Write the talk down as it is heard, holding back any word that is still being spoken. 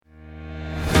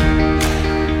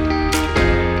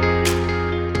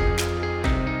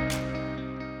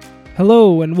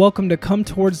Hello and welcome to Come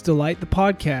Towards Delight, the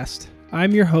podcast.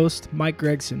 I'm your host, Mike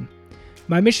Gregson.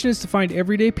 My mission is to find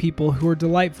everyday people who are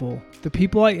delightful. The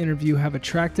people I interview have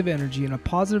attractive energy and a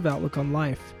positive outlook on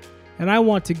life, and I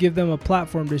want to give them a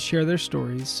platform to share their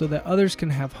stories so that others can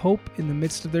have hope in the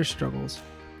midst of their struggles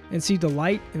and see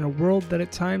delight in a world that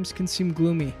at times can seem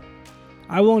gloomy.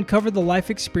 I will uncover the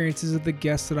life experiences of the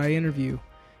guests that I interview,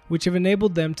 which have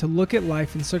enabled them to look at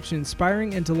life in such an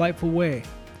inspiring and delightful way,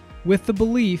 with the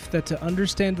belief that to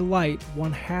understand the light,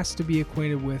 one has to be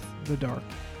acquainted with the dark.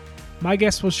 My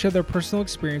guests will share their personal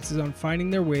experiences on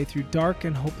finding their way through dark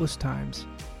and hopeless times,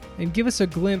 and give us a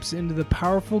glimpse into the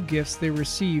powerful gifts they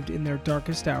received in their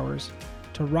darkest hours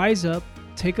to rise up,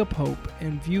 take up hope,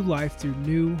 and view life through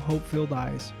new, hope-filled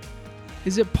eyes.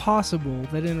 Is it possible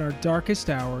that in our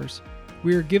darkest hours,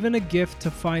 we are given a gift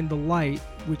to find the light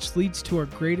which leads to our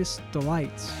greatest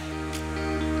delights?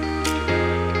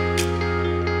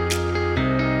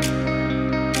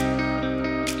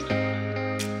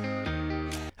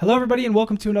 Hello, everybody, and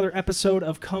welcome to another episode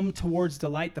of Come Towards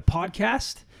Delight, the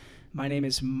podcast. My name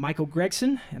is Michael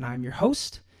Gregson, and I'm your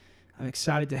host. I'm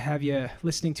excited to have you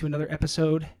listening to another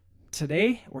episode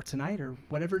today or tonight or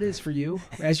whatever it is for you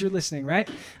as you're listening, right?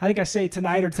 I think I say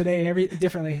tonight or today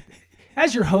differently.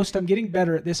 As your host, I'm getting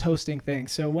better at this hosting thing,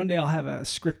 so one day I'll have a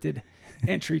scripted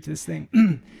entry to this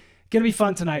thing. Gonna be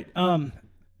fun tonight.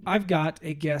 I've got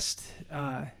a guest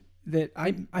that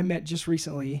I met just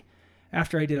recently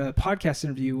after I did a podcast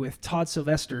interview with Todd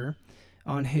Sylvester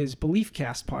on his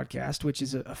BeliefCast podcast, which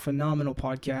is a phenomenal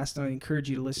podcast, and I encourage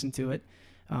you to listen to it.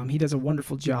 He does a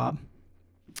wonderful job.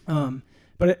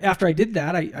 But after I did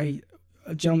that, a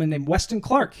gentleman named Weston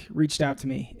Clark reached out to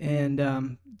me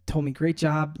and told me, great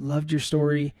job, loved your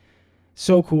story,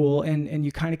 so cool, and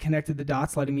you kind of connected the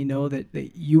dots, letting me know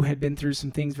that you had been through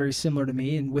some things very similar to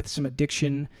me and with some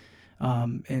addiction,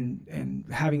 and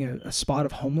having a spot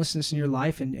of homelessness in your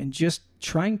life and just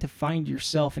trying to find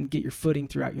yourself and get your footing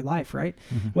throughout your life, right?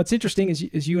 Mm-hmm. What's interesting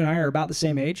is you and I are about the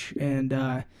same age, and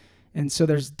so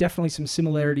there's definitely some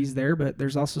similarities there, but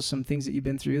there's also some things that you've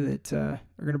been through that are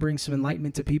going to bring some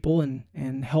enlightenment to people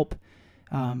and help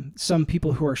some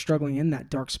people who are struggling in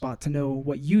that dark spot to know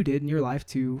what you did in your life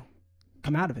to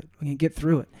come out of it and get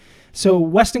through it. So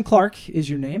Weston Clark is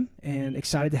your name, and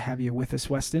excited to have you with us,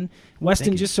 Weston.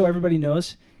 Weston, just so everybody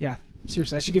knows, yeah,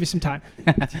 seriously, I should give you some time.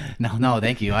 No,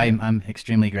 thank you. I'm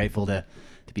extremely grateful to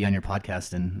be on your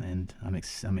podcast, and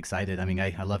I'm excited. I mean,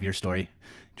 I love your story.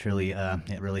 Truly,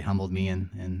 it really humbled me,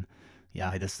 and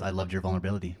yeah, I loved your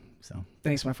vulnerability. So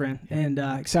thanks, my friend, and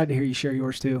excited to hear you share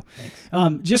yours too.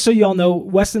 Thanks. Just so you all know,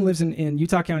 Weston lives in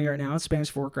Utah County right now, in Spanish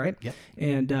Fork, right? Yep.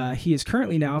 And he is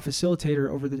currently now a facilitator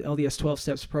over the LDS 12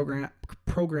 Steps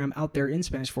program out there in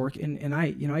Spanish Fork, and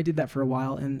I did that for a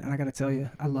while, and I got to tell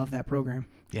you, I love that program.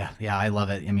 Yeah, I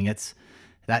love it. I mean,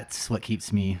 that's what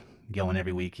keeps me going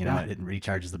every week. You know, Right. It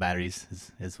recharges the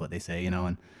batteries, is what they say. You know,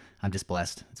 and I'm just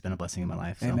blessed. It's been a blessing in my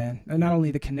life. So. Amen. And not only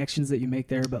the connections that you make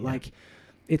there, but like.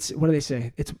 It's, what do they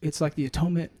say? It's like the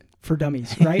atonement for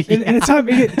dummies, right? And it's how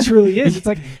it truly is. It's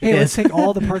like, hey, let's take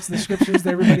all the parts of the scriptures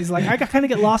that everybody's like, I kind of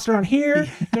get lost around here.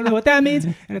 Don't know what that means.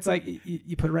 And it's like,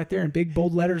 you put it right there in big,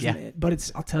 bold letters. Yeah.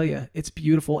 But I'll tell you, it's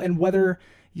beautiful. And whether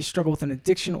you struggle with an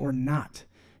addiction or not,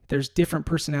 there's different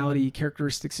personality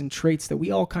characteristics and traits that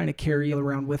we all kind of carry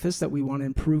around with us that we want to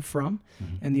improve from.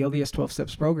 Mm-hmm. And the LDS 12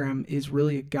 Steps program is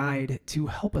really a guide to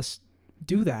help us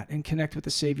do that and connect with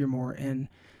the Savior more and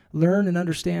learn and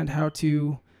understand how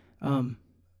to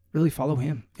really follow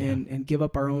him and give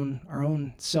up our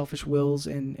own selfish wills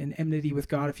and enmity with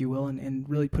God, if you will, and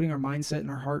really putting our mindset and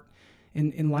our heart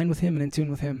in line with him and in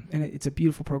tune with him. And it's a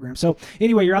beautiful program. So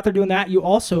anyway, you're out there doing that. You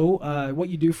also, what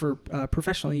you do for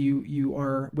professionally, you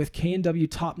are with K&W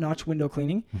Top Notch Window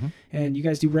Cleaning, mm-hmm. and you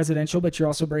guys do residential, but you're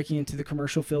also breaking into the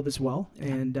commercial field as well.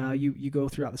 And you go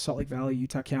throughout the Salt Lake Valley,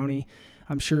 Utah County.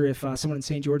 I'm sure if someone in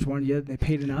St. George wanted you, they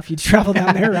paid enough, you'd travel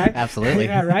down there, right? Absolutely.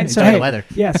 Yeah, right. Enjoy So the weather.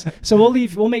 Yes. So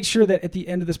we'll make sure that at the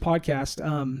end of this podcast,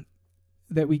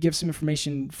 that we give some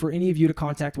information for any of you to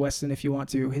contact Weston if you want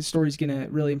to. His story's going to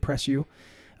really impress you.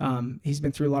 He's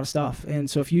been through a lot of stuff. And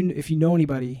so if you know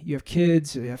anybody, you have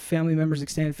kids, you have family members,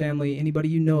 extended family, anybody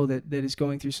you know that is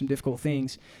going through some difficult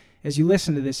things, as you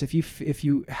listen to this, if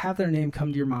you have their name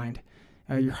come to your mind,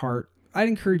 your heart, I'd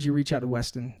encourage you to reach out to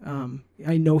Weston.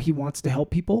 I know he wants to help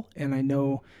people, and I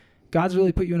know God's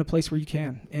really put you in a place where you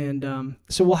can. And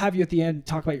so we'll have you at the end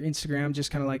talk about your Instagram,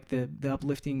 just kind of like the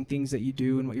uplifting things that you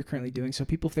do and what you're currently doing. So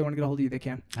people, if they want to get a hold of you, they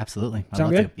can. Absolutely.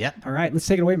 Sound good? Yeah. All right, let's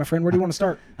take it away, my friend. Where do you want to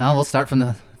start? We'll start from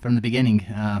the beginning.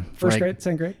 First grade,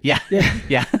 second grade? Yeah.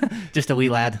 Yeah. Just a wee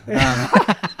lad.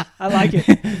 I like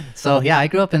it. So yeah, I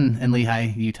grew up in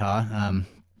Lehi, Utah.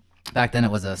 Back then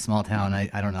it was a small town.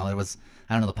 I don't know.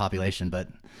 I don't know the population, but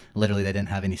literally they didn't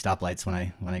have any stoplights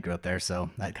when I grew up there. So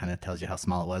that kind of tells you how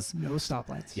small it was. No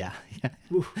stoplights. Yeah.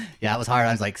 Yeah, it was hard.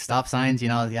 I was like, stop signs,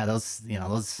 yeah, those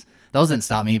didn't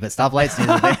stop me, but stoplights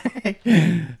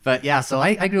did. But yeah, so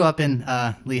I grew up in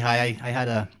Lehigh. I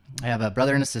have a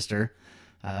brother and a sister,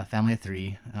 family of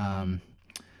three. And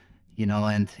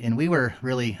we were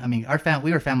really, I mean,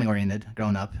 we were family oriented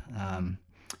growing up.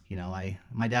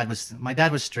 My dad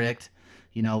was strict.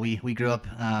 We grew up,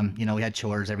 we had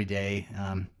chores every day.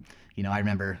 I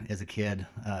remember as a kid,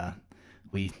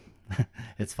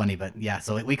 it's funny, but yeah,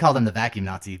 so we called him the vacuum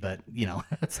Nazi, but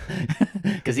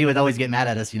because he would always get mad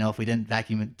at us, if we didn't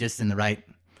vacuum it just in the right,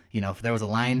 if there was a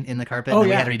line in the carpet, then we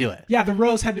had to redo it. Yeah, the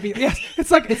rows had to be. Yeah,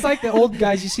 it's like the old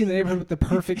guys you see in the neighborhood with the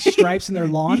perfect stripes in their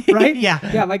lawn, right?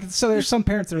 Yeah. Like, so there's some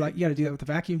parents that are like, you got to do that with the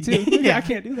vacuum too. Yeah. I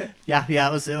can't do that. Yeah,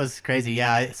 it was crazy.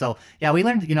 Yeah, so yeah, we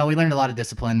learned a lot of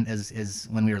discipline is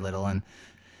when we were little, and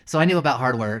so I knew about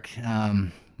hard work,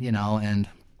 and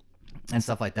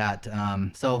stuff like that.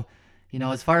 So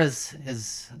as far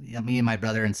as me and my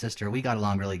brother and sister, we got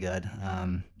along really good.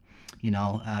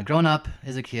 Growing up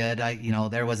as a kid,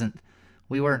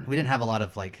 we didn't have a lot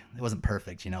of, like, it wasn't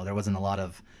perfect. There wasn't a lot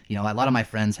of, a lot of my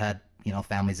friends had,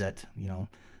 families that,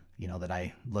 that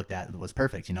I looked at that was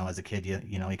perfect. As a kid,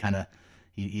 you kind of,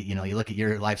 you look at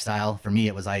your lifestyle. For me,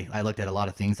 it was, I looked at a lot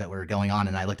of things that were going on,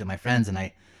 and I looked at my friends, and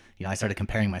I started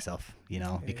comparing myself,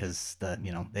 because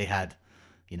they had,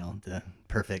 the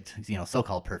perfect,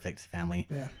 so-called perfect family.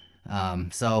 Yeah.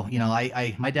 So,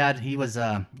 my dad, he was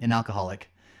an alcoholic.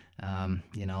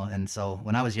 And so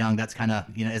when I was young, that's kind of,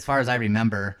 as far as I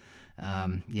remember,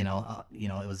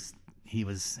 he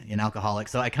was an alcoholic.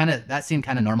 So that seemed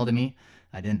kind of normal to me.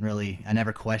 I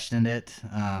never questioned it.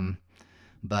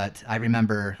 But I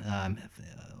remember,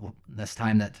 this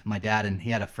time that my dad and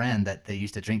he had a friend that they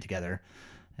used to drink together.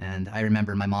 And I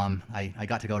remember my mom, I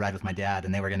got to go ride with my dad,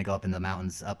 and they were going to go up in the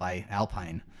mountains up by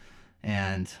Alpine.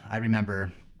 And I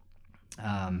remember,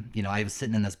 I was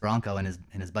sitting in this Bronco, in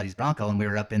his buddy's Bronco, and we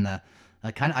were up in the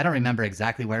I don't remember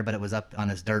exactly where, but it was up on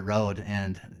this dirt road,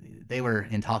 and they were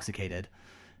intoxicated.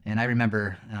 And I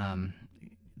remember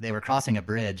they were crossing a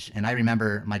bridge, and I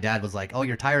remember my dad was like, "Oh,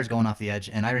 your tire's going off the edge,"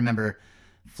 and I remember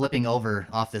flipping over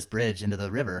off this bridge into the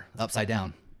river upside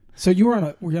down. So were you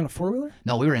on a four-wheeler?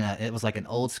 No, we were it was like an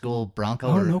old school Bronco.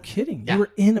 Oh, no kidding. Yeah. You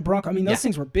were in a Bronco. I mean, those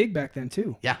things were big back then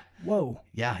too. Yeah. Whoa.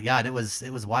 Yeah. And it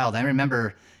was wild. I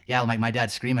remember, like my dad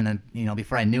screaming, and,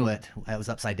 before I knew it, I was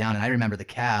upside down, and I remember the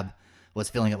cab was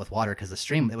filling up with water because the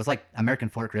stream, it was like American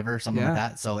Fork River or something like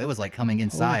that. So it was like coming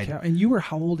inside. Holy cow. And you were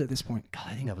how old at this point? God,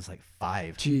 I think I was like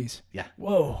 5. Jeez. Yeah.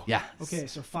 Whoa. Yeah. Okay,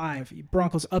 so 5.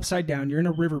 Broncos upside down. You're in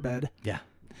a riverbed. Yeah.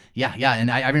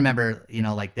 And I remember,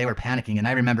 like they were panicking, and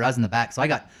I remember I was in the back, so I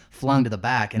got flung to the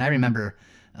back, and I remember,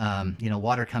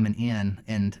 water coming in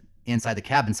and inside the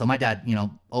cabin. So my dad,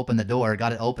 opened the door,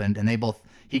 got it opened, and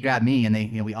he grabbed me,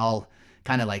 and we all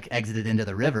kind of like exited into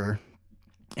the river.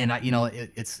 And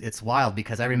it's wild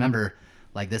because I remember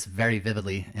like this very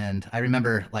vividly, and I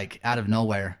remember like out of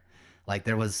nowhere, like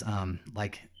there was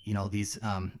these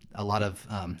a lot of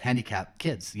handicapped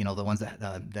kids, the ones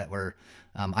that were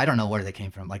I don't know where they came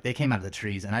from. Like they came out of the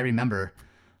trees, and I remember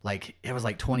like it was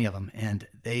like 20 of them, and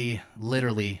they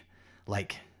literally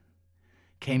like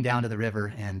came down to the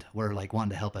river and were like wanting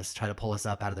to help us, try to pull us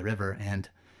up out of the river. And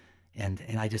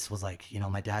I just was like,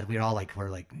 my dad, we're like,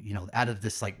 out of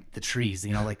this, like the trees,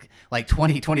 like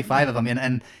 20, 25 of them.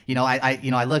 And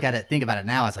I look at it, think about it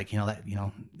now. It's like, that,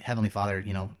 Heavenly Father,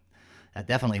 that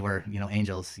definitely were,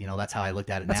 angels, that's how I looked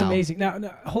at it. That's now. amazing. Now,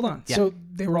 hold on. Yeah. So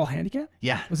they were all handicapped?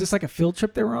 Yeah. Was this like a field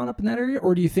trip they were on up in that area?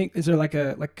 Or do you think, is there like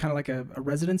a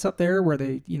residence up there where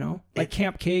they, like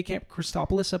Camp K, Camp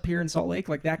Christopolis up here in Salt Lake,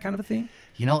 like that kind of a thing?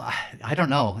 I don't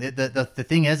know. The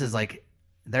thing is like,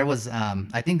 there was,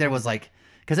 I think there was like,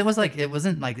 cause it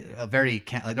wasn't like a very,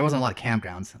 there wasn't a lot of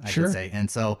campgrounds, I should say.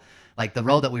 And so like the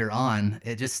road that we were on,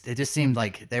 it just seemed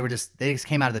like they just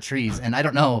came out of the trees, and I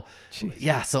don't know. Jeez.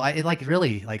 Yeah. So I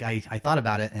thought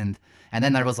about it, and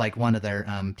then there was like one of their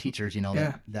teachers,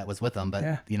 that was with them,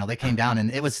 but they came down,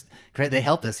 and it was great. They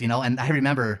helped us, and I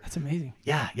remember. That's amazing.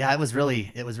 Yeah. It was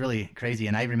really crazy.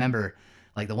 And I remember,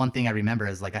 like the one thing I remember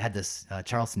is like I had this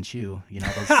Charleston chew,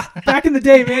 those back in the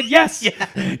day, man. Yes. Yeah.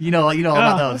 You know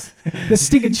about those. The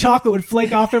stinking chocolate would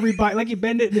flake off every bite, like you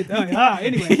bend it.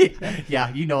 Anyway.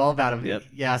 Yeah, you know all about them. Yep.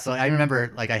 Yeah. So I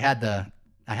remember like I had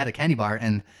a candy bar,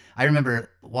 and I remember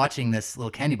watching this little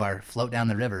candy bar float down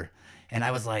the river, And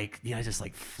I was like, I just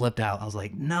like flipped out. I was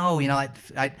like, no,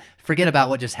 I forget about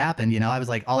what just happened. I was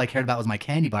like, all I cared about was my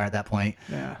candy bar at that point.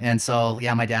 Yeah. And so,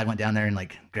 my dad went down there and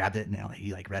like grabbed it, and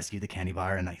he like rescued the candy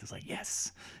bar, and I was like,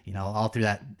 yes, all through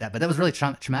that, but that was really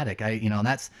traumatic. And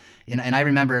that's, and I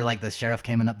remember like the sheriff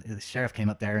came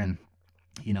up there, and,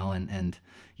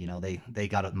 they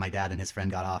got, my dad and his friend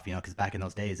got off, because back in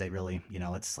those days, they really,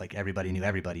 it's like everybody knew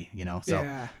everybody, so.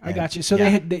 Yeah, I got you. So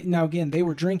now again, they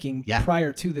were drinking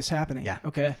prior to this happening. Yeah.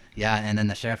 Okay. Yeah. And then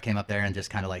the sheriff came up there and just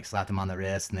kind of like slapped him on the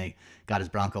wrist, and they got his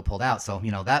Bronco pulled out. So,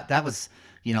 that was,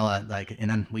 like, and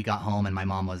then we got home, and my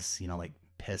mom was, like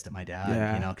pissed at my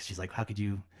dad, cause she's like, how could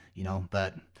you,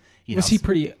 but was he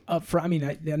pretty upfront? I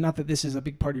mean, not that this is a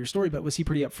big part of your story, but was he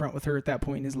pretty upfront with her at that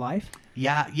point in his life?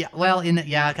 Yeah. Well,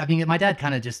 I mean, my dad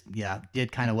kind of just,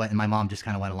 did kind of what, and my mom just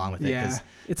kind of went along with it. Yeah.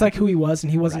 It's like who he was,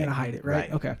 and he wasn't Right. going to hide it,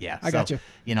 right? Okay. Yeah. I got you.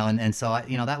 And so,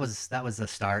 that was the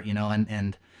start,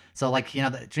 and so like,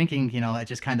 the drinking, it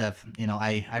just kind of,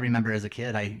 I remember as a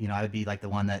kid, I would be like the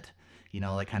one that,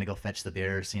 like kind of go fetch the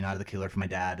beers, out of the cooler for my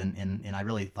dad. And I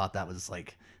really thought that was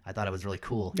like, I thought it was really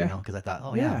cool, cause I thought,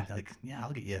 I'll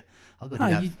get you, I'll go do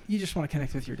that. You just want to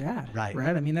connect with your dad. Right.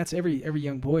 I mean, that's every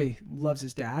young boy loves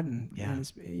his dad and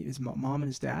his mom and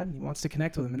his dad, and he wants to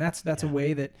connect with him. And that's a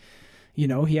way that,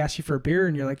 he asks you for a beer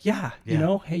and you're like,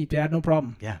 hey dad, no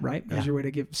problem. Yeah. Right. There's your way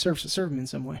to serve him in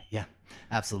some way. Yeah,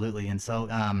 absolutely. And so,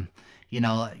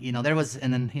 there was,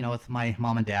 and then, with my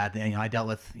mom and dad, I dealt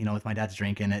with, with my dad's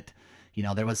drinking it,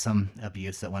 there was some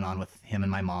abuse that went on with him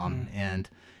and my mom. And,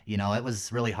 it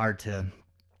was really hard to,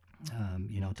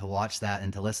 to watch that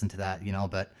and to listen to that,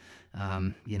 but,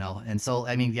 and so,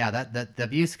 I mean, that the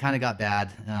abuse kind of got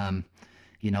bad,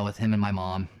 with him and my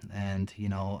mom, and,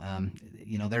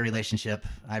 their relationship.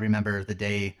 I remember the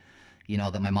day,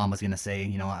 that my mom was going to say,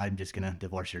 I'm just going to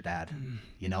divorce your dad,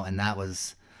 and that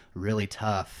was really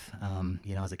tough.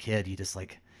 As a kid, you just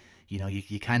like,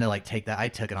 you kind of like take that. I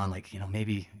took it on like,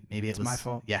 maybe it was my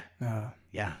fault. Yeah.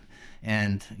 Yeah.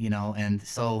 And, and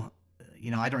so,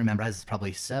 I don't remember. I was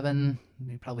probably 7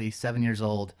 years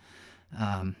old.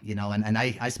 And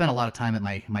I spent a lot of time at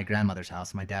my grandmother's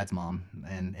house, my dad's mom,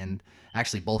 and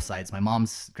actually both sides, my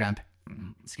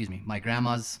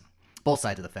grandma's, both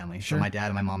sides of the family. Sure. So my dad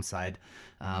and my mom's side.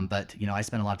 But, I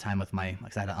spent a lot of time with I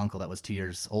had an uncle that was 2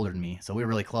 years older than me. So we were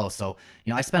really close. So,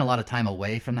 I spent a lot of time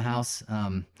away from the house,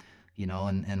 and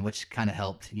which kind of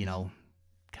helped,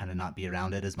 kind of not be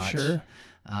around it as much. Sure.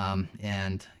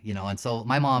 And so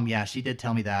my mom, she did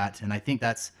tell me that. And I think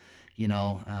that's,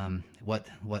 what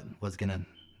was going to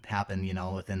happen,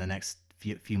 within the next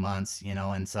few months,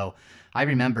 and so I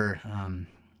remember,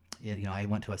 I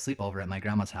went to a sleepover at my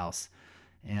grandma's house,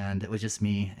 and it was just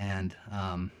me. And,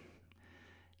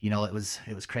 it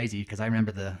was crazy because I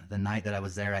remember the night that I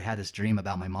was there, I had this dream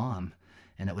about my mom,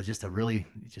 and it was just a really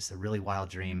wild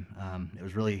dream. It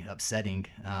was really upsetting.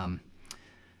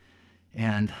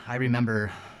 And I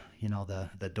remember,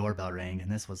 the doorbell rang,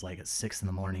 and this was like at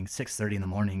 6:30 in the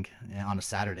morning on a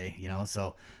Saturday,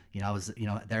 so, I was,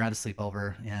 there at a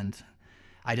sleepover, and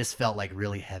I just felt like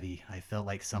really heavy. I felt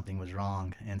like something was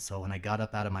wrong. And so when I got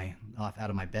up out of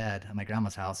my bed at my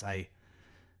grandma's house, I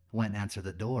went and answered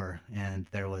the door, and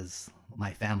there was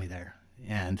my family there.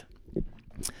 And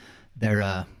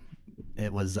there,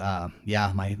 it was,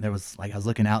 there was like, I was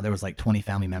looking out, there was like 20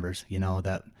 family members,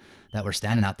 that were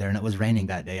standing out there, and it was raining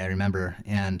that day, I remember.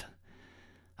 And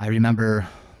I remember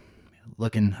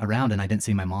looking around, and I didn't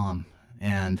see my mom,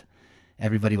 and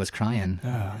everybody was crying.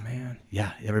 Oh man.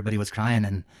 Yeah. Everybody was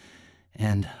crying.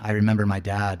 And I remember my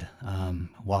dad,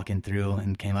 walking through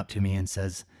and came up to me and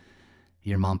says,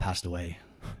 "Your mom passed away."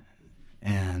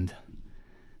 And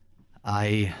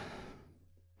I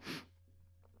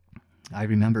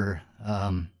remember,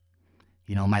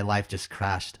 my life just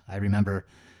crashed. I remember,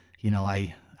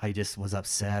 I just was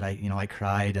upset. I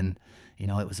cried, and,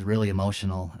 it was really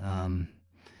emotional,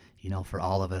 for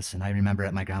all of us. And I remember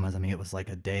at my grandma's, it was like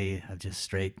a day of just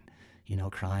straight,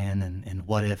 crying, and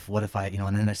what if I,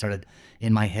 and then I started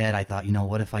in my head, I thought,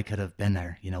 what if I could have been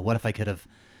there? What if I could have,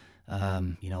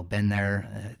 been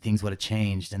there, things would have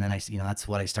changed. And then that's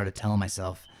what I started telling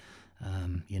myself,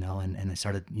 and I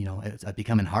started,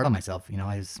 becoming hard on myself,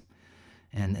 I was,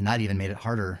 and that even made it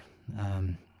harder,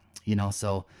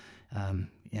 so,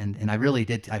 and I really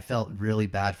did, I felt really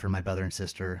bad for my brother and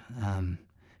sister,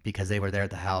 because they were there at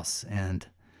the house, and,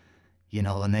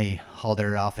 when they hauled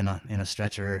her off in a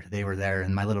stretcher, they were there,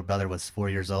 and my little brother was 4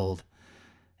 years old.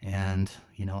 And,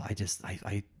 I just,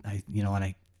 and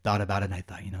I thought about it, and I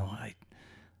thought,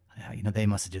 they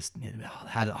must have just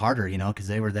had it harder, cause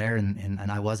they were there,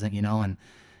 and I wasn't,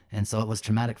 and so it was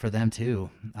traumatic for them too.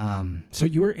 So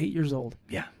you were 8 years old.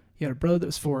 Yeah. You had a brother that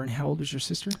was 4, and how old was your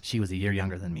sister? She was a year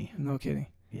younger than me. No kidding.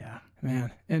 Yeah.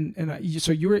 Man.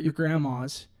 So you were at your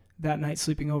grandma's that night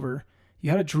sleeping over. You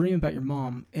had a dream about your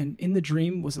mom, and in the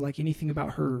dream, was it like anything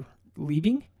about her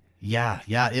leaving? Yeah.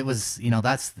 It was,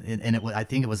 I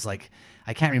think it was like,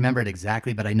 I can't remember it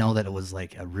exactly, but I know that it was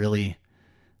like a really,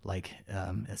 like,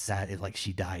 a sad, like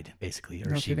she died basically, or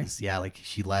No she kidding. was, like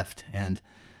she left, and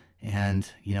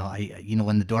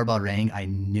when the doorbell rang, I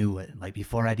knew it. Like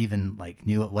before I'd even like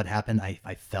knew what happened,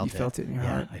 I felt it. You felt it in your Yeah,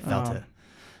 heart. I felt Oh, it.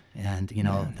 And,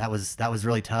 man. that was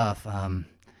really tough. And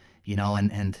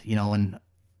when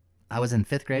I was in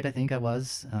 5th grade, I think I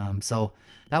was. So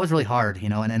that was really hard,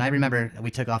 and I remember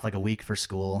we took off like a week for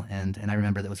school, and I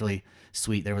remember that was really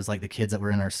sweet. There was like the kids that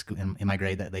were in our school, in my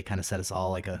grade, that they kind of set us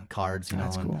all like cards,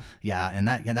 That's and cool. yeah, and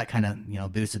that kind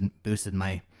of, boosted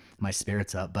my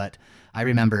spirits up. But I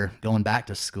remember going back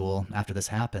to school after this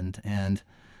happened, and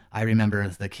I remember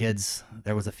the kids,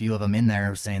 there was a few of them in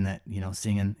there saying that,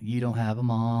 singing, "You don't have a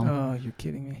mom." Oh, you're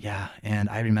kidding me. Yeah. And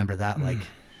I remember that,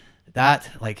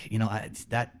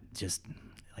 that just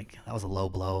like, that was a low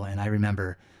blow. And I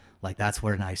remember like, that's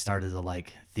when I started to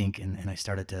like think, and I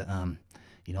started to,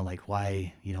 like,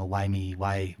 why me?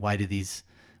 Why are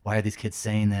these kids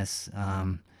saying this?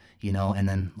 And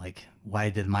then like, why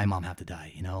did my mom have to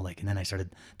die? And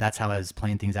then that's how I was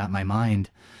playing things out in my mind.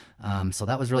 So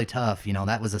that was really tough.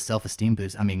 That was a self-esteem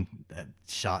boost. I mean,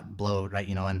 shot blow, right.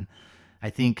 And I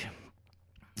think,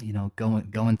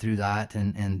 going through that,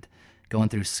 and going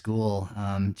through school,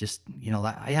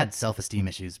 I had self-esteem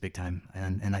issues big time.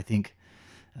 And I think,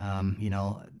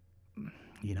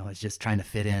 it's just trying to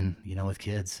fit in, with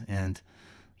kids, and,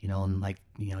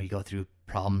 you go through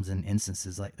problems and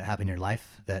instances like that happen in your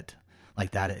life that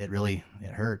it really,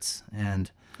 it hurts. And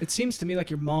It seems to me like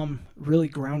your mom really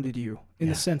grounded you in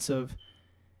Yeah. the sense of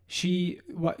as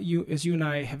you and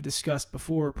I have discussed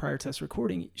before prior to us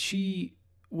recording, she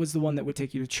was the one that would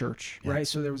take you to church, Yeah. right?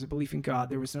 So there was a belief in God.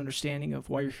 There was an understanding of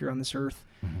why you're here on this earth,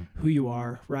 Mhm. who you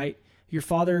are, right? Your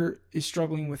father is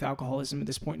struggling with alcoholism at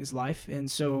this point in his life. And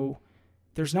so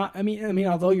there's not, I mean,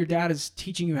 although your dad is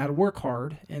teaching you how to work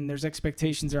hard and there's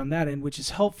expectations on that end, which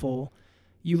is helpful,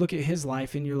 you look at his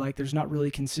life and you're like, there's not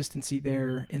really consistency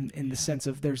there in the sense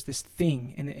of there's this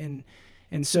thing.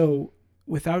 And so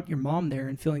without your mom there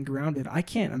and feeling grounded, I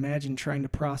can't imagine trying to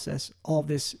process all of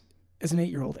this as an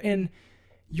 8-year-old. And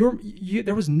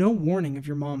there was no warning of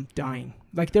your mom dying.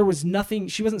 Like there was nothing,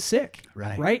 she wasn't sick,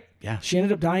 Right. right? Yeah. She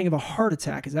ended up dying of a heart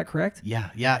attack. Is that correct? Yeah.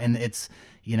 And it's,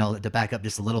 to back up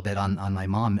just a little bit on my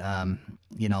mom,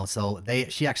 so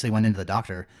she actually went into the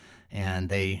doctor,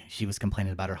 and she was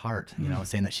complaining about her heart,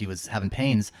 saying that she was having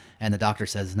pains, and the doctor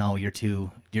says, "No, you're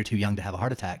too young to have a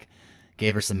heart attack."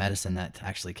 Gave her some medicine that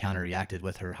actually counterreacted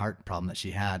with her heart problem that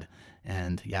she had,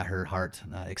 and her heart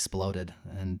exploded,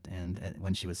 and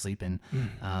when she was sleeping,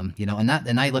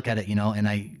 and I look at it,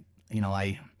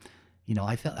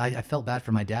 I felt bad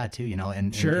for my dad too,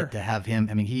 and Sure. to have him,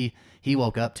 I mean, he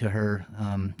woke up to her,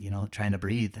 trying to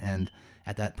breathe, and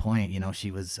at that point,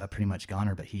 she was a pretty much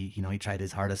goner, but he tried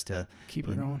his hardest to Keep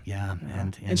her going. Yeah.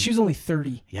 And she was only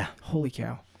 30. Yeah. Holy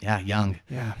cow. Yeah. Young,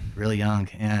 Yeah. really young.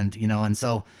 And, and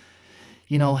so,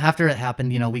 after it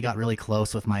happened, we got really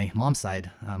close with my mom's side.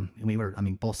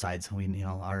 Both sides,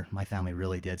 my family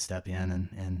really did step in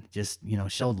and just,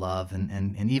 showed love,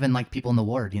 and even like people in the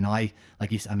ward, I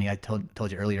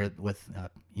told you earlier with,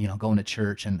 going to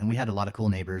church, and we had a lot of cool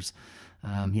neighbors,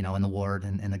 in the ward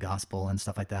and the gospel and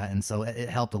stuff like that. And so it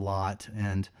helped a lot.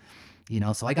 And,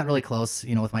 so I got really close,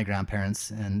 with my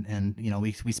grandparents, and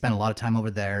we spent a lot of time over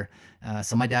there.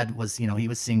 So my dad was, he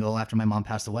was single after my mom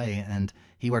passed away, and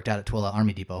he worked out at Twila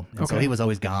Army Depot. And so Okay. he was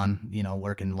always gone,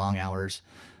 working long hours.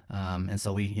 And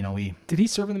so we Did he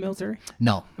serve in the military?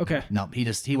 no, Okay. no,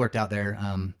 he worked out there,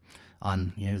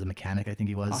 he was a mechanic, I think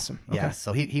he was. Awesome. Yeah. Okay.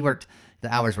 So he worked,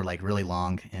 the hours were like really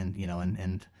long, and,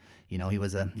 and he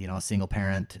was a single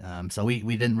parent. So we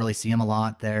didn't really see him a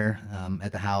lot there,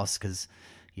 at the house, cause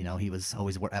he was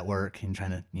always at work and trying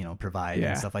to, provide Yeah.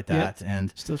 and stuff like Yep. that.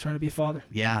 And Still trying to be a father.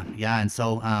 yeah. And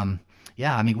so,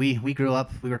 we grew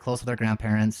up, we were close with our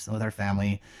grandparents, with our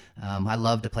family. I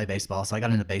loved to play baseball. So I got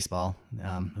into baseball,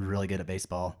 really good at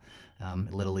baseball,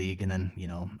 Little League. And then,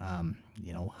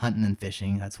 hunting and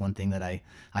fishing. That's one thing that I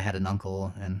had an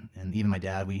uncle, and even my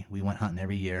dad, we went hunting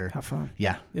every year. Have fun.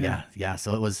 Yeah.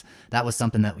 So that was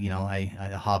something that,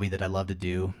 a hobby that I love to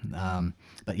do.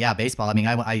 But yeah, baseball, I mean,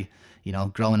 I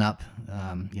growing up,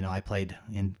 I played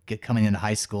coming into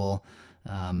high school,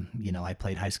 I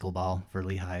played high school ball for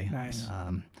Lehigh. Nice.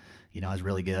 I was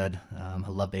really good. I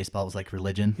love baseball. It was like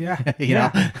religion. Yeah. You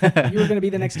know? You were going to be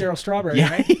the next Darryl Strawberry, Yeah,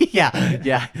 right?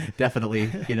 yeah, definitely.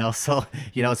 So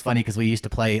it's funny because we used to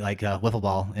play like wiffle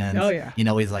ball, and Oh, yeah.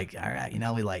 he's like, all right,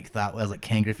 we like thought was like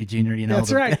Ken Griffey Jr.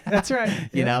 That's right. That's right.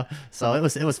 You know, so it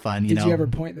was fun. Did you ever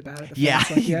point the bat at the fence? Yeah,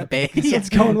 Like, yep, yeah. it's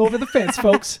going over the fence,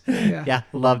 folks. Yeah. Yeah,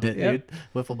 loved it, Yep. dude.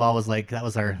 Wiffle ball was like that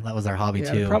was our hobby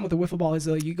Yeah, too. the problem with the wiffle ball is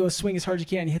you go swing as hard as you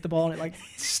can, you hit the ball, and it like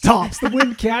stops. The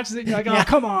wind catches it, and you're like, oh, Yeah.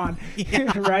 come on.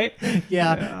 Right?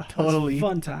 Yeah, totally.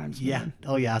 Fun times. Yeah. Man.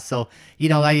 Oh yeah. So,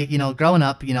 growing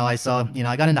up, I saw,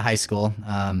 I got into high school,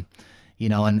 and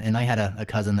I had a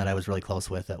cousin that I was really close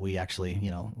with that we actually,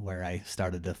 where I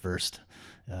started to first,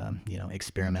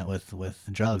 experiment with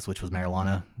drugs, which was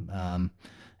marijuana,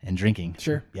 and drinking.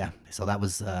 Sure. Yeah. So that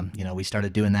was, we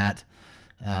started doing that,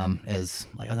 as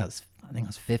like, I think I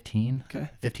was 15, Okay.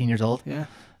 15 years old. Yeah.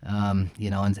 And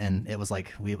it was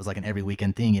like an every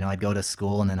weekend thing. I'd go to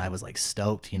school and then I was like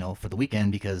stoked, for the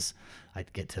weekend because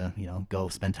I'd get to, go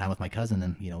spend time with my cousin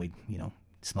and, we'd,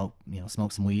 smoke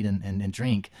some weed and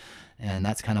drink. And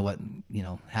that's kind of what,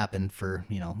 happened for,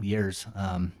 years,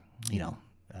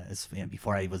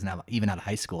 before I was even out of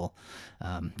high school,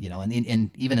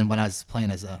 and even when I was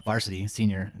playing as a varsity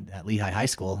senior at Lehigh High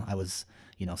School, I was,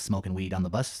 smoking weed on the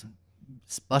bus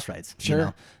rides,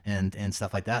 Sure. and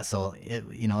stuff like that. So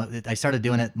I started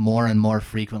doing it more and more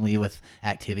frequently with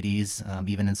activities,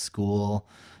 even in school,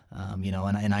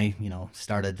 and I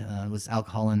started, it was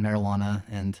alcohol and marijuana,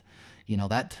 and,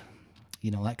 that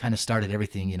kind of started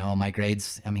everything, my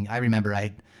grades. I mean, I remember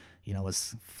I,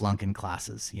 was flunking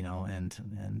classes,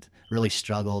 and really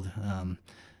struggled,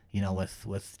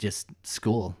 with just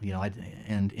school,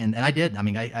 and I did. I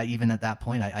mean, I even at that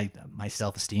point, my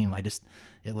self-esteem, I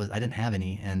didn't have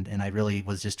any, and I really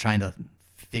was just trying to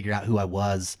figure out who I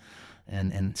was,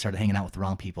 and started hanging out with the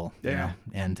wrong people. Yeah.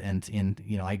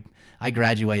 I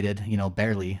graduated,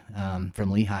 barely,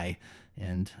 from Lehigh,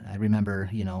 and I remember,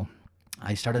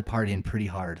 I started partying pretty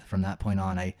hard from that point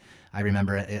on. I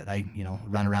remember I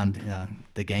run around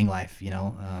the gang life,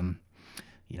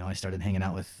 I started hanging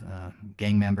out with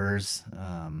gang members,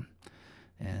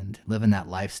 and living that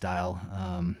lifestyle,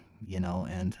 and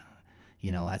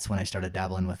that's when I started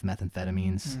dabbling with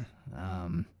methamphetamines,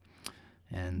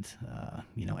 and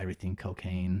everything,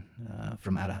 cocaine,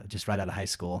 from just right out of high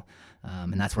school,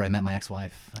 and that's where I met my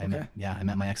ex-wife. I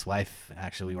met my ex-wife.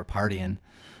 Actually, we were partying,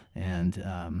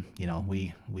 and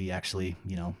we actually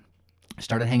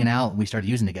started hanging out. We started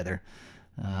using together,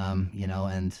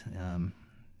 and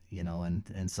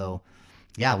so,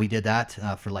 yeah, we did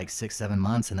that for like 6-7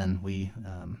 months, and then we,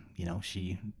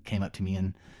 she came up to me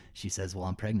and she says, "Well,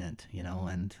 I'm pregnant," and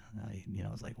I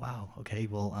was like, "Wow, okay,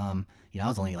 well, I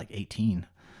was only like 18,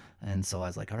 and so I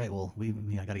was like, all right, well,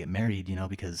 I got to get married,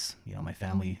 because my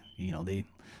family, they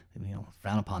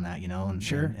frown upon that, and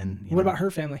Sure. and What about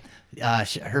her family?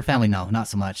 her family, no, not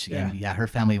so much. Yeah. And, her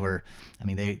family were, I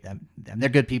mean, they're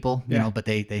good people, Yeah. but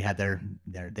they had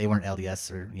they weren't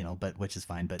LDS or, but which is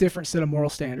fine, but Different set of moral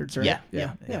standards, right?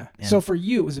 Yeah. And- So for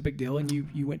you, it was a big deal, and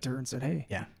you went to her and said, "Hey,"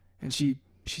 yeah, and she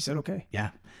said, "Okay." yeah.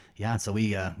 So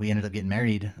we ended up getting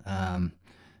married,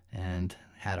 and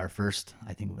had our first,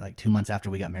 I think like 2 months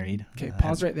after we got married. Okay,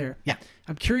 pause right there. Yeah.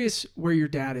 I'm curious where your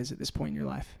dad is at this point in your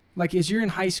life. Like, as you're in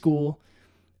high school,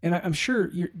 and I'm sure,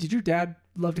 did your dad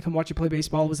love to come watch you play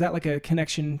baseball? Was that like a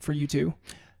connection for you too?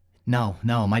 No,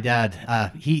 my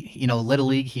dad, he, Little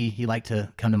League, he liked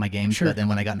to come to my games, Sure. but then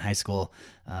when I got in high school,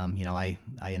 I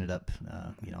ended up,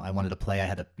 I wanted to play. I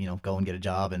had to, go and get a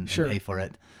job and Sure. pay for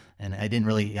it. And I didn't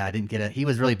really, I didn't get it. He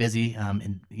was really busy,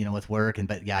 with work,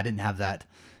 but I didn't have that,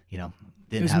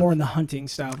 It was more in the hunting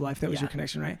style of life. That was Yeah. your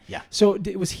connection, right? Yeah. So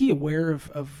was he aware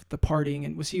of the partying,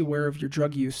 and was he aware of your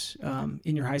drug use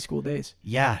in your high school days?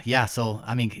 Yeah. So,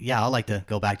 I mean, I'd like to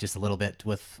go back just a little bit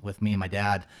with me and my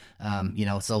dad,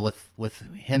 so with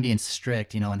him being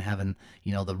strict, and having,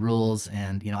 the rules,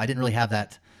 and, I didn't really have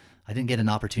that. I didn't get an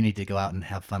opportunity to go out and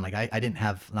have fun. Like I didn't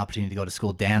have an opportunity to go to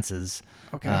school dances.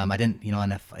 Okay. I didn't,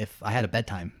 and if I had a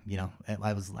bedtime,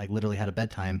 I was like literally had a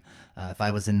bedtime. If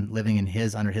I was living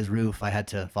under his roof, I had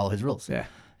to follow his rules. Yeah.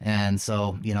 And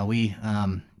so, we,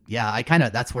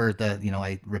 that's where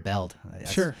I rebelled.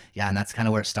 Sure. Yeah. And that's kind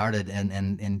of where it started.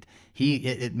 And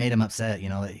it made him upset,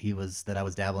 that I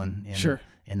was dabbling in, Sure.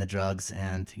 in the drugs,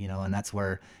 and, and that's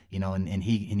where, and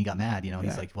he got mad, he's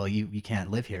Yeah. like, well, you can't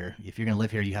live here. If you're going to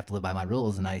live here, you have to live by my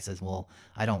rules. And I says, well,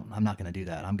 I'm not going to do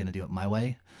that. I'm going to do it my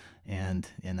way. And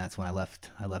that's when I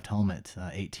left home at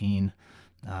 18,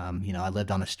 I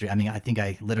lived on the street. I mean, I think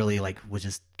I literally like was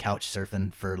just couch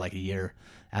surfing for like a year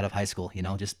out of high school,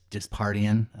 just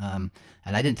partying. And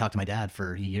I didn't talk to my dad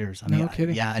for years. I mean, No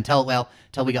kidding. yeah, until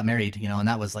we got married, and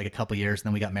that was like a couple years. And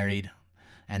then we got married,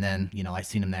 and then, I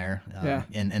seen him there. Yeah.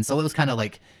 And so it was kind of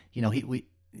like,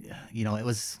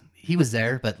 he was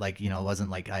there, but like, it wasn't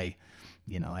like I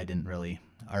didn't really,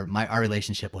 our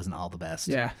relationship wasn't all the best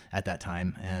Yeah. at that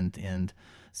time. And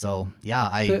so,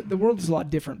 yeah, The world was a lot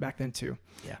different back then too.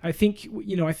 Yeah. I think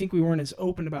we weren't as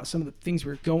open about some of the things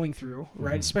we were going through,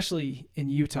 right? Mm-hmm. Especially in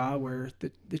Utah, where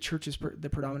the church is the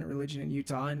predominant religion in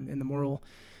Utah, and the moral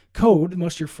code.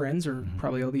 Most of your friends are Mm-hmm.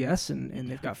 probably LDS, and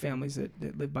they've got families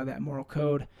that live by that moral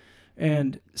code.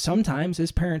 And sometimes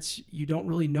as parents, you don't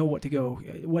really know what to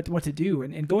do.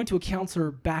 And going to a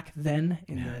counselor back then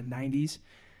in the 90s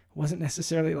wasn't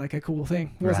necessarily like a cool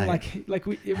thing. It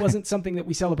wasn't it wasn't something that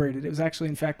we celebrated. It was actually,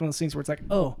 in fact, one of those things where it's like,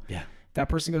 oh, yeah. that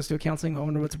person goes to a counseling, I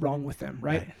wonder what's wrong with them,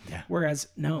 right? Yeah. Whereas,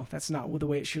 no, that's not the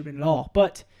way it should have been at all.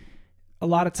 But a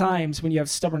lot of times when you have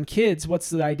stubborn kids, what's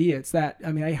the idea? It's that,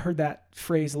 I mean, I heard that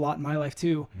phrase a lot in my life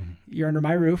too. Mm-hmm. You're under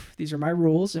my roof. These are my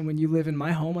rules. And when you live in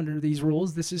my home under these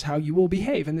rules, this is how you will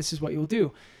behave and this is what you'll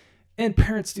do. And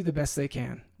parents do the best they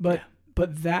can. But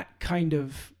that kind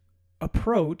of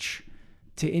approach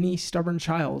to any stubborn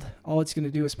child, all it's going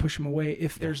to do is push them away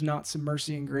if there's not some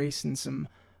mercy and grace and some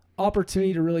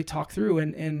opportunity to really talk through.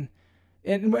 And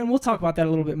we'll talk about that a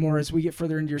little bit more as we get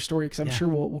further into your story, because I'm sure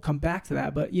we'll come back to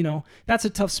that. But that's a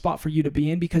tough spot for you to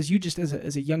be in, because you just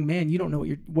as a young man, you don't know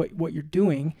what you're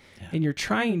doing, and you're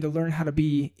trying to learn how to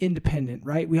be independent,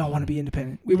 right? We all want to be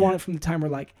independent. We want it from the time we're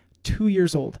like 2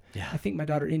 years old. Yeah. I think my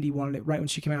daughter Indy wanted it right when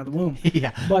she came out of the womb.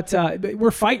 Yeah. But we're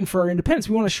fighting for our independence.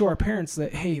 We want to show our parents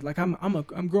that, hey, like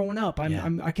I'm growing up.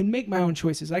 I can make my own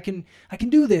choices. I can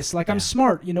do this. Like I'm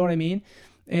smart. You know what I mean?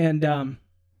 And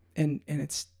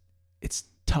it's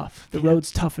tough. The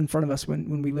road's tough in front of us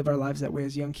when we live our lives that way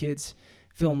as young kids,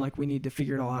 feeling like we need to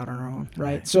figure it all out on our own,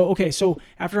 right? So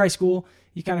after high school,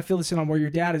 you kind of fill this in on where your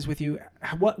dad is with you.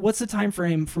 What's the time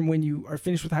frame from when you are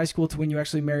finished with high school to when you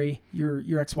actually marry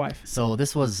your ex-wife? So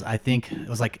this was, I think it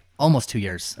was like almost 2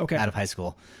 years Okay. out of high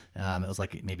school. It was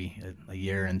like maybe a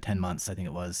year and 10 months, I think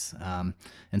it was.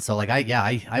 And so like,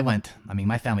 I went, I mean,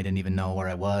 my family didn't even know where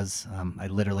I was. I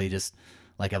literally just,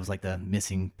 like, I was like the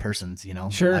missing persons,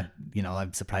 Sure.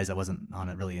 I'm surprised I wasn't on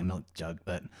a milk jug,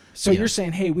 but. So you're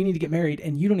saying, hey, we need to get married,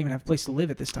 and you don't even have a place to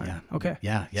live at this time. Yeah. Okay.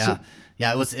 Yeah. So-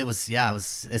 It was.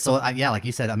 So like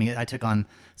you said, I mean, I took on,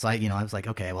 so I was like,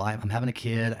 okay, well, I'm having a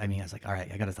kid. I mean, I was like, all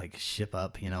right, I got to like ship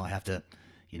up, I have to,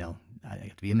 I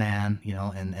have to be a man,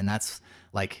 and that's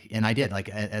like, and I did,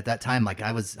 like at that time, like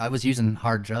I was using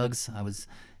hard drugs. I was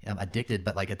addicted,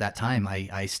 but like at that time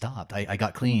I stopped. I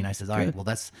got clean. I said, all right, well,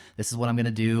 this is what I'm going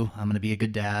to do. I'm going to be a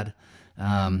good dad.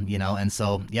 And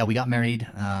so, we got married,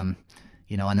 and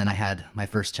then I had my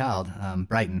first child,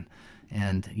 Brighton,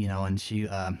 and she,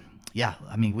 I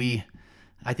mean,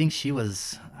 I think she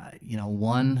was,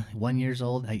 1 year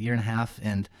old, a year and a half.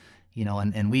 And,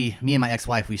 me and my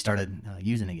ex-wife, we started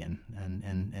using again.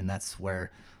 And that's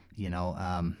where,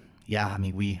 I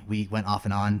mean, we went off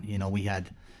and on,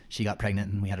 she got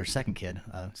pregnant and we had her second kid.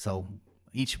 So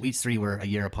each three were a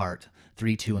year apart,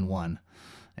 3, 2, and 1.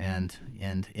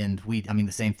 And we, I mean,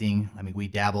 the same thing. I mean, we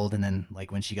dabbled, and then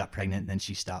like when she got pregnant, then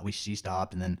she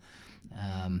stopped, and then,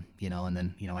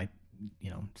 I,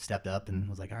 stepped up and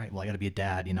was like, all right, well, I gotta be a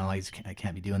dad, I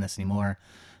can't be doing this anymore.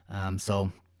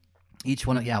 So each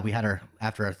one, we had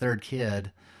after our third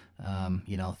kid,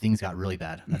 things got really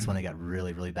bad. That's when they got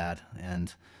really, really bad.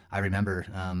 And I remember,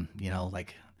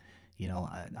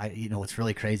 what's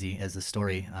really crazy is the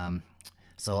story.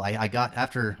 So I got,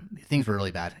 after things were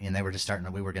really bad and they were just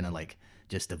we were going to like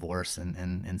just divorce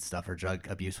and stuff. Her drug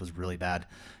abuse was really bad.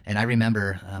 And I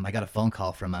remember, I got a phone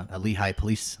call from a Lehigh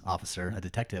police officer, a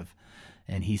detective.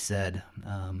 And he said,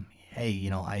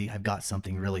 hey, I've got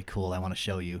something really cool I want to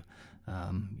show you.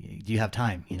 Do you have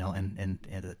time? And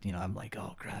I'm like,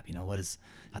 oh crap,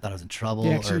 I thought I was in trouble.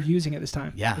 Yeah, so you're using it this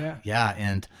time. Yeah.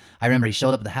 And I remember he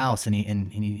showed up at the house and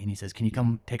he says, can you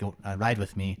come take a ride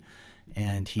with me?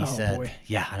 And he said, boy.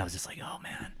 yeah. And I was just like, oh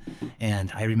man.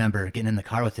 And I remember getting in the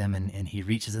car with him and he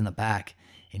reaches in the back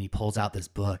and he pulls out this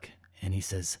book and he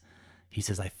says,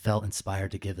 I felt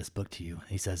inspired to give this book to you.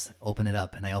 He says, open it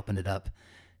up. And I opened it up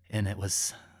and it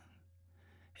was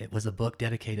a book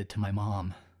dedicated to my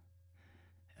mom,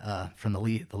 from the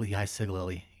Lehigh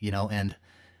Sig-Lily, and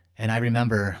I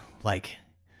remember like,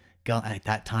 at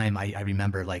that time, I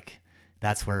remember like,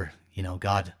 that's where,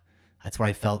 God, that's where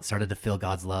I started to feel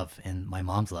God's love and my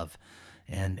mom's love.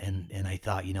 And I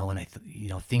thought, when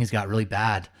things got really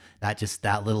bad,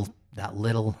 that little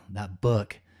that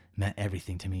book meant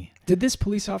everything to me. Did this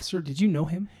police officer, did you know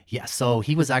him? Yeah, so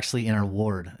he was actually in our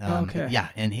ward. Okay. Yeah,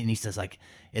 and he says like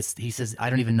he says I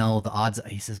don't even know the odds.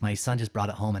 He says my son just brought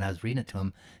it home and I was reading it to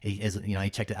him. He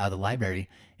checked it out of the library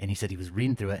and he said he was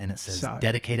reading through it and it says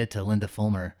dedicated to Linda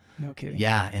Fulmer. No kidding.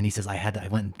 Yeah, and he says I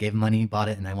went and gave him money, bought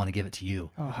it, and I want to give it to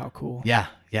you. Oh, how cool.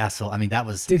 Yeah. So I mean that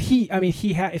was. Did he? I mean,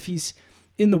 if he's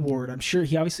in the ward, I'm sure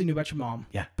he obviously knew about your mom.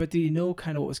 Yeah. But did he know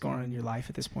kind of what was going on in your life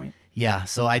at this point? Yeah,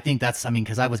 so I think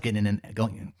because I was getting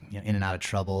going in and out of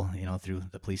trouble, through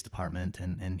the police department,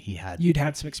 and you'd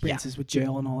had some experiences with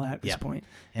jail and all that at this point,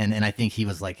 and I think he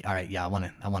was like, all right, yeah, I want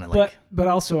to like, but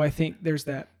also I think there's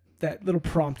that little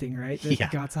prompting, right?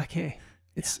 That God's like, hey,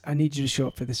 I need you to show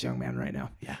up for this young man right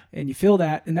now, and you feel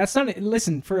that, and that's not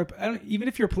listen even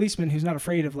if you're a policeman who's not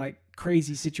afraid of like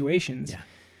crazy situations.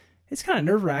 It's kind of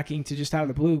nerve-wracking to just out of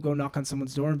the blue go knock on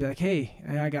someone's door and be like, hey,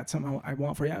 I got something I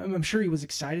want for you. I'm sure he was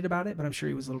excited about it, but I'm sure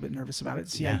he was a little bit nervous about it to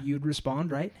see how you'd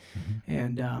respond, right? Mm-hmm.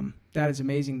 And that is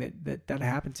amazing that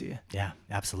happened to you. Yeah,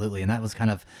 absolutely. And that was kind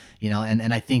of,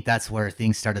 and I think that's where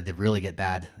things started to really get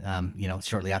bad,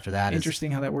 shortly after that.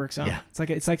 Interesting how that works out. Yeah.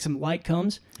 It's like some light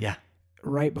comes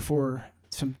right before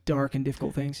some dark and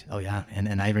difficult things. Oh, yeah.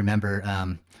 And I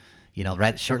remember...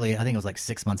 right shortly, I think it was like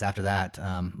 6 months after that,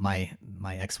 my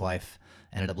ex-wife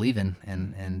ended up leaving,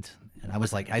 and I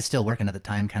was like, I was still working at the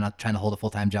time, kind of trying to hold a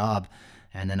full-time job,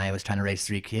 and then I was trying to raise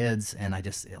 3 kids, and I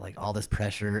just like all this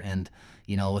pressure, and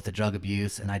with the drug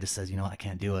abuse, and I just says, I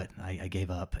can't do it. I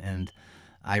gave up, and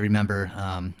I remember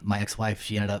my ex-wife,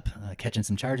 she ended up catching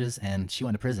some charges, and she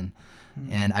went to prison,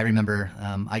 and I remember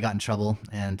I got in trouble,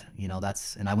 and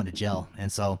and I went to jail,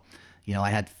 and so. I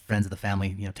had friends of the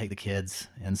family, take the kids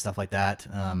and stuff like that,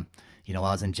 while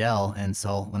I was in jail. And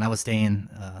so when I was staying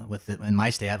in my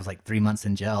stay, I was like 3 months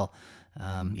in jail.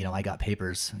 I got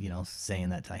papers, saying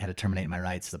that I had to terminate my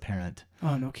rights as a parent.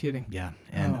 Oh, no kidding. Yeah.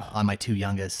 And on my 2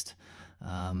 youngest,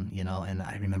 and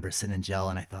I remember sitting in jail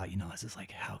and I thought, this is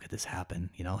like, how could this happen?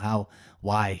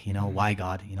 Why, why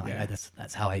God,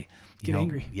 that's how I get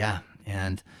angry. Yeah.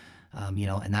 And,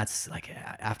 and that's like,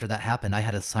 after that happened, I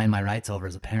had to sign my rights over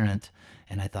as a parent.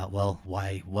 And I thought, well,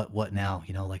 why, what now?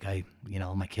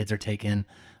 My kids are taken.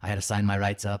 I had to sign my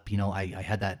rights up. I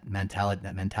had that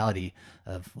mentality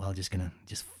of, well, just going to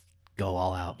just go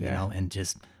all out, and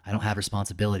just, I don't have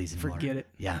responsibilities anymore. Forget it.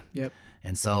 Yeah. Yep.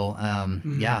 And so, I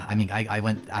mean, I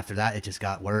went after that, it just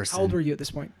got worse. How old were you at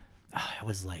this point? I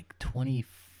was like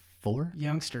 24.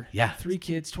 Youngster. Yeah. 3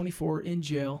 kids, 24 in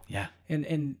jail. Yeah.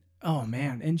 And oh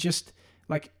man. And just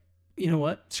like, you know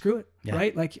what? Screw it. Yeah.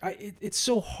 Right. Like it's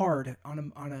so hard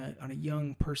on a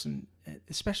young person,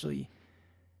 especially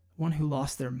one who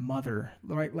lost their mother,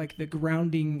 right? Like the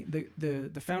grounding,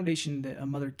 the foundation that a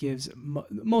mother gives,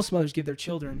 most mothers give their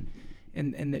children,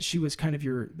 and that she was kind of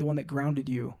the one that grounded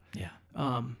you. Yeah.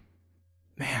 Man,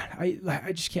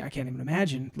 I just can't even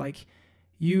imagine. Like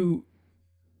you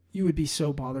would be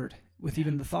so bothered with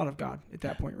even the thought of God at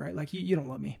that point, right? Like you don't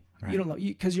love me. Right. You don't love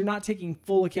you because you're not taking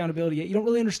full accountability yet. You don't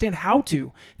really understand how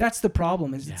to. That's the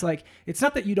problem. It's like, it's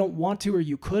not that you don't want to or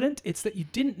you couldn't. It's that you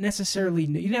didn't necessarily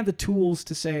you didn't have the tools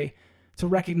to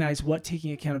recognize what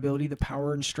taking accountability, the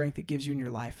power and strength it gives you in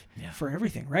your life for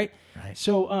everything, right? Right.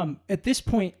 So at this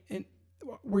point,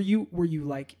 were you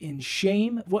like in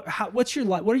shame? What's your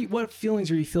life? What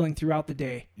feelings are you feeling throughout the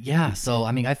day? Yeah. So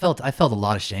I mean, I felt a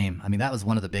lot of shame. I mean, that was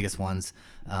one of the biggest ones.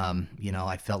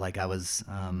 I felt like I was.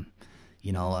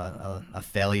 A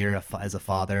failure as a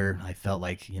father. I felt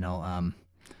like, I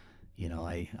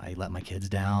let my kids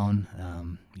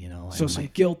down, So some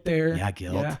guilt there. Yeah,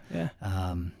 guilt. Yeah.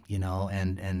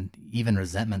 And even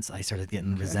resentments. I started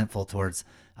getting resentful towards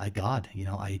God,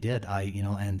 I did.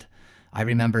 And I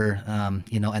remember,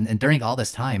 and during all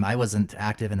this time, I wasn't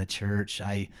active in the church.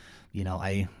 I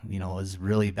was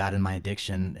really bad in my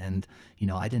addiction, and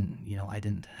I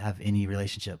didn't have any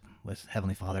relationship with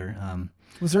Heavenly Father.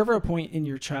 Was there ever a point in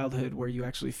your childhood where you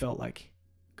actually felt like,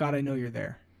 God, I know you're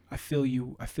there. I feel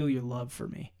you. I feel your love for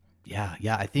me. Yeah.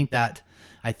 I think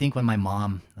when my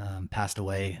mom passed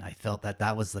away, I felt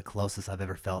that was the closest I've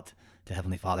ever felt to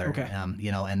Heavenly Father. Okay.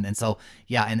 And so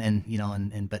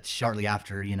but shortly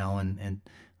after, and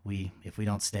if we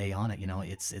don't stay on it,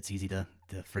 it's easy to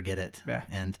forget it. Yeah.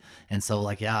 And so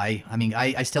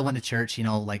I still went to church,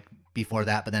 before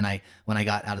that, but then when I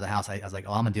got out of the house, I was like,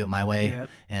 oh, I'm gonna do it my way. Yep.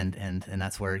 And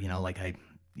that's where,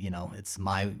 it's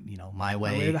my way. My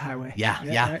way or the highway.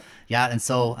 Yeah. Right. Yeah. And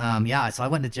so, so I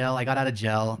went to jail. I got out of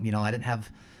jail. I didn't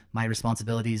have my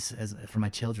responsibilities for my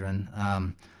children.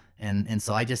 And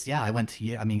so I just, I went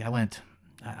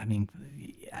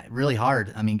really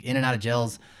hard. I mean, in and out of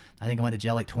jails. I think I went to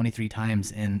jail like 23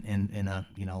 times in a,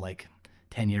 like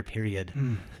 10-year period,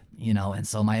 and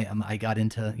so I got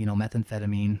into,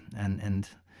 methamphetamine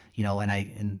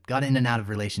and got in and out of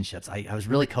relationships. I was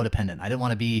really codependent. I didn't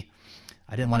want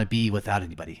to be without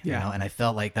anybody, and I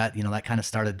felt like that, that kind of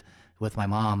started with my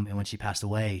mom. And when she passed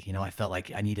away, I felt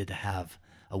like I needed to have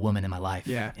a woman in my life.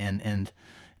 Yeah. And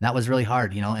that was really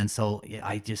hard, and so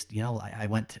I just,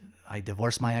 I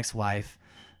divorced my ex-wife,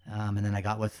 and then I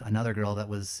got with another girl that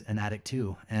was an addict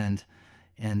too. And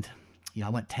I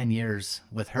went 10 years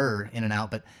with her in and out,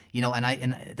 but,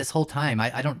 and this whole time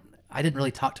I didn't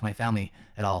really talk to my family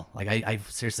at all. Like I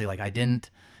seriously, like I didn't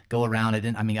go around.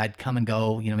 I'd come and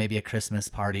go, maybe a Christmas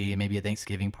party, maybe a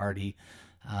Thanksgiving party.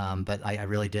 But I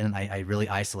really didn't. I really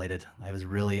isolated. I was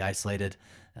really isolated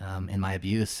in my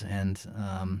abuse. And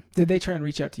did they try and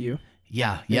reach out to you?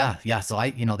 Yeah. So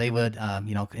they would,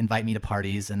 invite me to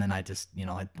parties, and then I just,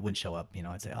 I wouldn't show up.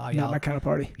 I'd say, oh yeah, not my kind of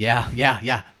party.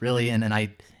 Yeah, really. And then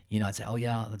I'd say, oh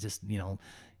yeah, just,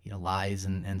 lies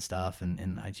and stuff,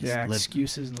 and I just lived,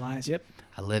 excuses and lies. Yep.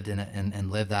 I lived in it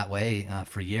and lived that way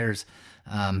for years.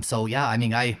 So yeah, I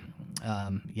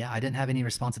didn't have any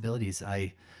responsibilities.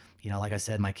 Like I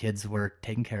said, my kids were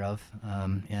taken care of,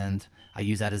 and I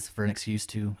use that as for an excuse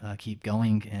to keep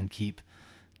going and keep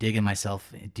digging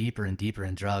myself deeper and deeper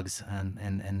in drugs.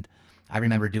 And I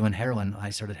remember doing heroin.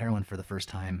 I started heroin for the first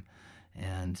time,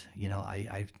 and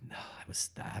I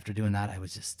was, after doing that, I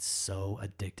was just so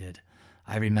addicted.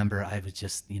 I remember I was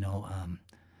just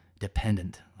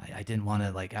dependent. I didn't want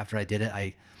to, like, after I did it,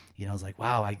 I was like,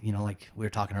 wow, like we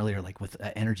were talking earlier, like with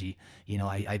energy,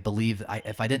 I believe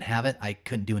if I didn't have it, I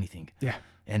couldn't do anything. Yeah.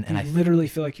 And I literally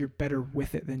feel like you're better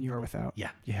with it than you are without.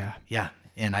 Yeah.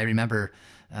 And I remember,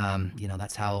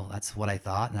 that's what I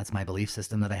thought. And that's my belief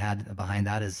system that I had behind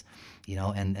that is,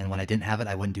 and when I didn't have it,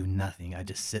 I wouldn't do nothing. I'd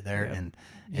just sit there and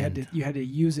you had to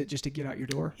use it just to get out your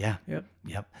door. Yeah.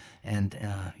 Yep. And,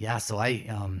 so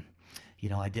I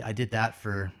did that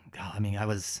for, I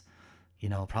was,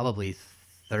 probably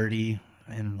 30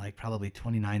 and like probably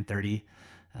 29, 30,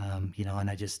 and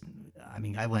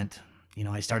I went,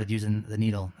 I started using the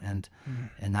needle, and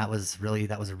that was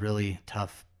a really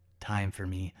tough time for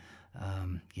me.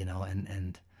 I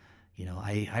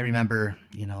remember,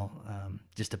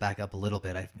 just to back up a little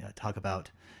bit, I talk about,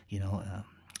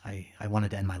 I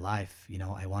wanted to end my life.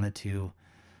 I wanted to,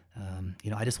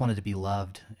 I just wanted to be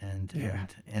loved, and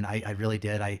I really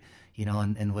did.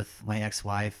 And with my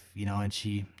ex-wife, and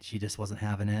she just wasn't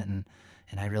having it, and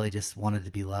I really just wanted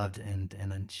to be loved, and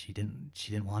then she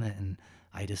didn't want it, and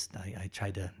I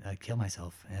tried to kill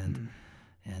myself, and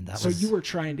that so was. So you were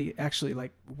trying to actually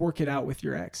like work it out with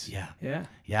your ex. Yeah.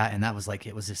 Yeah. And that was like,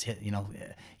 it was just hit,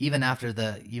 even after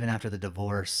the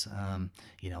divorce,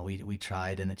 we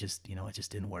tried, and it just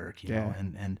didn't work, you know,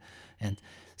 and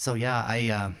so, yeah,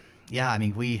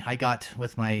 I got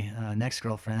with my next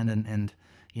girlfriend, and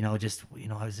I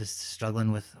was just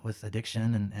struggling with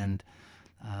addiction, and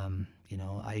I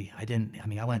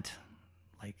went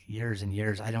like years and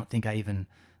years. I don't think I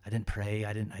didn't pray.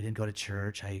 I didn't go to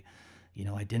church. I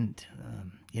didn't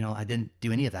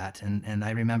do any of that. And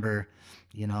I remember,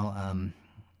 when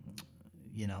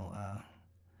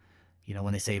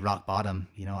they say rock bottom,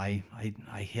 I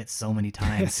hit so many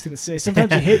times. I was gonna say,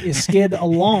 sometimes you skid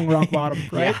along rock bottom,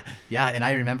 right? Yeah. And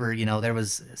I remember, there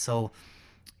was, so,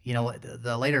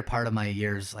 the later part of my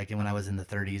years, like when I was in the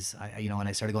 30s, when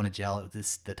I started going to jail,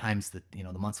 the times that, the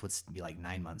months would be like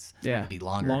 9 months. Yeah. It'd be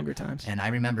longer times. And I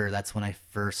remember that's when I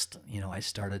first, I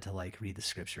started to like read the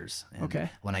scriptures. And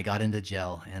okay. When I got into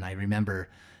jail, and I remember,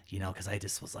 cause I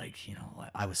just was like,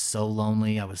 I was so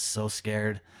lonely. I was so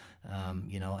scared.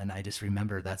 And I just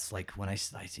remember that's like when I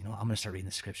I'm going to start reading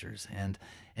the scriptures, and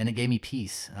it gave me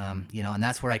peace. And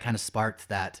that's where I kind of sparked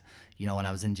that, when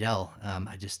I was in jail,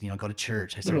 I just, go to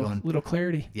church. I started going little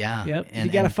clarity. Yeah. Yep. And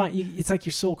you got to find, it's like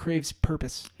your soul craves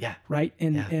purpose. Yeah. Right.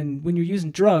 And when you're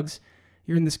using drugs,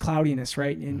 you're in this cloudiness,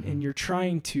 right? And you're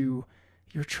trying to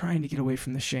get away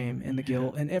from the shame and the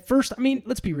guilt. And at first,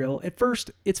 let's be real. At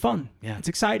first, it's fun. Yeah. It's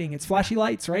exciting. It's flashy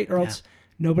lights, right? Or else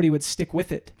nobody would stick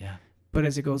with it. Yeah. But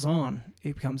as it goes on,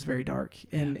 it becomes very dark,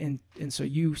 and so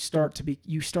you start to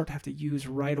have to use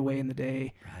right away in the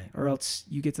day, right. Or else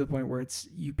you get to the point where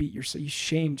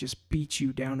shame just beats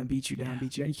you down and beats you down,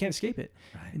 and you can't escape it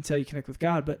until you connect with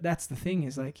God. But that's the thing,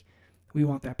 is like, we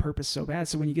want that purpose so bad.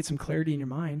 So when you get some clarity in your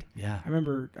mind, I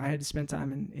remember I had to spend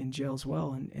time in jail as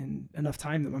well, and enough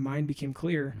time that my mind became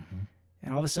clear. Mm-hmm.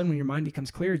 And all of a sudden, when your mind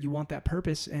becomes clear, you want that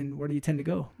purpose. And where do you tend to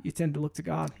go? You tend to look to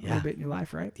God a little bit in your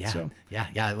life, right? Yeah. So.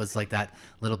 Yeah. It was like that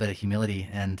little bit of humility.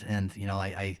 And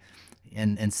I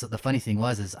and so the funny thing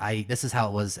was is this is how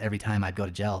it was every time I'd go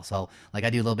to jail. So like I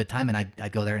do a little bit of time and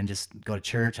I'd go there and just go to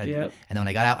church. Yep. And then when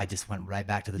I got out, I just went right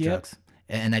back to the Yep. drugs.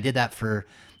 And I did that for,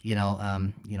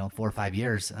 4 or 5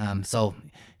 years. So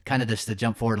kind of just to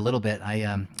jump forward a little bit,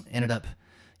 I ended up,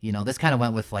 this kind of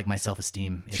went with like my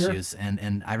self-esteem Sure. issues.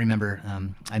 And I remember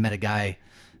I met a guy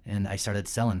and I started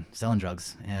selling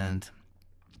drugs. And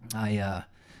I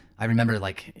remember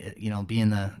like, being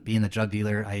the drug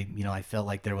dealer, I felt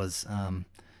like there was,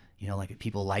 like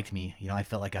people liked me. I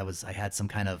felt like I had some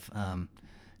kind of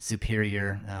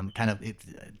superior, it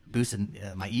boosted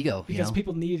my ego. Because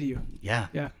people needed you. Yeah.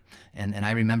 Yeah. And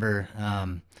I remember,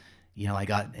 I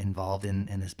got involved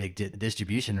in this big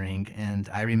distribution ring, and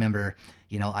I remember,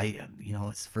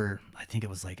 it's for, I think it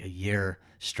was like a year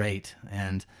straight,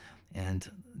 and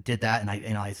did that. And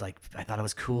I was like, I thought it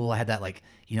was cool. I had that like,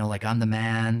 like I'm the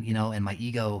man, and my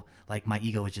ego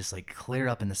was just like clear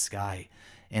up in the sky.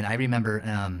 And I remember,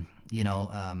 we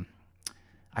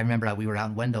were out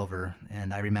in Wendover,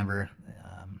 and I remember,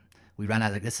 we ran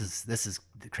out of, this is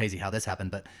crazy how this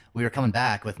happened, but we were coming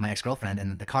back with my ex-girlfriend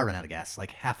and the car ran out of gas,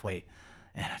 like halfway.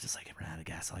 And I was just like, it ran out of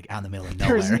gas, like out in the middle of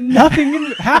nowhere. There's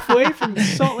nothing halfway from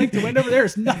Salt Lake to Wendover.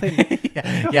 There's nothing.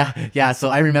 yeah. So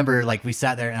I remember like we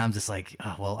sat there and I'm just like,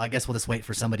 oh, well, I guess we'll just wait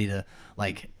for somebody to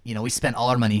like, we spent all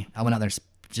our money. I went out there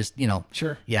just,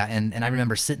 Sure. Yeah. And I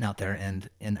remember sitting out there and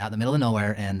out in the middle of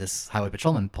nowhere, and this highway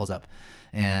patrolman pulls up,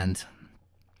 and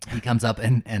he comes up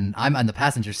and I'm on the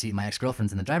passenger seat. My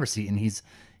ex-girlfriend's in the driver's seat, and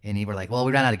he were like, well,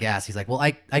 we ran out of gas. He's like, well,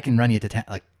 I can run you to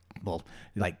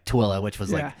like Tooele, which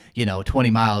was like, 20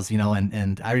 miles,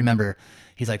 and I remember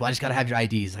he's like, well, I just got to have your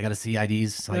IDs. I got to see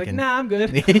IDs so You're I can. Nah, I'm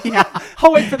good. Yeah.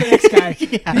 I'll wait for the next guy.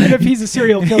 Even if he's a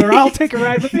serial killer, I'll take a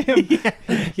ride with him.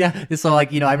 Yeah. So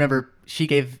like, I remember she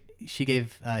gave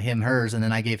him hers, and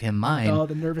then I gave him mine. Oh,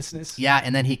 the nervousness. Yeah.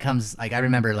 And then he comes, like, I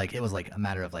remember like, it was like a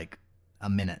matter of like a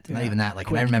minute, not even that. Like,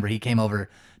 and I remember he came over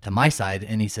to my side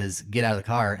and he says, get out of the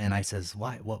car. And I says,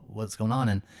 why, what's going on?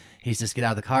 And he's just, get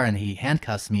out of the car, and he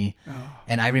handcuffs me. Oh.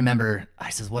 And I remember, I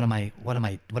says, what did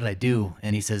I do?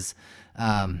 And he says,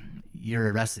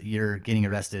 you're arrested. You're getting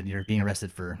arrested. You're being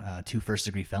arrested for 2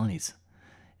 first-degree felonies.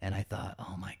 And I thought,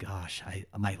 oh my gosh,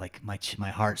 my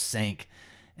heart sank,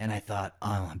 and I thought,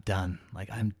 oh, I'm done. Like,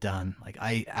 I'm done. Like,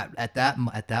 at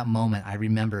that moment, I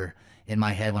remember in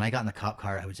my head when I got in the cop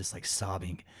car, I was just like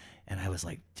sobbing, and I was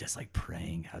like just like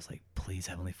praying. I was like, please,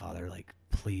 Heavenly Father, like,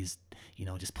 please,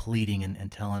 just pleading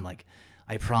and telling, like,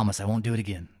 I promise I won't do it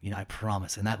again. I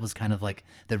promise. And that was kind of like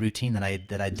the routine that I'd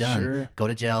done. Sure. Go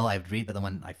to jail, I'd read, but then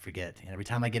when I forget, and every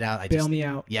time I get out, Bail me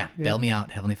out. Yeah, bail me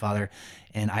out, Heavenly Father.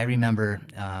 And I remember,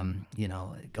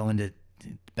 going to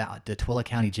Tooele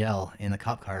County Jail in the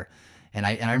cop car, and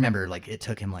I remember like it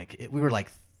took him we were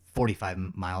like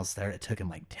 45 miles there. It took him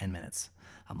like 10 minutes.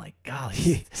 I'm like,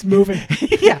 golly, It's moving.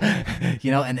 yeah,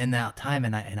 and in that time,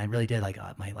 and I really did like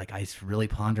I was really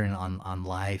pondering on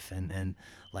life, and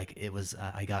like it was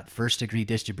I got first-degree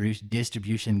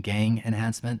distribution gang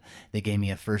enhancement. They gave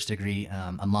me a first-degree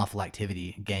unlawful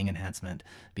activity gang enhancement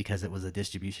because it was a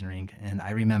distribution ring. And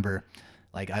I remember,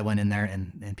 like, I went in there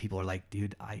and people were like,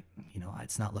 dude,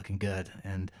 it's not looking good.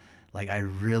 And like I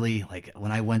really, like,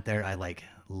 when I went there, I like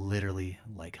literally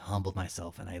like humbled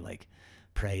myself, and I like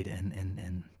prayed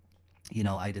and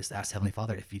I just asked Heavenly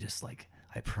Father, if you just like,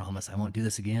 I promise I won't do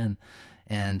this again.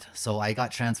 And so I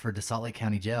got transferred to Salt Lake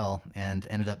County Jail and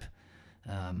ended up,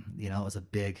 it was a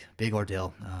big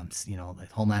ordeal,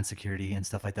 like Homeland Security and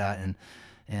stuff like that.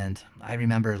 And I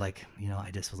remember, like,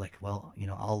 I just was like, well,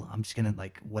 I'm just gonna,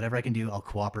 like, whatever I can do, I'll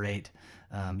cooperate.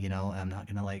 I'm not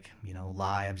gonna, like,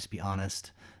 lie. I'm just be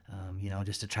honest.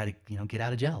 Just to try to, get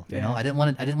out of jail. Yeah. I didn't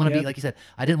want to be, like you said,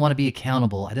 I didn't want to be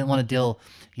accountable. I didn't want to deal,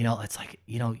 it's like,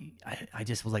 I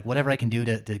just was like, whatever I can do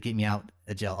to get me out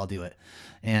of jail, I'll do it.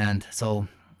 And so,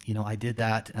 I did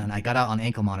that, and I got out on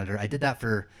ankle monitor. I did that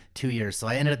for 2 years. So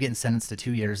I ended up getting sentenced to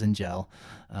 2 years in jail,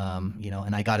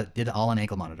 and I did it all on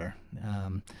ankle monitor.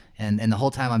 And the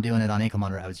whole time I'm doing it on ankle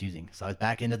monitor, I was using. So I was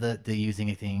back into the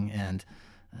using thing, and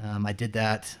I did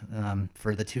that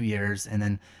for the 2 years, and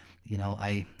then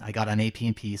I got on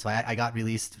AP&P, so I got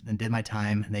released and did my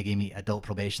time, and they gave me adult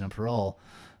probation and parole,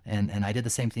 and I did the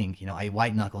same thing. I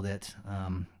white knuckled it.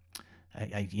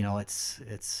 I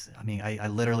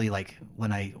literally, like,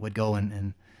 when I would go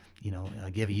and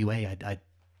give a UA, I'd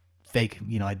fake,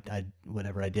 I'd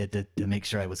whatever I did to make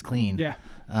sure I was clean. Yeah.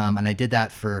 And I did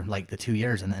that for like the 2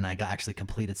 years, and then I got actually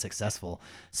completed successful.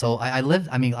 So I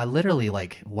literally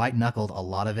like white knuckled a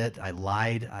lot of it. I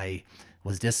lied. I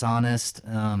was dishonest.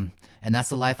 And that's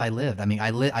the life I lived.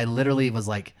 I literally was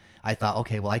like, I thought,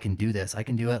 okay, well, I can do this. I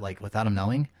can do it, like, without them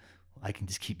knowing. I can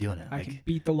just keep doing it. I can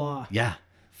beat the law. Yeah.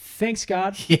 Thanks,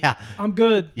 God. Yeah. I'm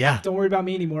good. Yeah. Don't worry about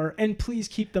me anymore. And please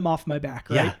keep them off my back,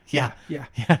 right? Yeah. Yeah.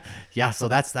 Yeah. So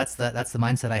that's the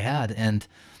mindset I had. And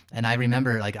I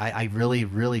remember like, I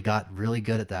really got really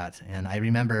good at that. And I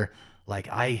remember like,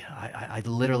 I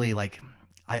literally like,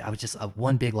 I was just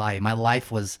one big lie. My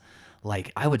life was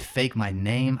like, I would fake my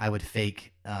name. I would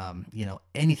fake,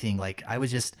 anything. Like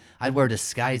I'd wear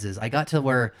disguises. I got to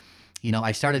where, when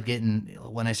I started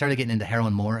getting into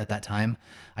heroin more at that time,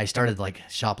 I started like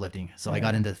shoplifting. So I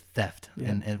got into theft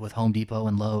and with Home Depot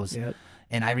and Lowe's. Yep.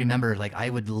 And I remember like I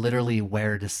would literally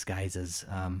wear disguises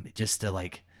just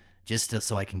to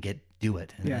so I can do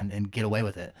it and get away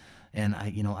with it. And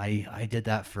I did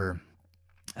that for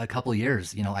a couple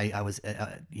years. I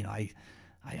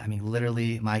mean,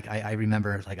 literally, Mike, I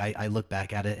remember like I look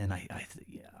back at it and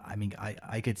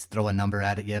I could throw a number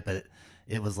at it yet, but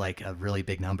it was like a really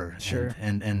big number. Sure.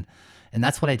 And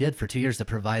that's what I did for 2 years to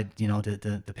provide,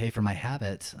 to pay for my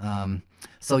habit.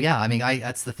 So yeah, I mean,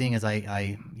 that's the thing is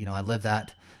I lived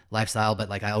that lifestyle, but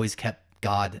like I always kept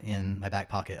God in my back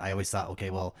pocket. I always thought, okay,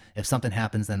 well, if something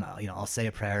happens, then I'll say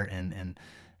a prayer and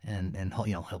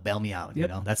he'll bail me out.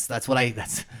 Yep. That's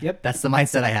the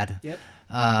mindset I had. Yep.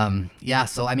 Yeah.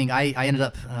 So, I mean, I ended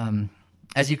up,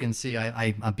 as you can see,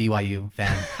 I'm a BYU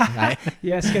fan. Right?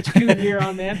 Yes, got your Cougar gear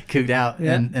on, man. Couged out.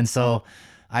 Yeah. And so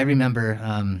I remember,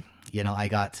 I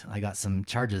got some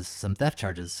theft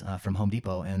charges, from Home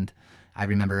Depot. And I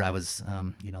remember I was,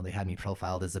 they had me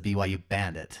profiled as a BYU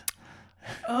bandit.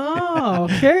 Oh,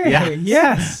 okay. Yeah.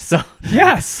 Yes. So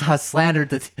yes, I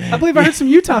slandered I believe I heard some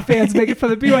Utah fans make it for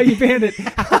the BYU Bandit.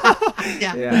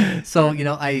 Yeah. So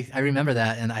I remember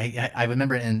that, and I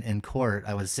remember in court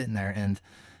I was sitting there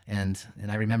and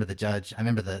I remember the judge. I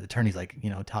remember the attorney's like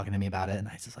talking to me about it, and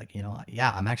I was just like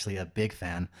yeah, I'm actually a big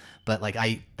fan, but like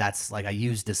I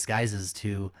use disguises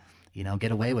to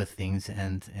get away with things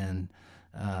and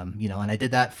I did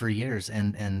that for years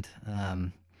and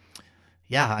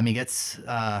yeah, I mean, it's,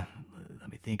 let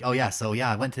me think. Oh yeah. So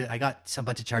yeah, I got some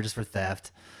bunch of charges for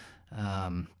theft.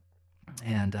 I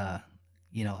ended up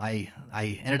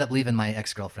leaving my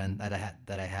ex-girlfriend that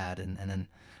I had, and then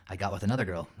I got with another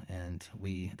girl, and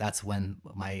that's when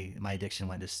my addiction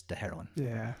went just to heroin.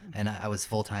 Yeah. And I was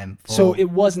full-time. So it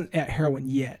wasn't at heroin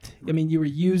yet. I mean, you were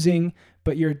using,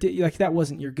 but like that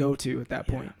wasn't your go-to at that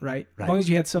point, right? As long as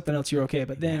you had something else, you're okay.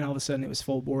 But then all of a sudden it was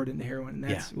full board into heroin, and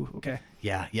that's okay.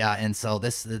 Yeah. And so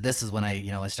this is when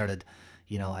I started,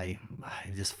 I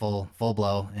just full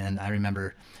blow. And I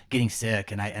remember getting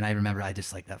sick, and I remember I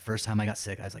just like that first time I got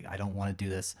sick, I was like, I don't want to do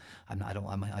this.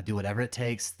 I do whatever it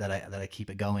takes that I keep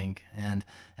it going. And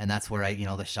that's where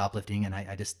the shoplifting, and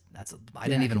I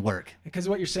didn't even work. Because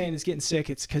what you're saying is getting sick,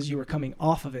 it's because you were coming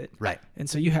off of it. Right. And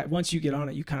so once you get on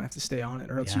it, you kind of have to stay on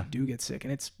it, or else you do get sick.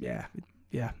 And it's, yeah.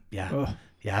 Ugh.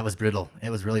 Yeah, it was brutal. It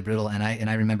was really brutal. And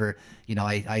I remember,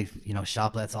 I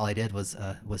shop, that's all I did was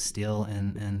steal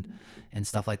and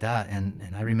stuff like that.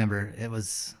 And I remember it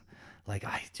was like,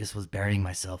 I just was burying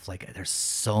myself. Like there's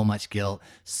so much guilt,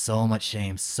 so much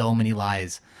shame, so many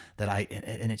lies that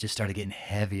and it just started getting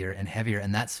heavier and heavier.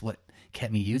 And that's what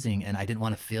kept me using. And I didn't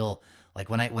want to feel like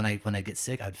when I get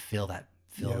sick, I'd feel that,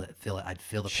 I'd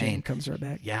feel the shame pain. Comes right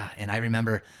back. Yeah. And I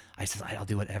remember I said, I'll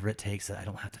do whatever it takes that I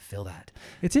don't have to feel that.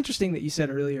 It's interesting that you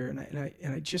said earlier, and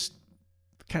I just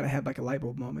kind of had like a light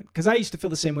bulb moment, because I used to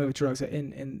feel the same way with drugs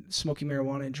and smoking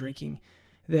marijuana and drinking,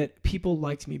 that people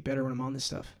liked me better when I'm on this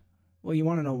stuff. Well, you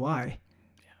want to know why?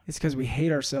 Yeah. It's because we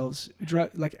hate ourselves.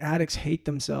 Like addicts hate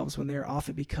themselves when they're off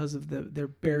it because of they're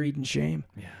buried in shame.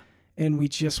 Yeah. And we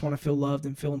just want to feel loved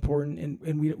and feel important,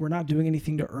 and we're not doing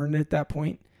anything to earn it at that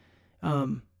point.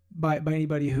 By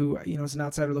anybody who is an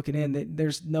outsider looking in,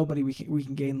 there's nobody we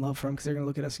can gain love from, because they're gonna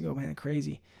look at us and go, man,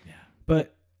 crazy. Yeah.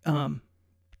 But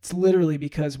it's literally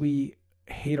because we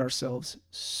hate ourselves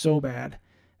so bad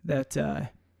that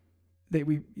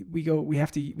we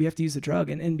have to use the drug,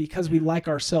 and because we like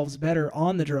ourselves better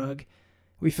on the drug,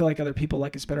 we feel like other people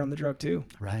like us better on the drug too.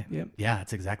 Right. Yep. Yeah,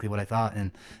 that's exactly what I thought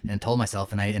and told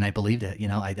myself, and I believed it.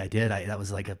 I did. That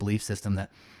was like a belief system that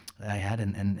I had,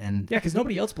 and yeah, because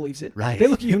nobody else believes it. Right. They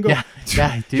look at you and go, yeah,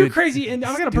 dude, you're crazy, and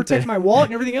I gotta protect my wallet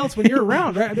and everything else when you're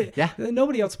around, right? I mean, yeah.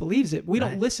 Nobody else believes it. We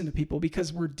don't listen to people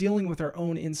because we're dealing with our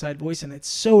own inside voice, and it's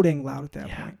so dang loud at that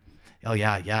point. Oh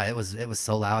yeah. It was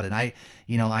so loud, and I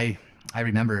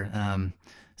remember.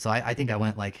 So I think I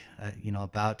went like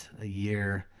about a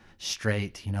year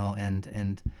straight,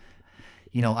 and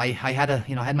I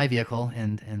had my vehicle,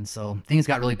 and so things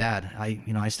got really bad.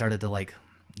 I started to like.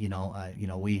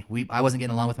 I wasn't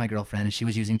getting along with my girlfriend, and she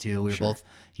was using too. We were both,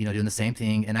 doing the same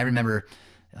thing. And I remember,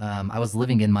 I was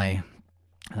living in my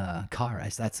car.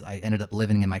 I ended up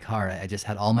living in my car. I just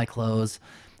had all my clothes,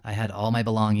 I had all my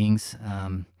belongings,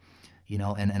 you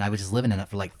know, and I was just living in it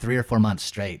for like 3 or 4 months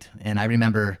straight. And I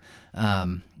remember,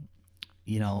 I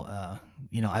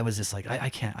was just like, I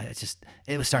can't.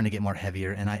 It was starting to get more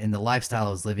heavier, and in the lifestyle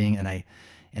I was living, and I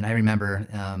remember,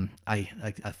 an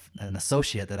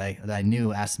associate that I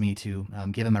knew asked me to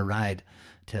give him a ride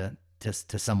to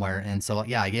somewhere, and so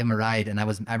yeah, I gave him a ride, and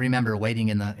I remember waiting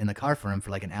in the car for him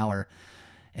for like an hour.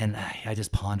 And I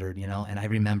just pondered, you know, and I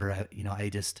remember, I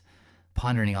just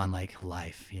pondering on like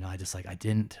life, you know, I just like, I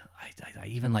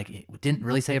even like didn't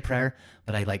really say a prayer,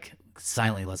 but I like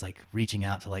silently was like reaching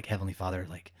out to like Heavenly Father,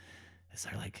 like,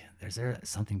 is there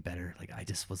something better? Like, I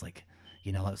just was like,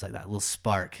 you know, it was like that little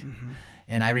spark. Mm-hmm.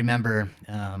 And I remember,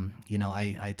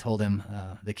 I told him,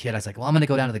 the kid, I was like, well, I'm going to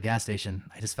go down to the gas station.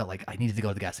 I just felt like I needed to go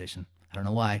to the gas station. I don't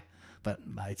know why, but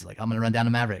I was like, I'm going to run down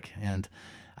to Maverick. And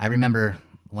I remember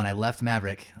when I left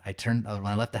Maverick, when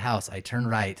I left the house, I turned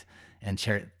right, and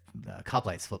cop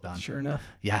lights flipped on. Sure enough.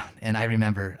 Yeah. And I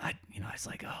remember, I was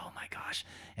like, oh my gosh.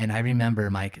 And I remember,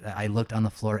 Mike, I looked on the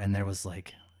floor, and there was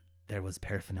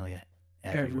paraphernalia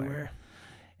everywhere.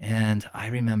 And I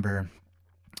remember,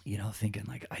 you know, thinking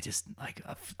like, I just like,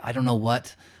 I don't know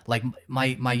what, like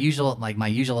my usual,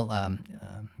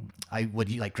 I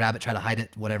would like grab it, try to hide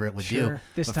it, whatever it would do.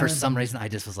 This but time. for some reason, I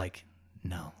just was like,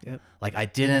 no. Yep. Like I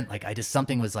didn't, like I just,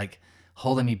 something was like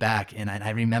holding me back. And I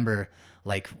remember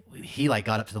like he like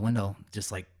got up to the window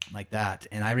just like that.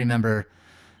 And I remember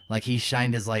like he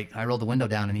shined his light, I rolled the window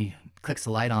down, and he clicks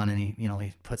the light on, and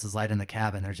he puts his light in the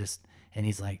cab, and and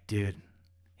he's like, dude,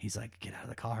 he's like, get out of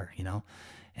the car, you know?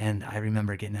 And I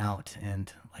remember getting out,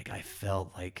 and like I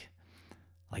felt like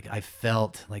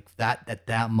that at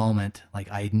that moment,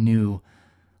 like I knew,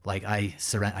 like I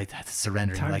had to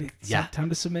surrender. Time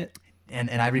to submit. And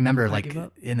I remember like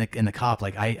in the cop,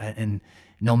 like and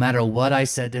no matter what I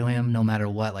said to him, no matter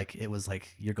what, like it was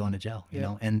like, you're going to jail, you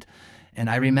know? And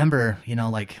I remember, you know,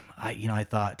 like I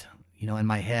thought, you know, in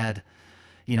my head,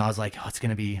 you know, I was like, oh, it's going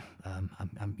to be, I'm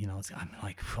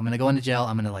going to go into jail.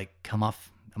 I'm going to come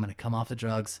off the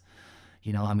drugs.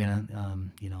 You know, I'm going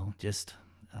to,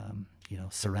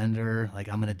 surrender. Like,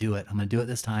 I'm going to do it. I'm going to do it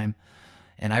this time.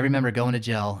 And I remember going to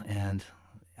jail, and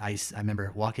I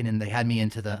remember walking in, they had me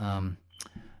into the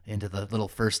little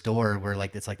first door where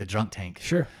like, it's like the drunk tank.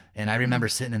 Sure. And I remember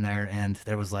sitting in there, and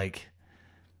there was like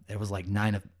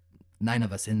 9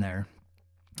 of us in there,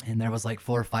 and there was like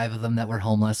 4 or 5 of them that were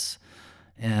homeless.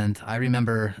 And I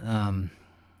remember,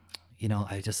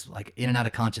 I just like in and out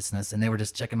of consciousness, and they were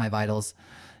just checking my vitals,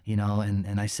 you know,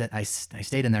 and I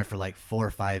stayed in there for like 4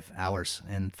 or 5 hours,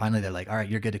 and finally they're like, all right,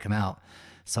 you're good to come out.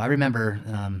 So I remember,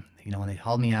 when they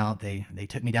hauled me out, they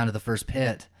took me down to the first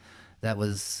pit that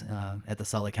was at the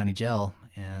Salt Lake County Jail.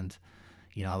 And,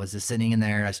 you know, I was just sitting in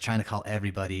there. I was trying to call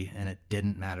everybody, and it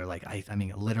didn't matter. Like, I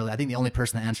mean, literally, I think the only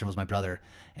person that answered was my brother.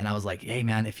 And I was like, hey,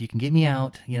 man, if you can get me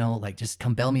out, you know, like, just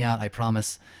come bail me out, I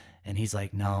promise. And he's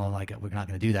like, no, like, we're not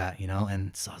going to do that, you know?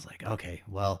 And so I was like, okay,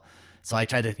 well, so I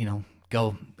tried to,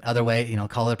 go other way,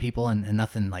 call other people, and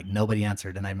nothing, like, nobody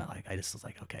answered. And I just was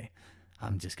like, okay,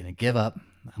 I'm just going to give up.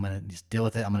 I'm going to just deal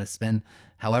with it. I'm going to spend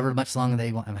however much long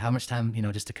they want, how much time,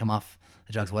 just to come off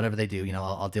the drugs, whatever they do,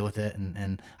 I'll deal with it.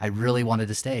 And I really wanted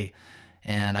to stay.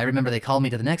 And I remember they called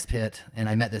me to the next pit, and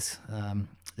I met this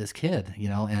kid,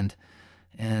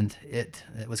 and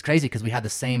it was crazy because we had the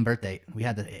same birthday. We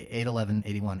had the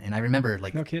 8/11/81. And I remember,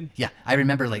 like, no kidding. Yeah. I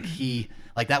remember, like,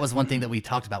 that was one thing that we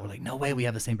talked about. We're like, no way we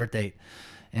have the same birthday.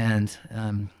 And,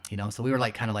 so we were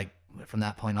like, kind of like, from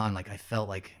that point on, like, I felt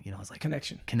like, it was like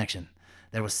connection.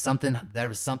 There was something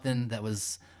that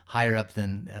was higher up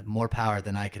than more power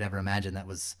than I could ever imagine, that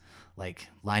was like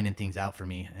lining things out for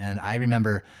me. And I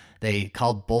remember they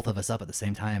called both of us up at the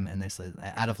same time, and they said,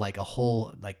 out of like a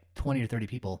whole like 20 or 30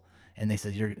 people, and they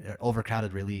said, you're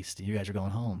overcrowded, released, you guys are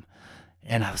going home.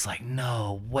 And I was like,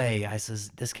 no way. I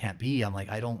says, this can't be. I'm like,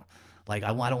 I don't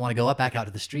want to go back out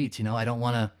to the streets, I don't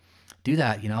want to do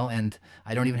that, and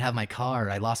I don't even have my car.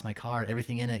 I lost my car,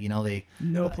 everything in it,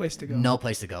 no place to go. No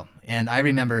place to go. And I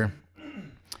remember,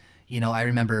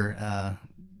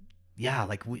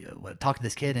 like, we talked to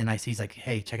this kid, and he's like,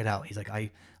 hey, check it out. He's like,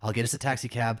 I'll get us a taxi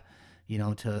cab,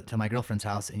 to my girlfriend's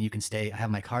house, and you can stay. I have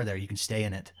my car there. You can stay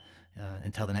in it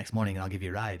until the next morning, and I'll give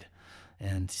you a ride.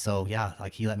 And so, yeah,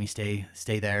 like, he let me stay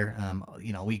there.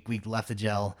 We left the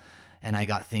jail, and I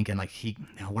got thinking, like,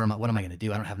 what am I going to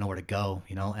do? I don't have nowhere to go,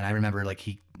 And I remember, like,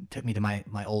 he took me to my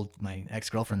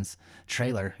ex-girlfriend's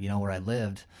trailer, where I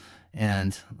lived.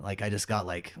 And like, I just got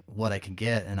like what I could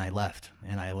get, and I left,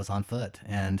 and I was on foot.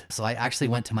 And so I actually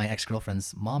went to my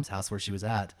ex-girlfriend's mom's house where she was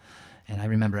at. And I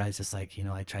remember I was just like,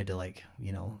 I tried to like,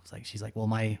 it's like, she's like, well,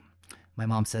 my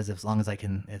mom says as long as I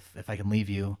can, if I can leave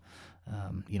you,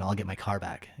 I'll get my car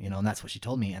back, and that's what she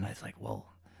told me. And I was like, well,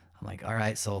 I'm like, all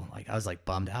right. So like, I was like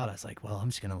bummed out. I was like, well, I'm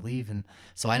just going to leave. And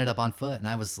so I ended up on foot, and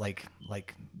I was like,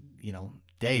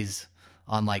 days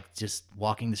on like just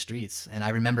walking the streets. And I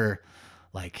remember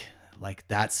like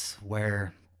that's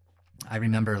where I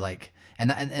remember like,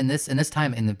 and this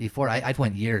time before I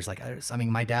went years, like, I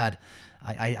mean, my dad,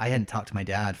 I hadn't talked to my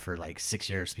dad for like 6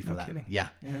 years before that. Kidding. Yeah.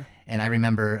 Yeah. And I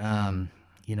remember,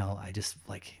 I just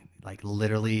like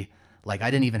literally, like,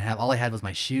 I didn't even have, all I had was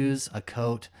my shoes, a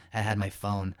coat, I had my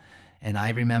phone. And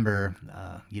I remember,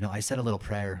 I said a little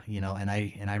prayer, and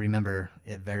I remember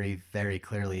it very, very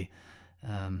clearly.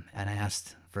 And I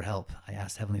asked for help. I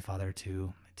asked Heavenly Father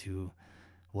to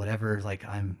whatever, like,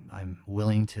 I'm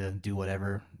willing to do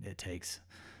whatever it takes.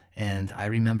 And I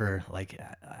remember, like,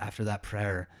 after that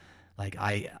prayer, like,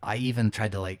 I even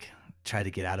tried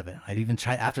to get out of it. I even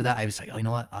tried, after that, I was like, oh, you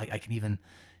know what? I can even,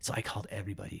 so I called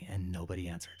everybody and nobody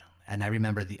answered. And I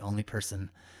remember the only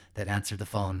person that answered the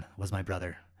phone was my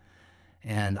brother.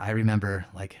 And I remember,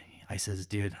 like, I says,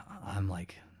 dude, I'm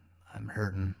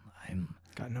hurting. I'm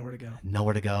Got nowhere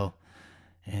to go.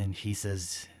 And he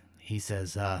says,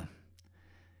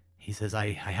 I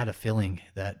had a feeling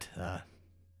that,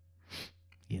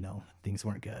 things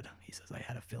weren't good. He says, I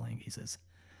had a feeling. He says,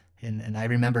 and I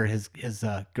remember his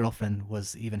girlfriend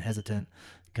was even hesitant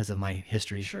because of my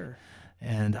history. Sure.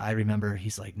 And I remember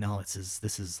he's like, no, this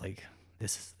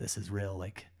is real.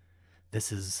 Like,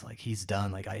 this is like, he's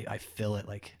done. Like, I feel it.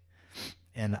 Like,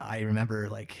 and I remember,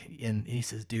 like, and he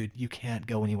says, dude, you can't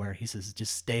go anywhere. He says,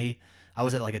 just stay. I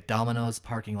was at like a Domino's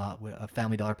parking lot, a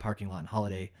Family Dollar parking lot in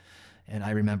Holiday. And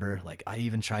I remember, like, I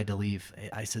even tried to leave.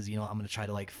 I says, I'm going to try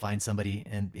to like find somebody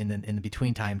and in the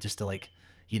between time, just to like,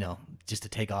 just to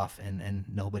take off, and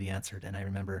nobody answered. And I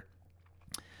remember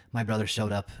my brother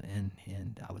showed up,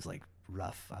 and I was like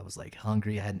rough. I was like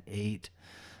hungry. I hadn't ate.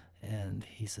 And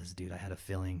he says, dude, I had a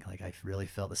feeling, like, I really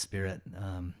felt the Spirit.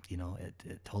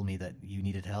 It told me that you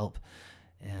needed help.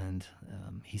 And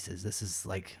he says, this is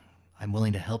like, I'm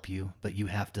willing to help you, but you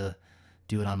have to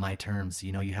do it on my terms.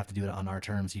 You have to do it on our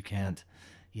terms. You can't,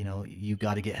 you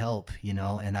got to get help,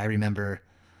 And I remember,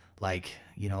 like,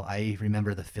 I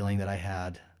remember the feeling that I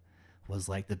had was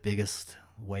like the biggest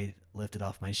weight lifted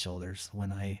off my shoulders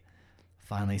when I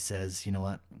finally says, you know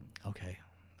what? Okay.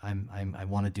 I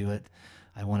want to do it.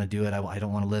 I want to do it. I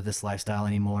don't want to live this lifestyle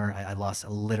anymore. I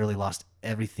literally lost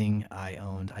everything I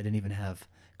owned. I didn't even have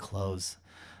clothes.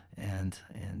 And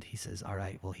he says, all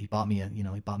right, well, he bought me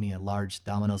a large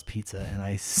Domino's pizza, and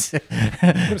I,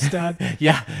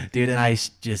 yeah, dude. And I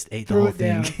just ate the whole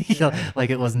thing, like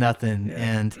it was nothing.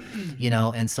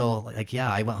 Yeah. And so, like,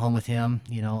 yeah, I went home with him,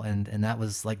 and that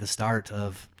was like the start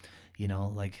of,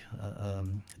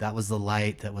 that was the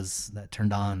light that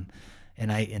turned on.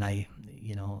 And I,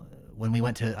 when I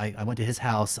went to his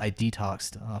house, I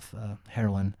detoxed off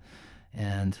heroin.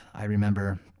 And I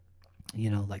remember,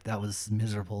 like, that was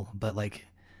miserable, but like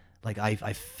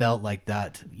I felt like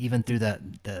that even through that,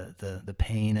 the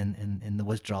pain and the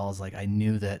withdrawals, like I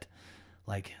knew that,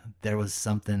 like, there was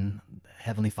something,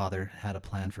 Heavenly Father had a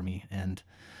plan for me. And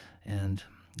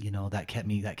that kept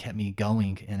me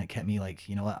going, and it kept me like,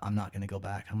 you know what, I'm not going to go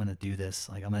back. I'm going to do this.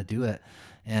 Like, I'm going to do it.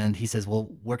 And he says, well,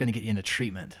 we're going to get you into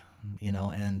treatment,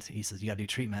 and he says, you got to do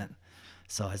treatment.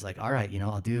 So I was like, all right,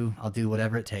 I'll do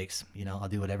whatever it takes, I'll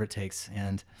do whatever it takes.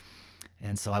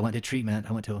 And so I went to treatment.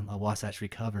 I went to a Wasatch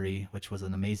Recovery, which was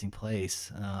an amazing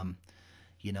place. And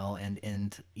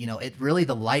it really,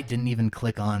 the light didn't even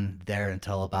click on there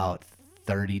until about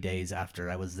 30 days after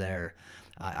I was there.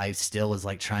 I still was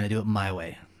like trying to do it my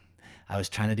way. I was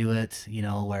trying to do it,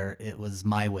 where it was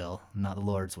my will, not the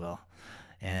Lord's will.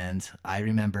 And I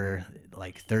remember,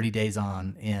 like, 30 days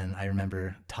in, I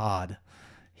remember Todd,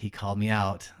 he called me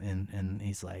out, and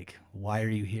he's like, why are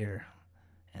you here?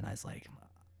 And I was like,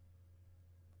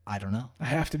 I don't know. I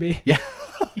have to be. Yeah.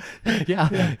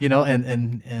 yeah.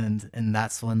 And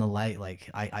that's when the light, like,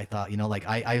 I thought, like,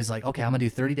 I was like, okay, I'm gonna do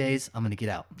 30 days. I'm gonna get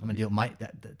out. I'm gonna do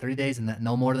that 30 days, and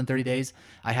no more than 30 days.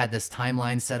 I had this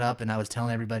timeline set up, and I was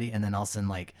telling everybody, and then all of a sudden,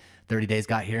 like, 30 days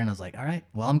got here, and I was like, all right,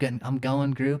 well, I'm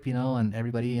going group, and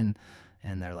everybody, and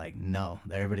they're like, no.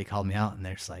 Everybody called me out, and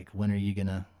they're just like, when are you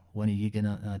gonna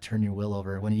turn your will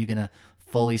over? When are you gonna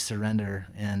fully surrender?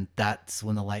 And that's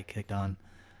when the light kicked on.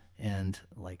 And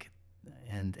like,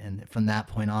 and from that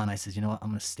point on, I said, you know what, I'm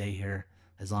going to stay here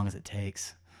as long as it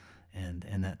takes.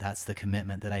 And that's the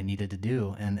commitment that I needed to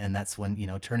do. And that's when,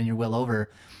 turning your will over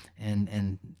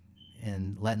and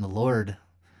letting the Lord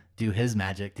do his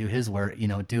magic, do his work,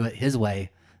 do it his way.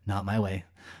 not my way.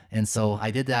 And so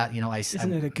I did that,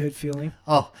 Isn't it a good feeling?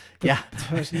 oh yeah.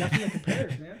 There's nothing that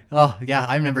compares, man. Oh yeah.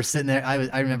 I remember sitting there.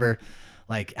 I remember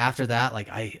like after that, like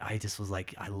I just was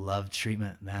like, I loved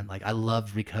treatment, man. Like I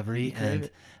loved recovery. And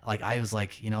it. like, I was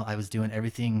like, I was doing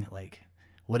everything, like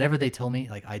whatever they told me,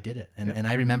 like I did it. And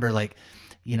I remember like,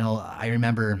 I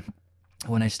remember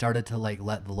when I started to like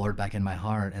let the Lord back in my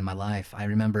heart and my life. I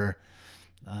remember,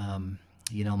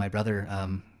 my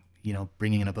brother,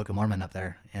 bringing in a Book of Mormon up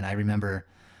there. And I remember,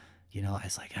 I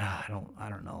was like, I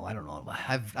don't know.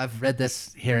 I've read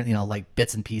this here, like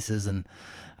bits and pieces, and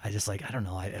I just like, I don't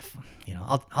know.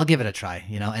 I'll give it a try,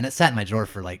 and it sat in my drawer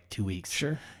for like 2 weeks,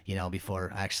 Sure.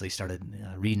 Before I actually started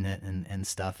reading it and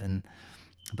stuff.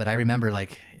 But I remember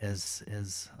like,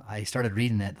 as I started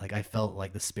reading it, like I felt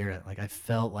like the Spirit, like I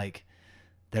felt like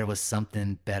there was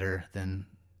something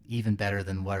even better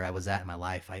than where I was at in my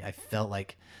life. I felt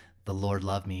like the Lord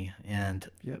loved me.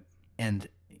 Yep. And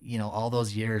all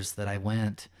those years that I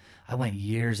went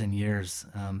years and years.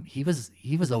 He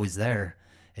was always there.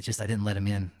 It's just I didn't let him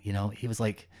in. He was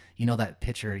like, that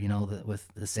picture, with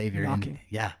the Savior. Knocking. And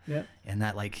yeah. Yep. And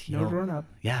that like, No growing up.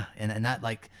 yeah. And that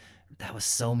like, that was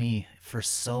so me for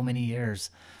so many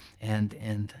years.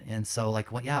 And so like,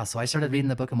 yeah. So I started reading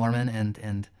the Book of Mormon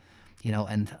and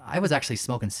I was actually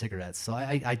smoking cigarettes. So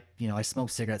I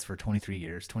smoked cigarettes for 24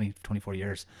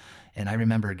 years. And I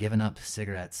remember giving up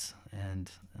cigarettes and,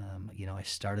 I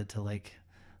started to like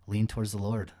lean towards the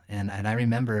Lord. And I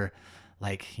remember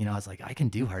like, I was like, I can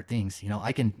do hard things,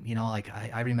 I can, like,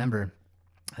 I remember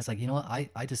I was like, what,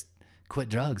 I just quit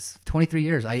drugs. 23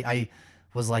 years. I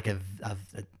was like a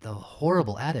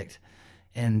horrible addict,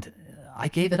 and I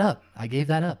gave it up. I gave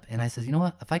that up. And I said, you know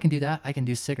what, if I can do that, I can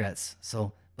do cigarettes.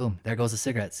 So boom, there goes the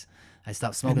cigarettes. I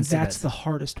stopped smoking and cigarettes. that's the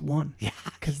hardest one. Yeah.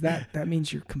 Because that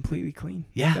means you're completely clean.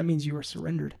 Yeah. That means you are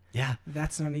surrendered. Yeah.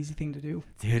 That's not an easy thing to do.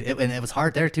 Dude, and it was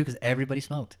hard there too, because everybody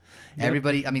smoked. Yep.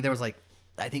 Everybody, I mean, there was like,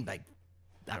 I think like,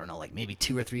 I don't know, like maybe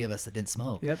 2 or 3 of us that didn't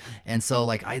smoke. Yep. And so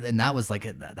like, and that was like,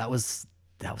 that was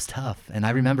tough. And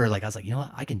I remember like, I was like, you know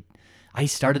what, I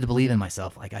started to believe in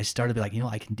myself. Like I started to be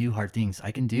like, I can do hard things.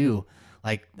 I can do,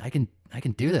 like, I can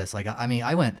do this. Like, I mean,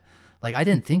 I went, like, I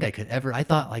didn't think I could ever, I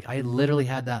thought like, I literally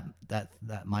had that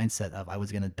mindset of I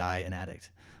was going to die an addict.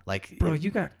 Like, bro,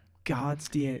 you got God's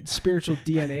DNA, spiritual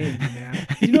DNA in you, man.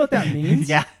 You know what that means?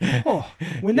 Yeah. Oh,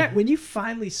 when you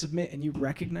finally submit and you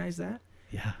recognize that,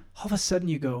 Yeah. all of a sudden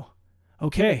you go,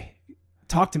 okay,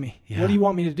 talk to me. Yeah. What do you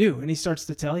want me to do? And he starts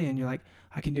to tell you, and you're like,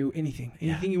 I can do anything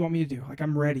you want me to do. Like,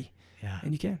 I'm ready. Yeah.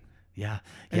 And you can. Yeah.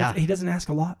 And Yeah. he doesn't ask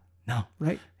a lot, No.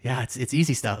 right? Yeah. It's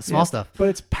easy stuff, small stuff. But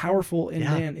it's powerful, and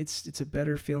Yeah. man, it's a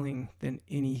better feeling than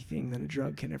anything that a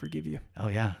drug can ever give you. Oh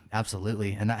yeah,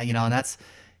 absolutely. And and that's,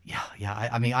 yeah.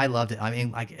 I mean, I loved it. I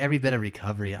mean, like every bit of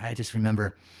recovery, I just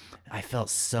remember I felt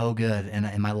so good,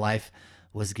 and my life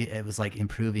was like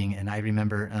improving. And I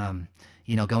remember,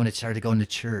 started going to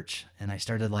church, and I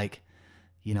started like,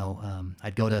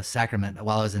 I'd go to Sacrament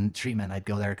while I was in treatment. I'd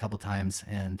go there a couple times,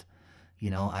 and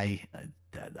I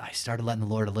started letting the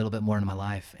Lord a little bit more into my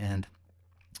life. And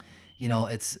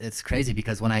it's crazy,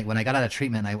 because when I got out of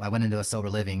treatment, I went into a sober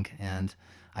living, and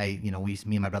me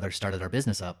and my brother started our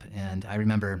business up. And I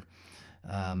remember,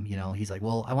 he's like,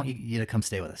 well, I want you to come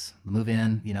stay with us, move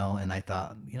in, and I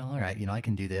thought, all right, I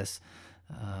can do this.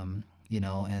 And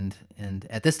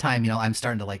at this time, I'm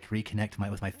starting to like reconnect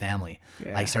with my family.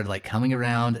 Yeah. I started like coming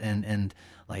around, and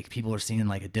like people were seeing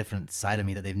like a different side of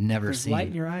me that they've never There's seen. light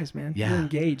in your eyes, man. Yeah. You're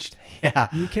engaged. Yeah.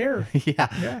 You care.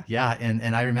 Yeah. Yeah.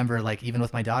 And I remember like, even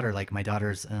with my daughter, like my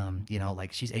daughter's,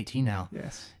 like she's 18 now.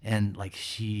 Yes. And like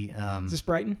she, Is this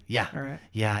Brighton? yeah. All right.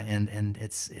 Yeah. And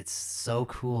it's so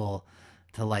cool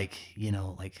to like,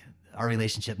 like our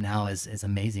relationship now is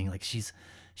amazing. Like she's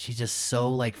just so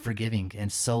like forgiving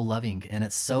and so loving. And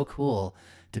it's so cool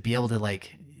to be able to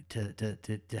like, to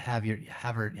have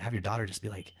your daughter just be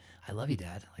like, I love you,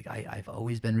 Dad. Like I've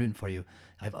always been rooting for you.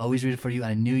 I've always rooted for you.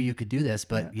 And I knew you could do this,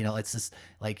 but it's just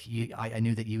like I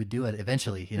knew that you would do it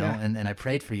eventually, and I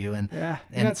prayed for you. And Yeah.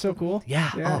 and That's so cool.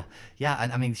 yeah. Yeah. Oh yeah.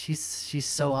 And I mean, she's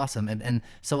so awesome. And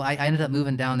so I ended up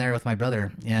moving down there with my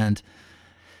brother. And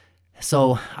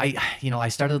so I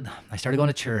started going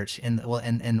to church, and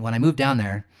when I moved down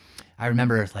there, I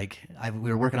remember like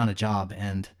we were working on a job,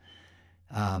 and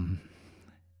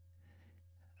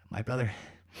my brother,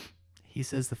 he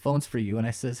says, the phone's for you. And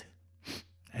I says,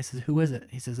 who is it?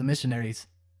 He says, the missionaries.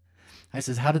 I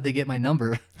says, how did they get my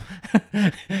number?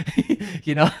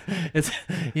 It's,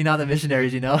 the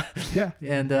missionaries, Yeah.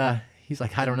 And he's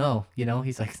like, I don't know.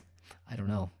 He's like, I don't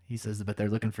know. He says, but they're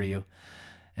looking for you.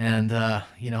 And, I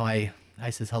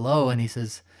says, hello. And he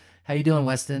says, how you doing,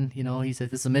 Weston? He says,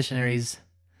 this is the missionaries.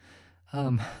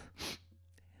 um,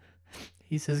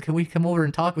 he says, "Can we come over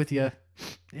and talk with you?"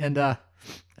 And I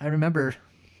remember,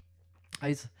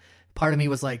 part of me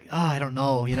was like, I don't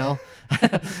know,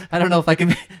 I don't know if I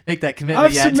can make that commitment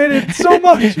I've yet. submitted so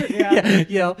much. Yeah.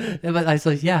 Yeah, but I was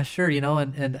like, yeah, sure,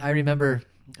 and I remember,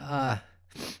 I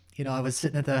was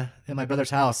sitting at my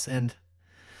brother's house, and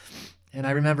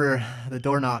I remember the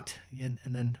door knocked, and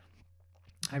then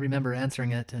I remember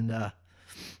answering it, and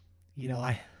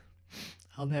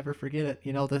I'll never forget it.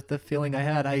 The feeling I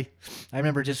had. I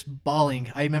remember just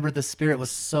bawling. I remember the Spirit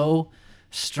was so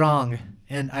strong,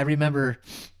 and I remember,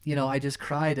 I just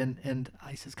cried, and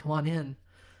I says, "Come on in,"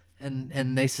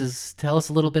 and they says, "Tell us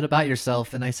a little bit about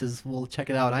yourself." And I says, "Well, check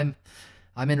it out. I'm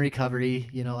in recovery.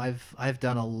 I've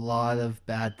done a lot of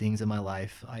bad things in my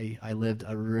life. I lived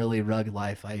a really rugged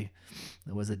life. I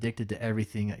was addicted to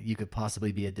everything you could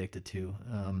possibly be addicted to.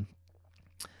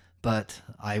 But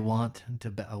I want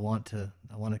to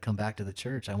come back to the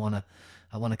church. I want to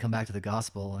come back to the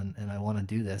gospel, and I want to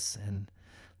do this." And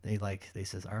they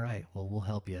says, "All right, well, we'll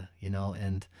help you,"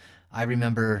 and I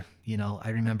remember,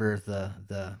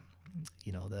 the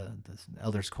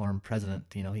elders quorum president,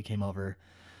 he came over,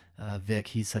 Vic.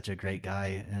 He's such a great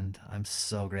guy, and I'm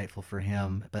so grateful for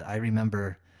him. But I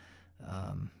remember,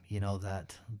 that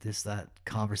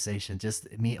conversation,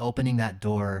 just me opening that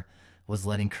door was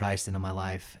letting Christ into my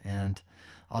life. And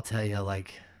I'll tell you,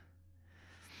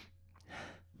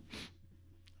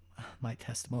 my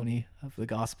testimony of the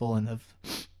gospel and of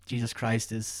Jesus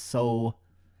Christ is so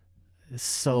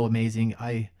amazing.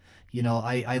 I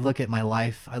look at my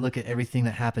life, I look at everything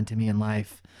that happened to me in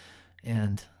life,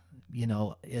 and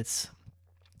it's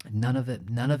none of it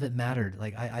mattered.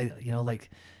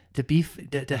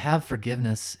 To have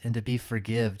forgiveness and to be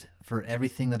forgived for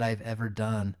everything that I've ever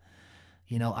done.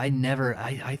 I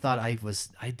thought I was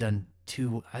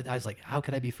like, how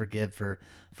could I be forgiven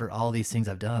for all these things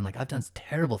I've done? Like, I've done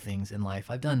terrible things in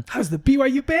life. I was the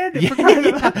BYU Bandit.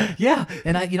 Yeah.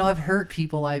 And I've hurt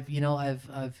people. I've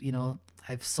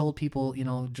sold people,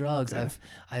 drugs. Yeah.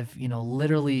 I've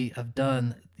literally have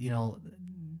done,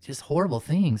 just horrible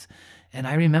things. And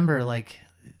I remember, like,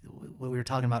 what we were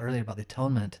talking about earlier about the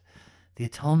atonement. The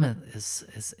atonement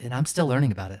is, and I'm still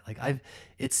learning about it. Like,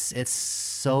 it's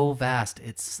so vast.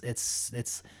 It's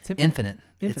infinite.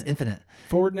 It's infinite.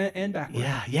 Forward and backward.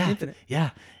 Yeah. Infinite.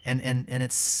 Yeah. And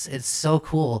it's so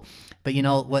cool. But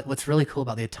what's really cool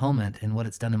about the atonement and what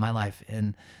it's done in my life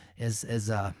and is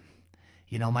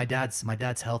my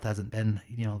dad's health hasn't been,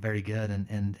 very good,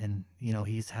 and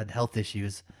he's had health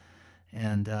issues,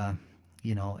 and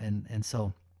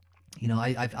so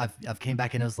I've came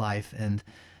back into his life, and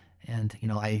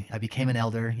I became an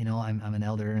elder. I'm an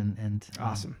elder, and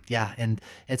Awesome. Yeah, and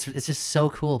it's just so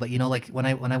cool. But like when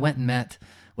I went and met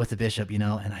with the bishop, and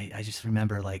I just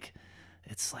remember, like,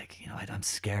 it's like, I'm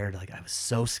scared. Like, I was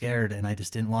so scared, and I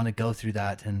just didn't want to go through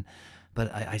that.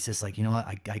 But I just, like, what,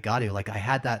 I got to, like, I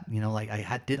had that,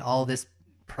 like, did all this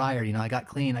prior. I got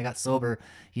clean, I got sober,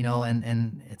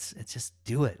 and it's just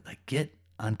do it. Like, get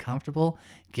uncomfortable,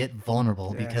 get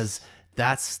vulnerable, Yes. because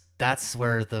that's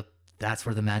where the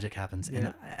magic happens.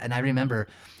 Yeah. And I remember,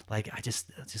 like, I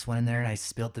just went in there and I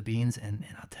spilled the beans, and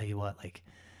I'll tell you what, like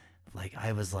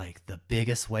I was like the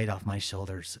biggest weight off my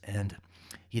shoulders. And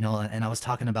and I was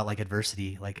talking about, like,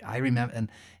 adversity. Like, I remember,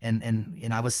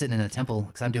 and I was sitting in a temple,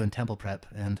 because I'm doing temple prep,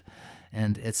 and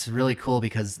it's really cool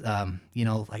because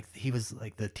like, he was,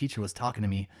 like, the teacher was talking to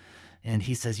me, and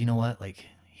he says, like,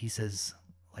 he says,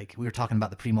 like, we were talking about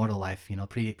the premortal life,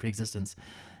 pre-existence.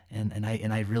 And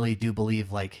I really do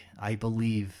believe, like, I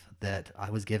believe that I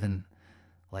was given,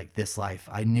 like, this life.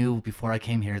 I knew before I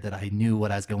came here that I knew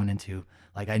what I was going into.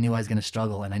 Like, I knew I was going to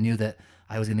struggle, and I knew that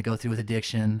I was going to go through with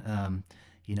addiction. I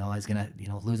was going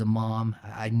to, lose a mom.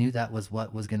 I knew that was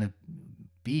what was going to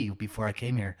be before I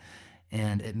came here.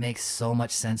 And it makes so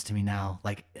much sense to me now.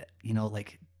 Like,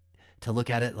 like, to look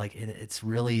at it, like, it's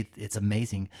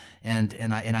amazing. And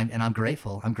I'm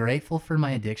grateful. I'm grateful for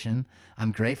my addiction.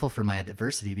 I'm grateful for my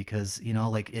adversity, because,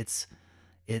 like, it's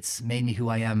made me who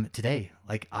I am today.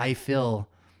 Like, I feel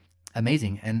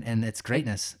amazing, and it's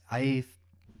greatness. I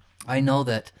know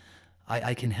that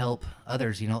I can help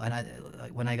others, and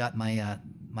when I got my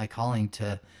calling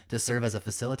to serve as a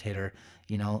facilitator,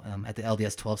 at the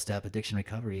LDS 12-step addiction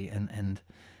recovery, and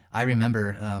I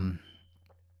remember,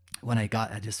 when I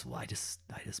just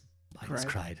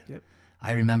cried. Yep.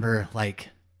 I remember, like,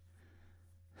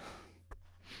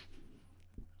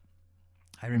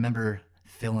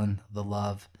 feeling the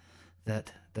love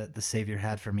that the Savior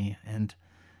had for me. And,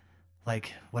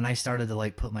 like, when I started to,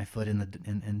 like, put my foot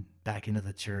in back into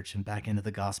the church and back into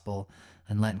the gospel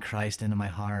and letting Christ into my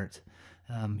heart,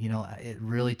 It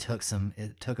really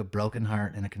it took a broken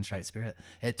heart and a contrite spirit.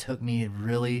 It took me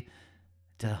really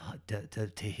to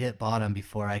hit bottom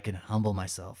before I could humble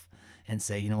myself and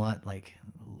say, you know what, like,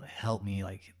 help me.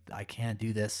 Like, I can't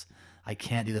do this. I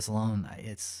can't do this alone.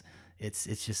 It's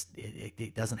just,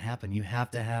 it doesn't happen. You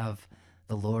have to have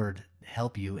the Lord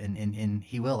help you, and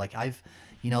he will. Like,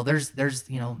 there's,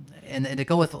 and to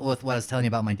go with what I was telling you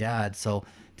about my dad. So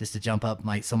just to jump up,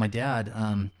 my dad,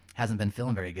 hasn't been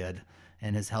feeling very good,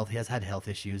 and he has had health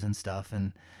issues and stuff.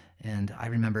 And I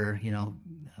remember,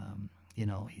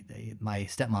 my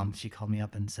stepmom, she called me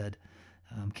up and said,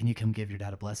 can you come give your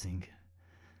dad a blessing?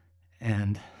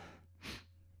 And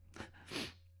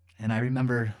I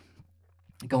remember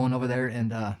going over there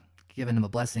and giving him a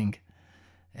blessing,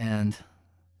 and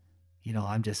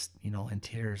I'm just in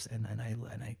tears, and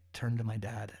I turned to my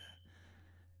dad,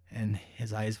 and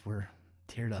his eyes were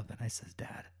teared up, and I says,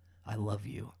 Dad, I love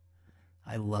you.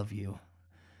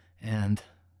 And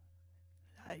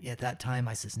at that time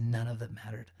I says, none of that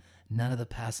mattered. None of the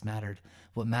past mattered.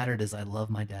 What mattered is I love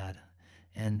my dad,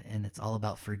 and it's all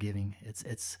about forgiving.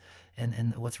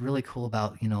 And what's really cool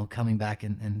about coming back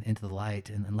and into the light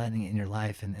and letting it in your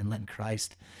life and letting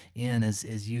Christ in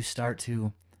is you start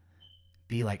to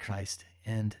be like Christ.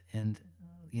 And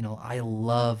I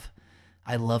love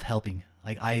helping.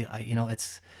 Like,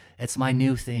 it's my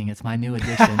new thing. It's my new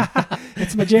addiction.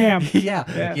 It's my jam. Yeah.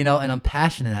 And I'm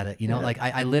passionate at it. Like,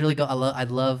 I literally go, I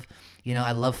love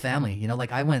family.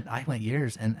 Like, I went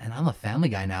years, and I'm a family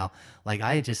guy now. Like,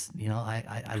 I just,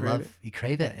 I love, you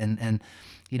crave it. And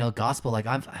gospel, like,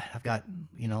 I've got,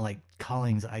 like,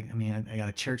 callings. I got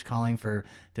a church calling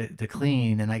to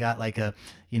clean, and I got like to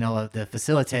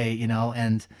facilitate,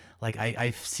 and like, I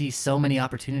see so many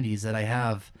opportunities that I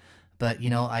have. But,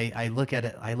 I look at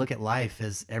it, I look at life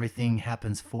as everything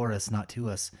happens for us, not to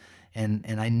us. And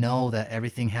I know that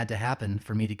everything had to happen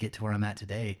for me to get to where I'm at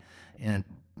today. And,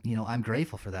 I'm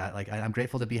grateful for that. Like, I'm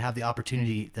grateful to have the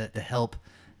opportunity to help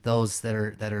those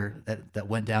that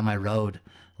went down my road,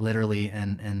 literally.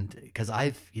 And because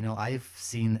I've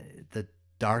seen the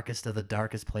darkest of the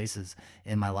darkest places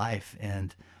in my life,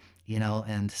 and,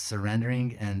 and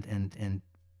surrendering and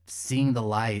seeing the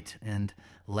light and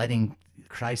letting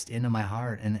Christ into my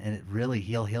heart, and it really,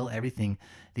 he'll heal everything.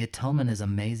 The atonement is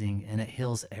amazing, and it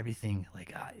heals everything.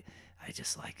 Like, I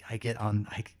just, like, I could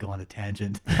go on a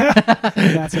tangent.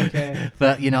 That's okay.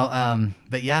 But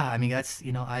yeah,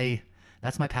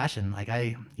 that's my passion. Like,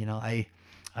 I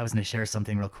was going to share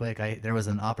something real quick. There was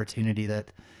an opportunity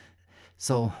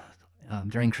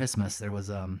during Christmas, there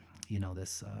was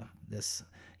this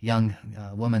young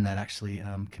woman that actually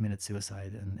committed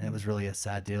suicide, and it was really a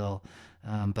sad deal.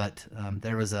 But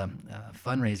there was a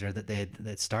fundraiser that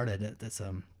they'd started.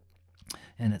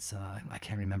 And it's I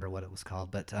can't remember what it was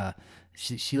called, but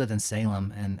she lived in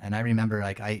Salem, and I remember,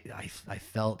 like, I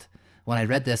felt when I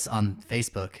read this on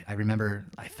Facebook, I remember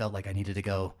I felt like I needed to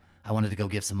go. I wanted to go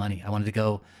give some money. I wanted to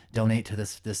go donate to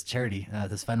this charity,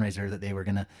 this fundraiser that they were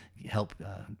gonna help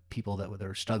people that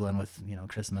were struggling with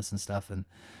Christmas and stuff.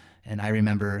 And I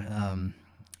remember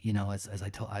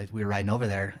as we were riding over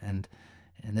there, and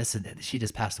she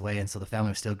just passed away, and so the family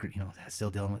was still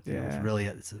dealing with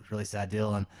it's a really sad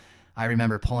deal. And I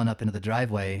remember pulling up into the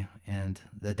driveway, and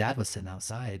the dad was sitting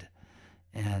outside,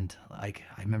 and, like,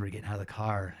 I remember getting out of the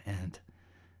car and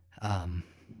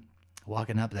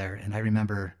walking up there, and I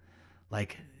remember,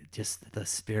 like, just the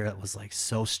spirit was, like,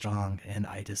 so strong, and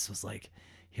I just was like,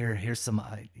 here's some,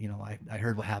 I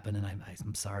heard what happened, and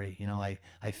I'm sorry,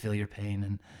 I feel your pain,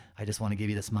 and I just want to give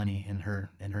you this money in her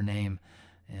name.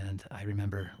 And I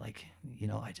remember, like,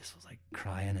 I just was, like,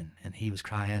 crying, and he was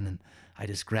crying, and I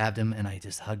just grabbed him and I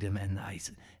just hugged him. And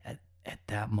at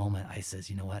that moment I says,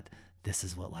 you know what, this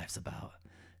is what life's about.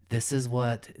 This is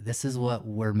what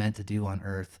we're meant to do on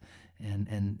earth.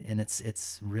 And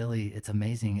it's really, it's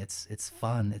amazing. It's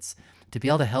fun. It's to be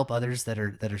able to help others that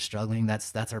are struggling.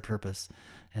 That's our purpose.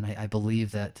 And I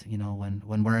believe that,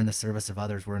 when we're in the service of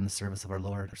others, we're in the service of our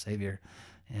Lord, our Savior.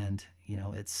 And,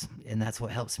 and that's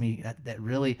what helps me, that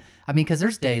really, because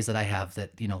there's days that I have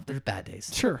that, there's bad days.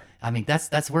 Sure.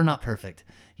 We're not perfect,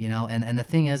 and the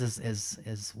thing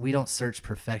is we don't search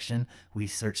perfection. We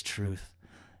search truth.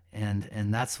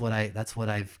 And that's what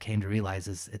I've came to realize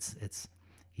is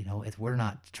we're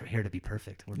not here to be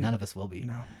perfect. None of us will be.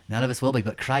 No. None of us will be,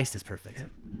 but Christ is perfect. Yep.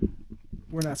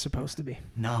 We're not supposed to be.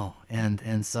 No.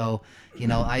 And so,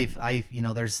 there's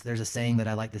a saying that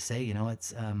I like to say,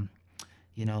 it's,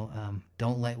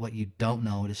 don't let what you don't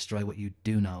know destroy what you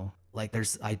do know. Like,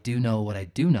 I do know what I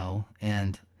do know,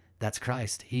 and that's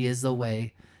Christ. He is the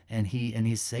way, and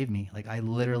he's saved me. Like, I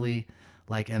literally,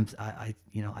 like, and I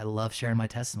love sharing my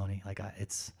testimony. Like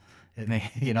it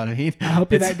may, you know what I mean? I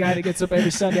hope you're that guy that gets up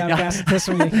every Sunday on fast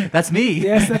testimony. That's me.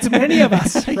 Yes, that's many of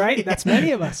us, right? That's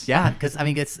many of us. Yeah, because I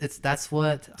mean, that's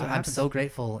what I'm happens. so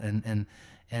grateful, and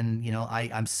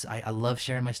I love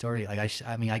sharing my story. Like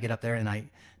I get up there and I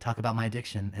talk about my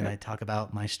addiction, and I talk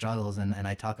about my struggles, and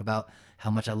I talk about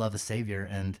how much I love the Savior,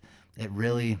 and it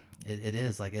really it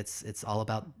is like it's all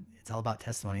about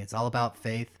testimony. It's all about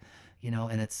faith,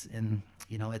 and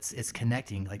it's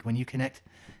connecting. Like when you connect,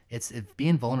 it's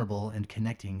being vulnerable and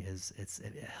connecting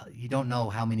you don't know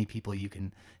how many people you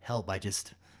can help by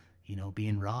just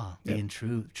being raw, being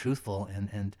truthful,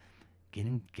 and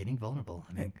getting vulnerable.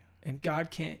 I mean, and God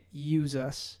can't use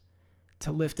us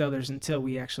to lift others until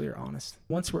we actually are honest.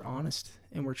 Once we're honest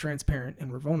and we're transparent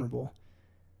and we're vulnerable,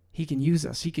 he can use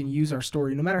us. He can use our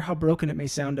story, no matter how broken it may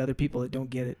sound to other people that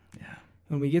don't get it. Yeah.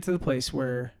 When we get to the place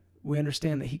where we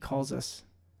understand that he calls us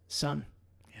son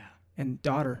and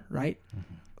daughter, right?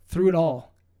 Mm-hmm. Through it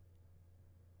all,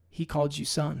 he called you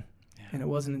son. Yeah. And it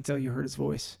wasn't until you heard his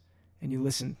voice and you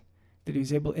listened that he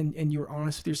was able, and you were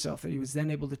honest with yourself, that he was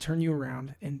then able to turn you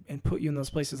around and put you in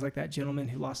those places, like that gentleman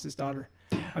who lost his daughter.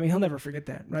 Yeah. I mean, he'll never forget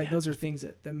that, right? Yeah. Those are things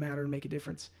that matter and make a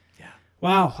difference. Yeah.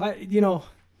 Wow.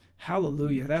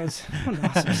 Hallelujah. That was an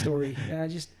awesome story.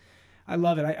 And I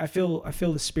love it. I feel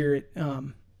the Spirit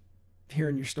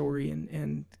hearing your story,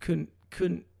 and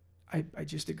I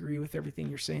just agree with everything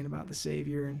you're saying about the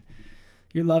Savior, and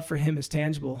your love for him is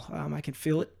tangible. I can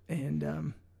feel it,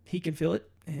 and he can feel it,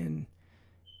 and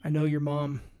I know your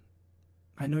mom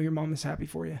is happy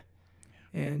for you,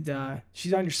 and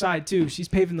she's on your side too. She's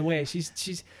paving the way.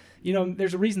 She's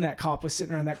there's a reason that cop was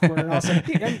sitting around that corner, and all of a sudden,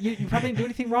 hey, you probably didn't do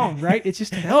anything wrong, right? It's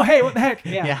just, oh, hey, what the heck?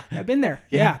 Yeah. I've been there.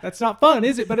 Yeah, that's not fun,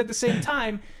 is it? But at the same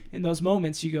time, in those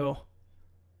moments, you go,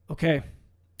 okay,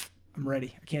 I'm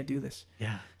ready. I can't do this.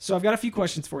 Yeah. So I've got a few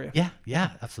questions for you.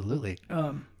 Yeah, absolutely.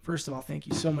 First of all, thank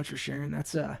you so much for sharing.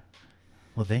 That's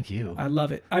well, thank you. I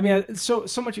love it. I mean, so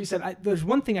much you said. There's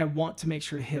one thing I want to make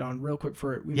sure to hit on real quick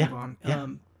before we move on. Yeah.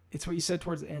 It's what you said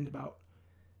towards the end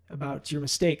about your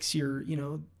mistakes, your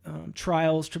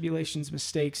trials, tribulations,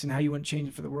 mistakes, and how you wouldn't change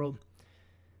it for the world.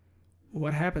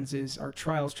 What happens is our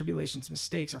trials, tribulations,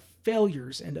 mistakes, our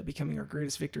failures end up becoming our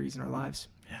greatest victories in our lives.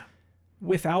 Yeah.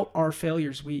 Without our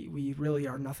failures, we really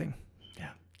are nothing. Yeah.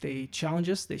 They challenge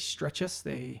us, they stretch us,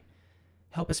 they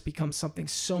help us become something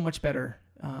so much better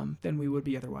than we would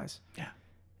be otherwise. Yeah.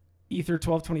 Ether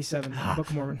 12:27, Book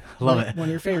of Mormon. Love it. One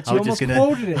of your favorites. You almost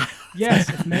quoted it. Yes.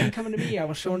 If men come unto me, I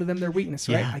will show unto them their weakness,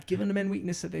 right? Yeah. I've given to men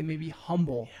weakness that they may be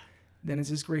humble. Yeah. Then is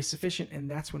his grace sufficient?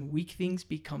 And that's when weak things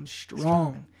become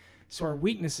strong. So our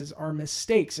weaknesses are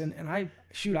mistakes. And I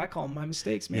call them my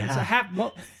mistakes, man. Yeah.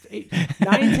 So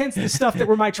 9/10 of the stuff that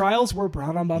were my trials were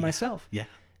brought on by myself. Yeah.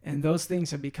 And those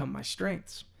things have become my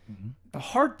strengths. Mm-hmm. The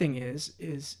hard thing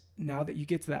is now that you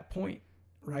get to that point,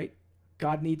 right?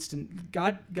 God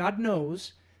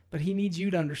knows, but he needs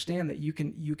you to understand that you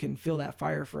can feel that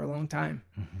fire for a long time.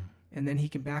 Mm-hmm. And then he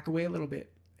can back away a little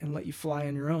bit and let you fly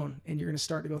on your own. And you're going to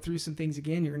start to go through some things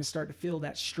again. You're going to start to feel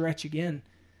that stretch again.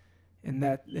 And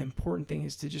that the important thing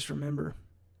is to just remember,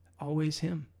 always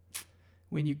him.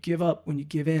 When you give up, when you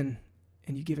give in,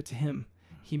 and you give it to him,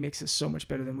 he makes us so much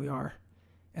better than we are.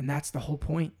 And that's the whole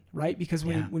point, right? Because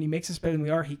when he makes us better than we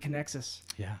are, he connects us.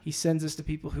 Yeah. He sends us to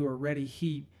people who are ready.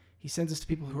 He sends us to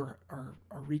people who are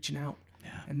reaching out. Yeah.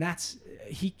 And that's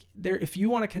if you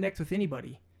want to connect with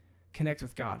anybody, connect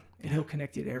with God, and he'll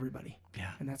connect you to everybody.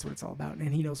 Yeah. And that's what it's all about.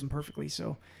 And he knows them perfectly.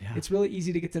 So it's really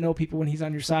easy to get to know people when he's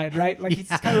on your side, right? Like he's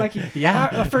kind of like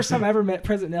the first time I ever met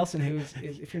President Nelson, who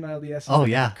is, if you're not LDS,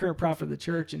 the current prophet of the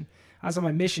church. And I was on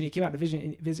my mission. He came out to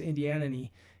visit Indiana, and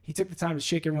he took the time to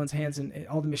shake everyone's hands and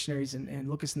all the missionaries and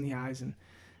look us in the eyes. And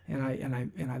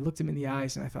I looked him in the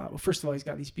eyes, and I thought, well, first of all, he's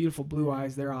got these beautiful blue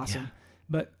eyes. They're awesome. Yeah.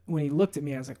 But when he looked at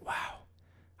me, I was like, wow,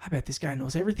 I bet this guy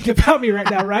knows everything about me right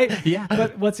now, right? Yeah.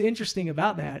 But what's interesting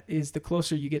about that is the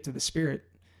closer you get to the Spirit,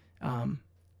 and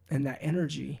that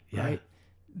energy, right?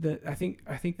 I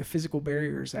think the physical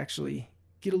barriers actually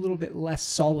get a little bit less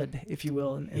solid, if you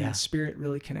will, and the Spirit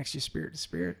really connects you spirit to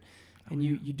spirit. And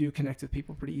you do connect with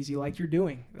people pretty easy, like you're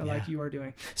doing, like you are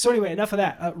doing. So anyway, enough of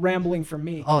that rambling from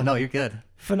me. Oh, no, you're good.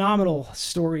 Phenomenal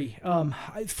story.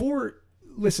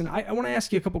 Listen, I want to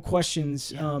ask you a couple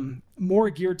questions, more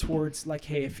geared towards like,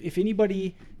 hey, if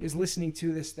anybody is listening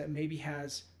to this that maybe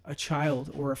has a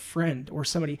child or a friend or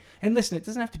somebody, and listen, it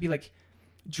doesn't have to be like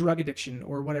drug addiction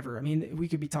or whatever. I mean, we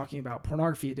could be talking about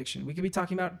pornography addiction. We could be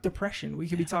talking about depression. We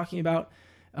could be talking about,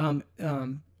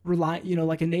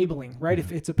 like enabling, right?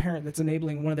 If it's a parent that's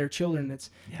enabling one of their children,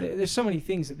 there's so many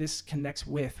things that this connects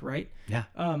with, right? Yeah.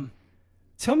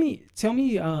 Tell me,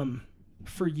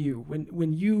 for you,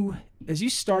 when you, as you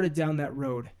started down that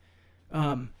road,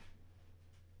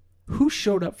 who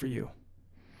showed up for you?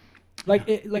 Like,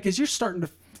 as you're starting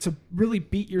to really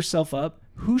beat yourself up,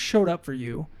 who showed up for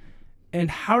you, and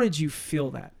how did you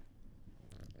feel that?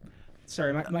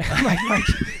 Sorry, my cat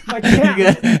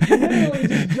literally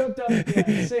just jumped up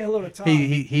to say hello to Tom.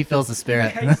 He feels the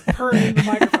spirit. He's purring in the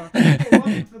microphone. Hey,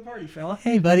 welcome to the party, fella.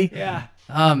 Hey, buddy. Yeah.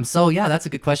 So yeah, that's a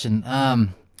good question.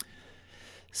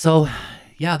 So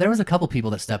yeah, there was a couple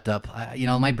people that stepped up.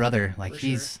 My brother, like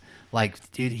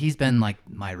dude, he's been like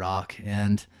my rock,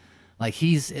 and like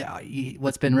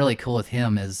what's been really cool with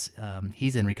him is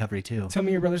he's in recovery too. Tell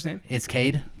me your brother's name. It's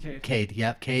Cade. Cade.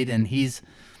 Yep, Cade, and he's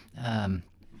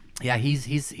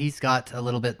got a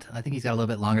little bit. I think he's got a little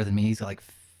bit longer than me. He's got like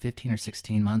 15 or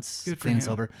 16 months clean and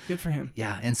sober. Good for him.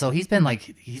 Yeah, and so he's been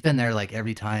there like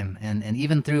every time, and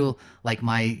even through like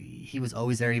he was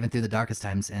always there even through the darkest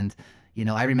times. And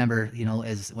I remember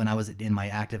as when I was in my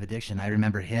active addiction, I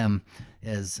remember him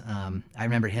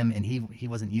and he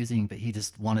wasn't using, but he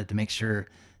just wanted to make sure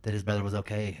that his brother was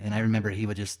okay. And I remember he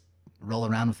would just roll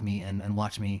around with me and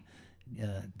watch me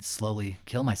slowly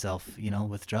kill myself,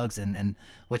 with drugs, and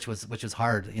which was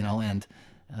hard, and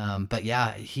but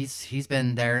yeah, he's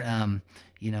been there.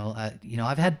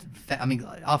 I've had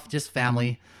just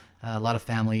family, a lot of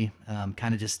family,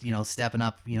 kind of just stepping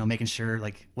up, making sure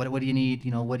like what do you need,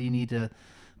 what do you need to.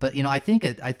 But I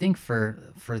think for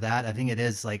that, I think it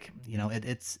is like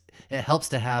it helps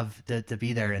to have to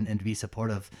be there and to be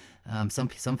supportive. Some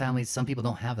families, some people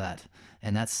don't have that,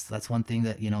 and that's one thing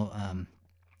that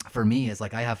for me is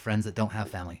like I have friends that don't have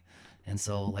family, and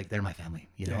so like they're my family,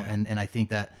 and I think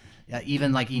that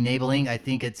even like enabling, I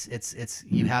think it's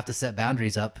you have to set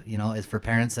boundaries up, as for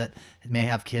parents that may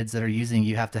have kids that are using,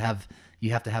 you have to have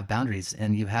boundaries,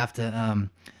 and you have to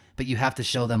but you have to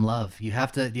show them love. You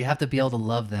have to be able to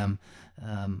love them.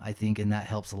 I think, and that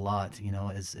helps a lot,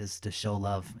 is to show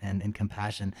love and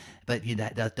compassion, but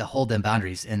to hold them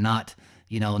boundaries and not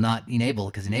enable,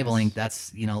 because enabling,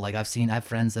 that's, like I have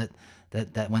friends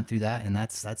that went through that, and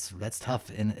that's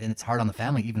tough, and it's hard on the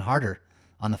family, even harder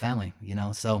on the family,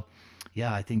 so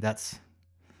yeah, I think if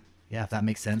that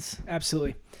makes sense.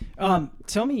 Absolutely.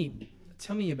 Tell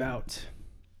me about,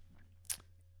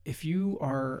 if you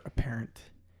are a parent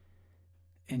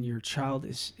and your child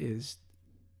is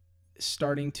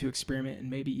starting to experiment and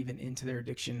maybe even into their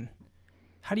addiction,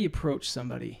 how do you approach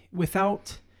somebody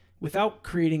without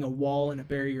creating a wall and a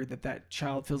barrier that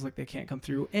child feels like they can't come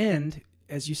through? And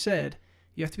as you said,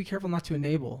 you have to be careful not to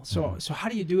enable. So how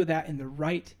do you do that in the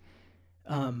right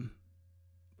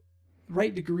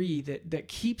degree that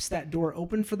keeps that door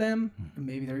open for them? And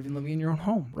maybe they're even living in your own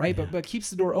home, right? Yeah. But keeps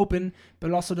the door open, but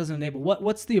it also doesn't enable.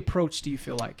 What's the approach, do you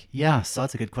feel like? Yeah, so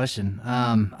that's a good question.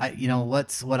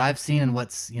 What I've seen, and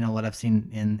what I've seen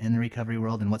in the recovery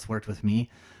world, and what's worked with me,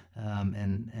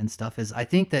 and stuff, is I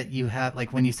think that you have,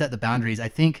 like, when you set the boundaries, I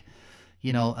think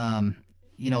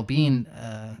being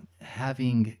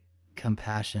having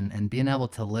compassion and being able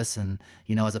to listen,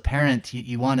 as a parent,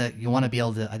 you want to be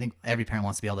able to, I think every parent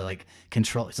wants to be able to like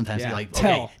control, sometimes be like,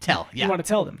 tell. Yeah. You want to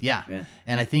tell them. Yeah.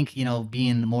 And I think,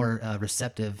 being more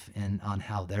receptive on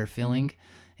how they're feeling,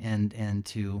 and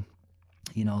to,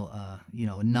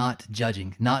 not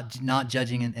judging, not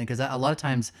judging. And because a lot of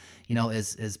times,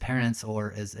 as parents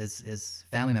or as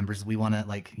family members, we want to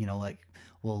like,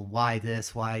 well, why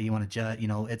this? Why you want to judge?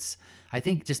 It's, I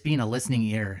think, just being a listening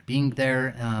ear, being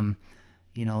there,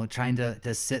 trying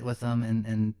to sit with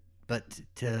them, but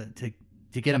to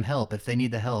get them help if they need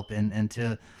the help, and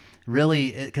to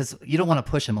really, because you don't want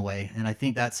to push them away. And I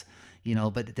think that's,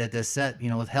 but to set,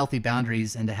 with healthy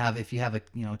boundaries, and to have, if you have a,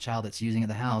 child that's using at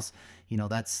the house,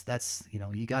 that's,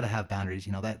 you got to have boundaries,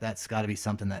 that's got to be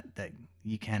something that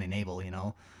you can enable,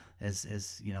 as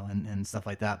and stuff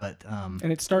like that. But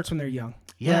and it starts when they're young.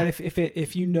 Yeah. Right?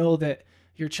 If you know that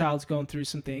your child's going through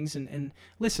some things, and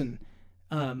listen,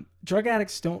 drug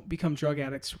addicts don't become drug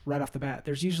addicts right off the bat.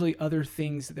 There's usually other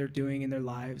things that they're doing in their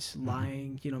lives,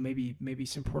 lying, maybe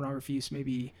some pornography use,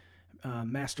 maybe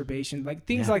masturbation, like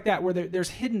things like that, where there's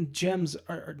hidden gems,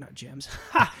 or not gems.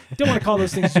 Don't want to call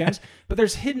those things gems, but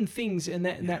there's hidden things in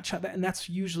that child, and that's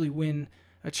usually when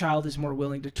a child is more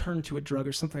willing to turn to a drug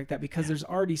or something like that, because there's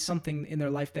already something in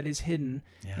their life that is hidden,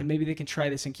 and maybe they can try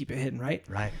this and keep it hidden, right?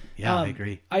 Right. Yeah, I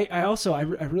agree. I also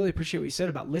really appreciate what you said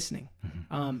about listening.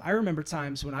 I remember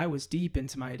times when I was deep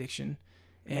into my addiction,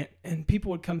 and people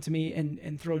would come to me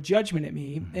and throw judgment at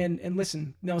me, and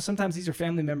listen, sometimes these are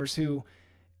family members who,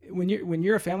 when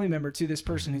you're a family member to this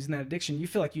person who's in that addiction, you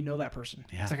feel like you know that person.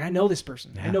 Yeah. It's like, I know this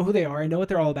person. I know who they are. I know what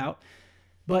they're all about.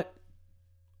 But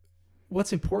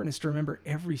what's important is to remember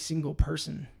every single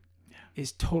person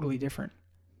is totally different.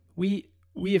 We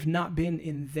have not been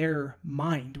in their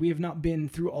mind. We have not been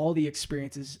through all the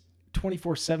experiences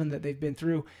 24/7 that they've been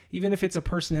through. Even if it's a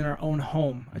person in our own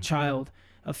home, a child,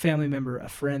 a family member, a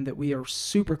friend that we are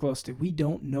super close to, we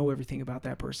don't know everything about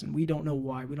that person. We don't know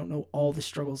why. We don't know all the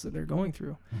struggles that they're going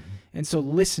through. And so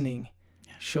listening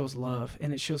shows love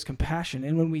and it shows compassion.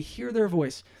 And when we hear their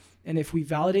voice and if we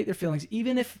validate their feelings,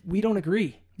 even if we don't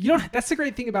agree, that's the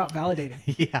great thing about validating.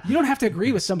 Yeah. You don't have to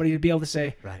agree with somebody to be able to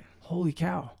say, Right. holy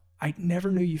cow, I never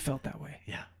knew you felt that way.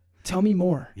 Yeah. Tell me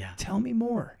more. Yeah. Tell me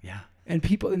more. Yeah. And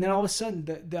then all of a sudden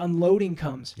the unloading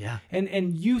comes. Yeah.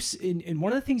 And you, in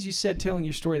one of the things you said telling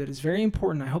your story that is very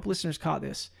important, I hope listeners caught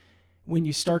this, when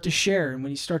you start to share and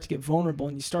when you start to get vulnerable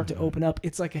and you start to open up,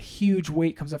 it's like a huge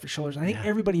weight comes off your shoulders. I think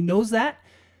everybody knows that,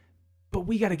 but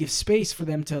we got to give space for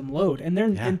them to unload.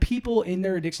 And people in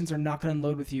their addictions are not going to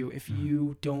unload with you if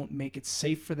you don't make it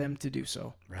safe for them to do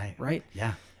so. Right. Right.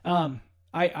 Yeah.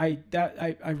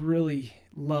 I really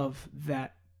love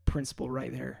that principle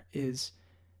right there is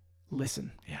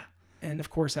listen. Yeah. And of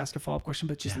course, ask a follow-up question,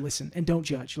 but just listen and don't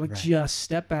judge. Like Right. just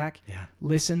step back, Yeah.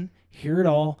 listen, hear it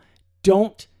all.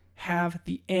 Don't have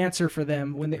the answer for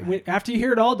them when after you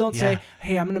hear it all. Don't say,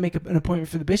 "Hey, I'm going to make an appointment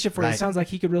for the bishop for you. It sounds like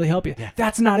he could really help you." Yeah.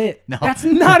 That's not it. No. That's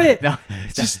not it. No.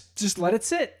 Just let it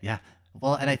sit. Yeah.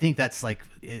 Well, and I think that's like,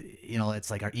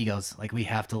 it's like our egos. Like we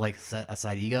have to like set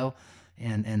aside ego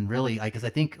and really, because I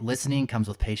think listening comes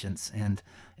with patience and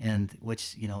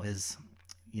which, is,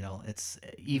 it's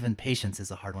even patience is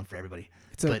a hard one for everybody.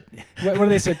 What do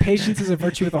they say? Patience is a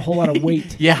virtue with a whole lot of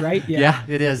weight. Yeah. Right. Yeah,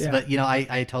 it is. Yeah. But,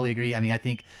 I totally agree. I mean, I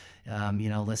think,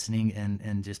 listening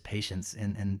and just patience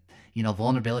and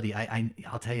vulnerability.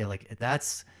 I'll tell you, like,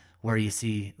 that's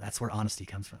where honesty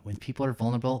comes from. When people are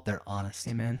vulnerable, they're honest.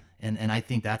 Amen. And I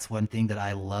think that's one thing that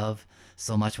I love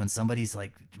so much when somebody's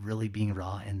like really being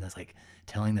raw and that's like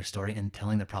telling their story and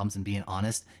telling their problems and being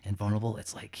honest and vulnerable.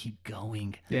 It's like, keep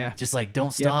going. Yeah. Just like,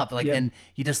 don't stop. And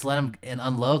you just let them and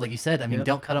unload. Like you said, I mean,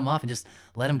 don't cut them off and just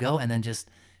let them go. And then just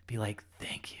be like,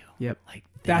 thank you. Yep. Like,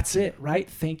 that's it, right?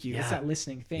 Thank you. Yeah. It's that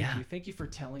listening. Thank Yeah. you. Thank you for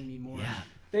telling me more. Yeah.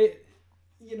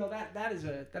 That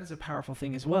is a powerful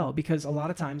thing as well, because a lot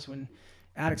of times when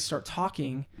addicts start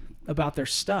talking about their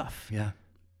stuff,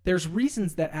 there's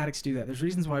reasons that addicts do that. There's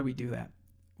reasons why we do that.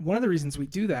 One of the reasons we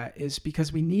do that is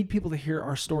because we need people to hear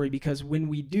our story, because when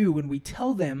we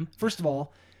tell them, first of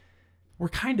all, we're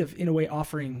kind of in a way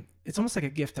offering, it's almost like a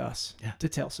gift to us to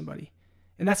tell somebody.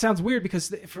 And that sounds weird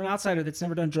because for an outsider that's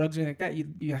never done drugs or anything like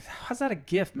that, you're like, how's that a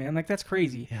gift, man? Like, that's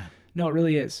crazy. Yeah. No, it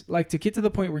really is. Like, to get to the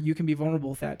point where you can be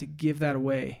vulnerable with that, to give that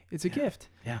away, it's a gift.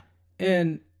 Yeah.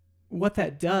 And what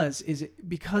that does is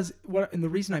and the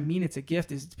reason I mean it's a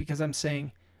gift is because I'm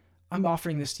saying, I'm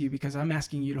offering this to you because I'm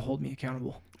asking you to hold me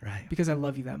accountable. Right. Because I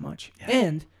love you that much. Yeah.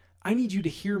 And I need you to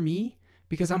hear me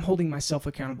because I'm holding myself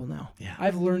accountable now. Yeah.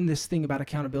 I've learned this thing about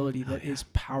accountability that is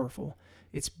powerful.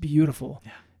 It's beautiful.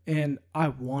 Yeah. And I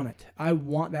want it. I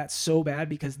want that so bad,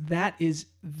 because that is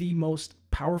the most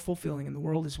powerful feeling in the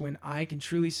world, is when I can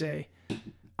truly say,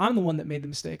 I'm the one that made the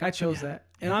mistake. I chose that.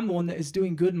 And I'm the one that is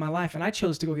doing good in my life. And I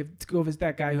chose to go visit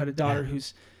that guy who had a daughter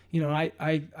who's,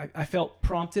 I felt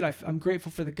prompted. I'm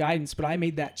grateful for the guidance, but I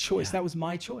made that choice. Yeah. That was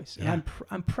my choice. And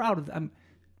I'm proud of that.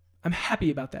 I'm happy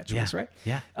about that choice, right?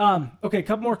 Yeah. Okay, a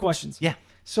couple more questions. Yeah.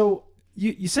 So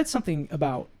you said something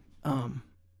about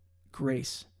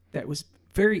grace that was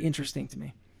very interesting to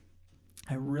me.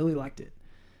 I really liked it.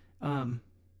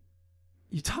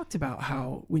 You talked about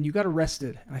how when you got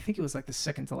arrested, and I think it was like the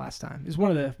second to last time. It was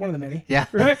one of the many. Yeah.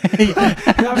 Right?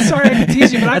 I'm sorry I could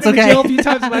tease you, but I've been to jail a few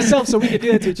times myself, so we could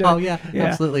do that to each other. Oh yeah.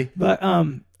 Absolutely. But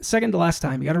second to last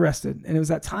time, you got arrested, and it was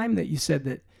that time that you said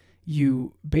that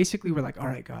you basically were like, all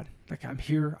right, God, like, I'm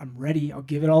here, I'm ready, I'll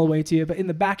give it all away to you. But in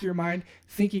the back of your mind,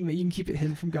 thinking that you can keep it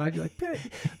hidden from God, you're like,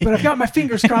 but I've got my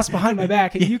fingers crossed behind my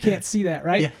back, and you can't see that,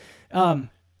 right? Yeah.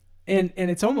 And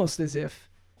it's almost as if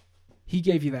he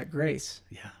gave you that grace.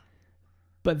 Yeah.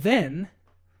 But then,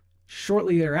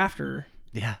 shortly thereafter,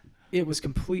 Yeah. it was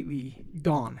completely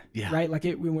gone. Yeah. Right? Like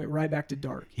we went right back to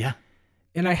dark. Yeah.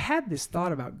 And I had this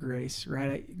thought about grace,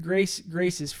 right? Grace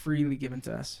is freely given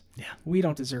to us. Yeah. We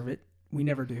don't deserve it. We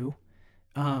never do.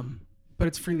 But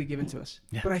it's freely given to us.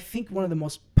 Yeah. But I think one of the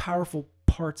most powerful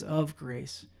parts of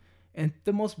grace, and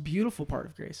the most beautiful part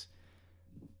of grace,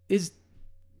 is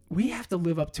we have to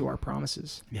live up to our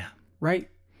promises. Yeah. Right?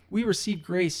 We receive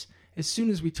grace as soon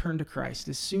as we turn to Christ,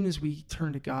 as soon as we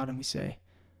turn to God and we say,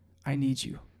 I need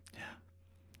you. Yeah.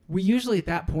 We usually at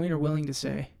that point are willing to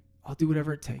say, I'll do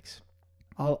whatever it takes.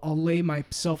 I'll lay my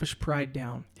selfish pride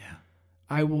down. Yeah.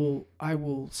 I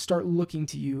will start looking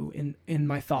to you in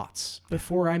my thoughts.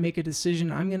 Before I make a decision,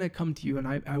 I'm going to come to you, and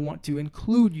I want to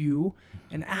include you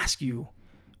and ask you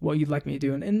what you'd like me to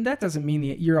do. And that doesn't mean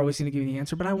that you're always going to give me the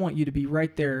answer, but I want you to be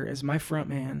right there as my front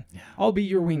man. Yeah. I'll be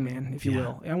your wingman, if you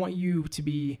will. I want you to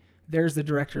be, there's the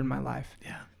director in my life.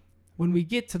 Yeah. When we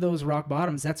get to those rock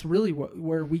bottoms, that's really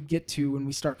where we get to when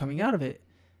we start coming out of it.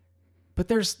 But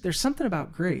there's something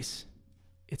about grace.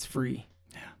 It's free.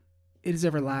 Yeah. It is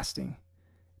everlasting.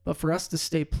 But for us to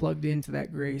stay plugged into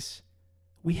that grace,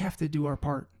 we have to do our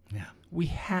part. Yeah. We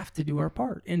have to do our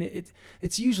part. And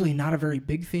it's usually not a very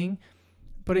big thing,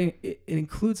 but it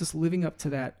includes us living up to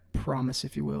that promise,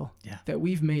 if you will, that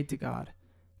we've made to God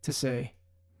to say,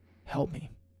 help me.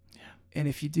 Yeah. And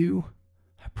if you do,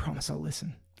 I promise I'll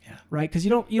listen. Yeah. Right? Because you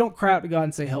don't cry out to God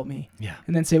and say, help me. Yeah.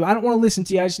 And then say, well, I don't want to listen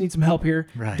to you. I just need some help here.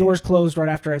 Right. Doors closed right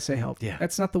after I say help. Yeah.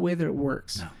 That's not the way that it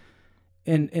works. No.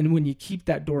 And when you keep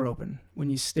that door open, when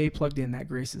you stay plugged in, that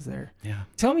grace is there. Yeah.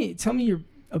 Tell me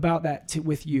about that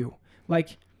with you.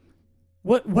 Like,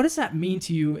 what does that mean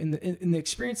to you in the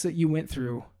experience that you went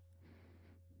through?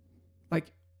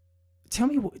 Like, tell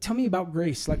me about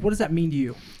grace. Like, what does that mean to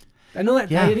you? I know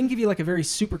that I didn't give you like a very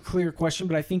super clear question,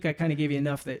 but I think I kind of gave you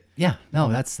enough that. Yeah. No,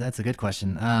 that's a good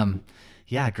question.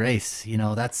 Grace.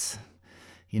 That's.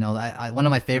 One of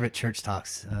my favorite church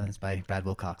talks is by Brad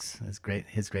Wilcox. It's great.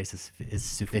 His grace is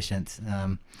sufficient,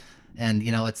 and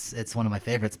it's one of my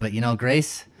favorites. But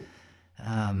grace,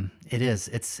 it is.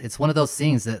 It's one of those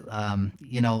things that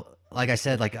like I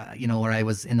said, where I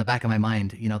was in the back of my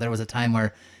mind. There was a time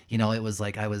where it was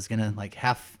like I was gonna like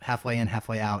halfway in,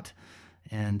 halfway out,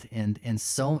 and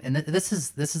this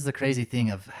is the crazy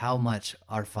thing of how much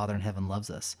our Father in heaven loves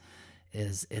us,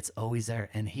 is it's always there,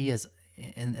 and He is.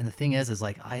 And the thing is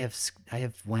like I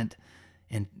have went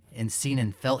and seen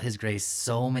and felt His grace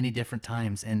so many different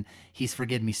times, and He's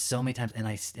forgiven me so many times, and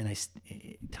I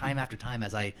time after time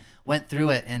as I went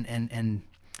through it and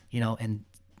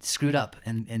screwed up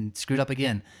and screwed up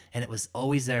again, and it was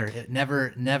always there. It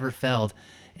never failed,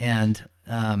 and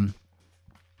I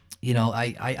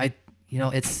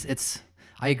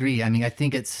agree. I mean, I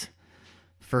think it's.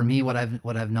 For me, what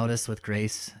I've noticed with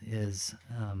grace is,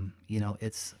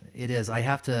 it is. I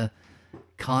have to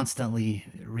constantly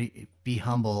be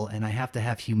humble, and I have to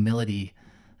have humility,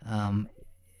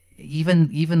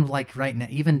 even like right now,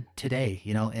 even today,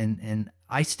 and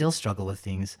I still struggle with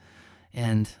things,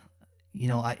 and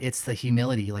it's the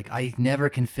humility. Like I never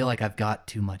can feel like I've got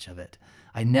too much of it.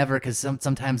 I never, because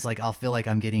sometimes like I'll feel like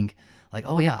I'm getting like,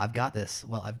 oh yeah, I've got this.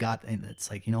 Well, and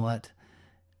it's like, you know what?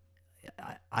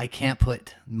 I can't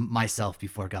put myself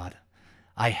before God.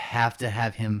 I have to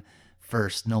have Him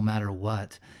first, no matter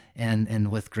what.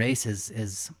 And with grace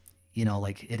is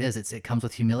like it comes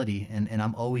with humility. And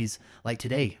I'm always like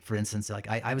today, for instance, like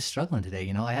I was struggling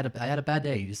today. I had a bad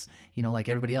day, just like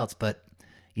everybody else. But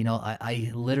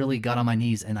I literally got on my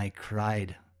knees and I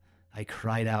cried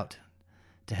out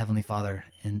to Heavenly Father,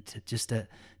 and to just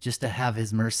to have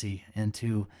His mercy and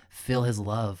to feel His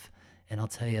love. And I'll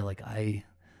tell you,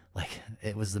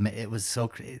 it was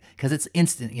so, because it's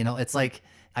instant, it's like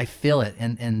I feel it,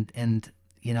 and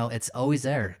it's always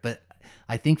there. But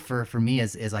I think for me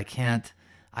is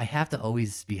I have to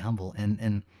always be humble,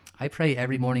 and I pray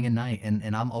every morning and night,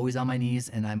 and I'm always on my knees,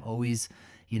 and I'm always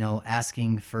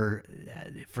asking for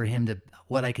Him to,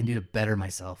 what I can do to better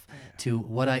myself, to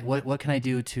what can I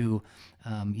do to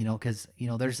because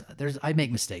there's I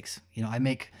make mistakes,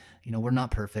 we're not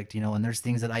perfect, and there's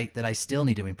things that I still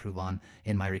need to improve on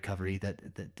in my recovery, that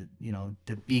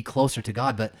to be closer to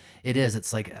God. But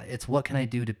it's like, it's what can I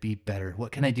do to be better?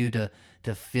 What can I do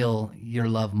to feel Your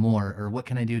love more? Or what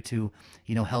can I do to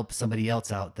help somebody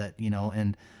else out, that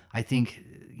and I think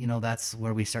that's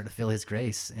where we start to feel His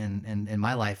grace. And in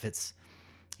my life, it's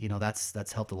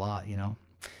that's helped a lot.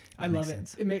 I love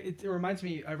it. It reminds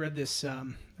me, I read this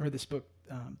book,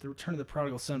 The Return of the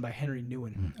Prodigal Son by Henry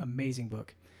Newen. Amazing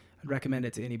book. I'd recommend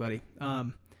it to anybody.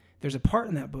 There's a part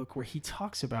in that book where he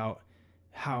talks about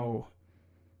how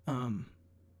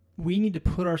we need to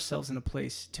put ourselves in a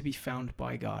place to be found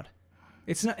by God.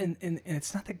 It's not, and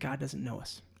it's not that God doesn't know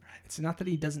us. Right? It's not that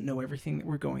He doesn't know everything that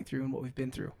we're going through and what we've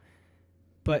been through.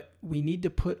 But we need to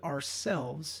put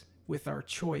ourselves, with our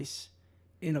choice,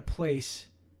 in a place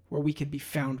where we can be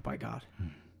found by God.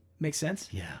 Make sense?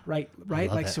 Yeah. Right.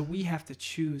 Like, so we have to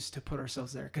choose to put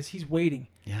ourselves there, because He's waiting.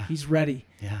 Yeah. He's ready.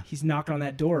 Yeah. He's knocking on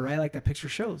that door, right? Like that picture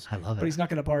shows. I love it. But He's not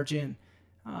going to barge in,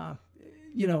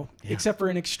 except for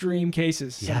in extreme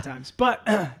cases sometimes. But,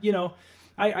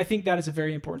 I think that is a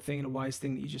very important thing and a wise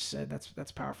thing that you just said.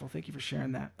 That's powerful. Thank you for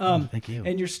sharing that. Thank you.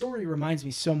 And your story reminds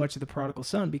me so much of the prodigal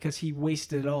son, because he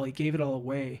wasted it all. He gave it all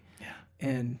away. Yeah.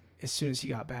 And as soon as he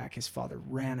got back, his father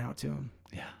ran out to him,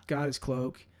 Yeah. got his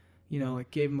cloak,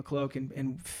 like gave him a cloak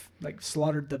and like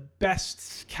slaughtered the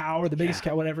best cow or the biggest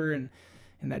cow, whatever. And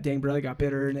that dang brother got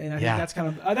bitter. And I think that's kind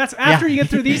of, that's after you get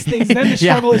through these things, then the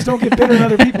struggle is don't get bitter at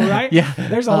other people, right? Yeah.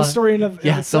 There's a whole story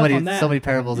in so many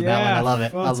parables in that one. I love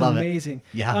it. Well, I love amazing.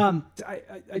 it. Yeah.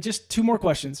 I just 2 more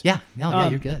questions. Yeah. No,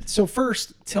 you're good. So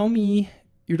first, tell me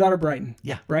your daughter Brighton.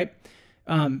 Yeah. Right.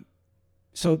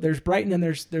 So there's Brighton and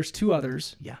there's 2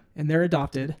 others. Yeah. And they're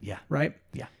adopted. Yeah. Right.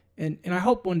 Yeah. And I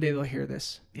hope one day they'll hear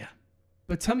this. Yeah.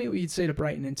 But tell me what you'd say to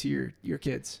Brighton and to your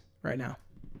kids right now.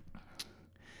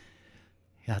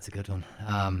 Yeah, that's a good one.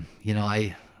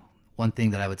 One thing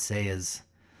that I would say is,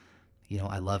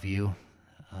 I love you.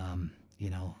 I'm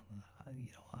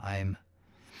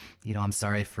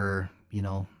sorry for,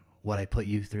 what I put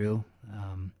you through.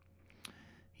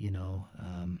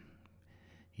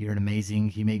 You're an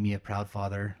amazing, you make me a proud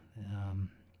father.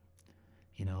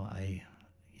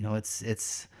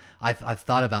 I've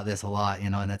thought about this a lot,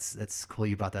 and that's cool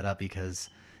you brought that up because,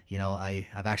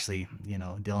 I've actually,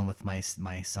 dealing with my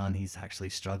son, he's actually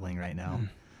struggling right now.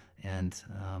 And,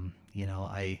 I'm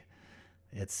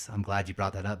glad you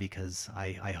brought that up because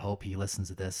I hope he listens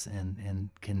to this and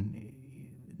can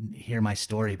hear my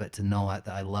story, but to know that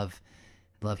I love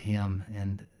him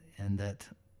and that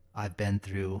I've been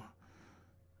through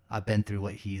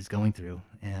what he's going through,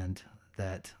 and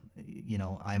that,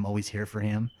 I'm always here for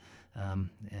him,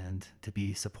 and to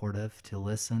be supportive, to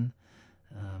listen,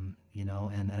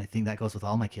 and I think that goes with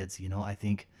all my kids. I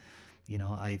think,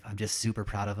 I'm just super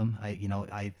proud of them.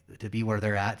 To be where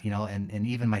they're at, and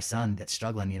even my son that's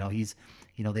struggling, he's,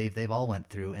 they've all went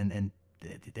through and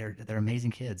they're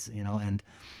amazing kids, and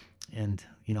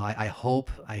I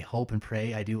hope and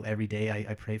pray. I do every day.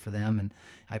 I pray for them, and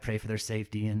I pray for their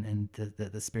safety, and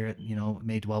the Spirit,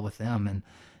 may dwell with them,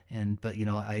 but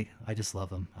I just love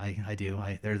them. I do.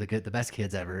 They're the best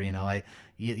kids ever.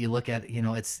 You look at,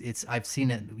 it's I've seen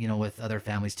it, with other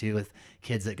families too, with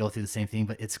kids that go through the same thing.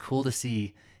 But it's cool to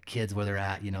see kids where they're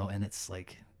at, and it's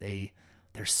like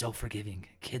they're so forgiving.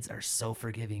 Kids are so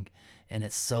forgiving, and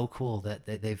it's so cool that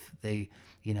they've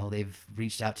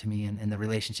reached out to me, and the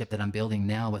relationship that I'm building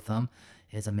now with them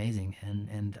is amazing.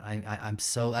 And I'm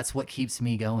so, that's what keeps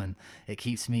me going. It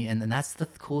keeps me, and that's the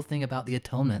cool thing about the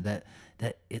atonement,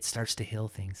 that it starts to heal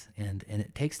things, and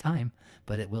it takes time,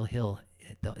 but it will heal.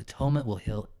 The atonement will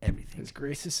heal everything. His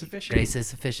grace is sufficient. Grace is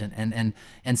sufficient.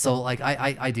 And so like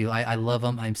I do, I love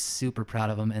them. I'm super proud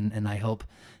of them. And I hope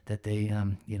that they,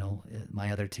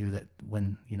 my other 2, that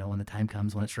when the time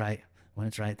comes, when it's right,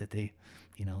 that they,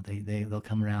 they'll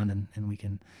come around and we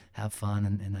can have fun,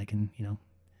 and I can,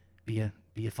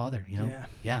 be a father,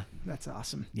 Yeah. That's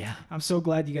awesome. Yeah. I'm so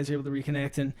glad you guys are able to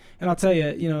reconnect. And I'll tell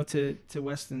you, to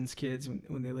Weston's kids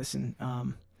when they listen,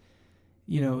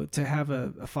 to have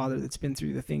a father that's been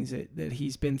through the things that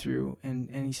he's been through, and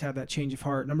he's had that change of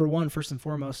heart. Number one, first and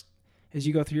foremost, as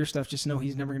you go through your stuff, just know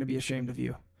he's never going to be ashamed of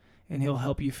you, and he'll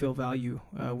help you feel value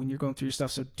when you're going through your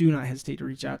stuff. So do not hesitate to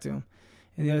reach out to him.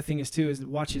 And the other thing is too, is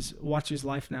watch his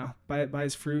life now. By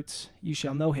his fruits you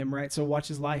shall know him, right? So watch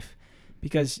his life,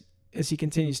 because as he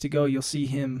continues to go, you'll see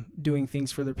him doing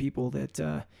things for other people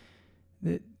that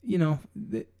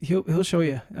he'll show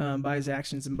you by his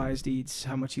actions and by his deeds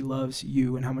how much he loves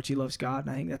you and how much he loves God.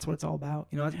 And I think that's what it's all about.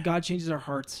 God changes our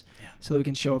hearts so that we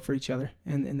can show up for each other,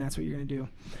 and that's what you're going to do.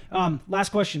 Last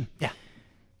question. Yeah.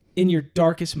 In your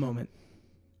darkest moment,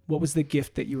 what was the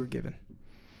gift that you were given?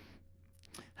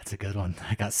 That's a good one.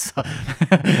 I got so.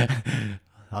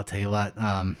 I'll tell you what.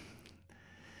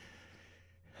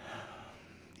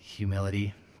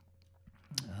 Humility,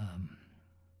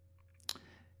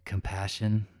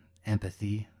 compassion,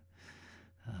 empathy,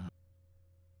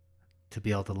 to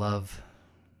be able to love,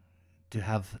 to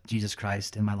have Jesus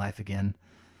Christ in my life again,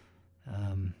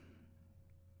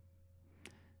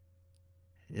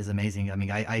 is amazing. I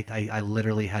mean, I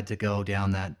literally had to go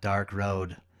down that dark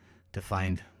road to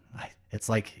find.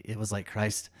 It was like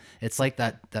Christ. It's like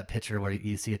that picture where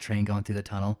you see a train going through the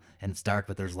tunnel and it's dark,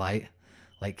 but there's light.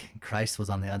 Like Christ was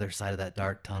on the other side of that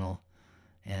dark tunnel,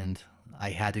 and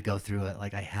I had to go through it.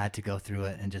 Like I had to go through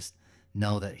it and just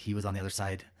know that he was on the other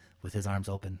side with his arms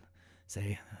open.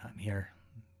 Say, I'm here.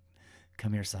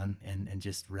 Come here, son. And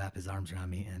just wrap his arms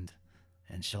around me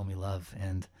and show me love.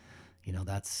 And,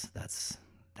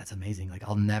 that's amazing. Like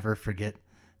I'll never forget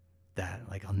that.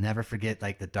 Like I'll never forget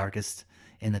like the darkest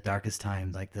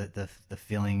time, like the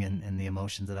feeling and the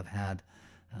emotions that I've had.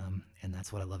 And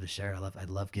that's what I love to share. I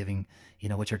love giving,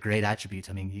 which are great attributes.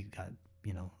 I mean, you got,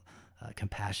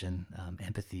 compassion,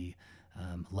 empathy,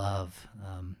 love,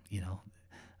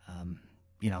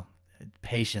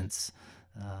 patience,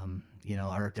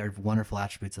 are wonderful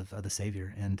attributes of the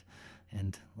Savior. And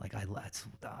like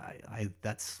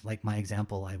that's like my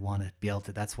example. I want to be able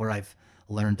to, that's where I've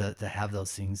learned to have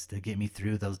those things to get me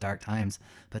through those dark times,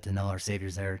 but to know our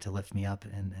Savior's there to lift me up,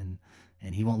 and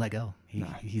he won't let go.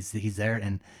 He's there,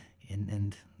 and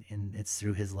it's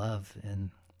through his love,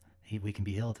 and we can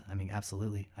be healed. I mean,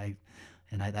 absolutely.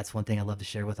 That's one thing I love to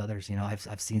share with others.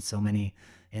 I've seen so many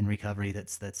in recovery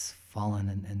that's fallen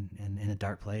and in a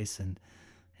dark place, and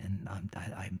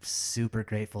I'm super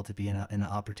grateful to be in an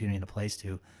opportunity, in a place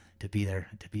to be there,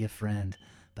 to be a friend,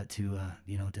 but to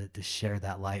share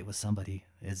that light with somebody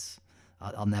is,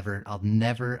 I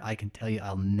can tell you,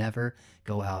 I'll never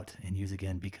go out and use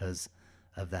again because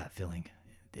of that feeling.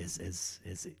 It's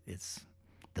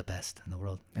the best in the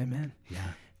world. Amen.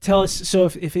 Yeah. Tell us, so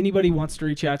if anybody wants to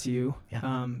reach out to you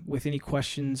Yeah. With any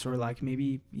questions, or like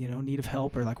maybe, need of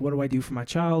help, or like, what do I do for my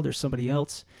child or somebody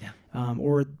else,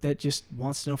 or that just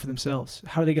wants to know for themselves,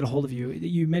 how do they get a hold of you?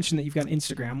 You mentioned that you've got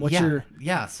Instagram. What's your...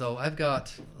 Yeah, so I've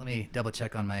got, let me double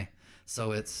check on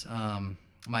so it's,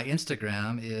 my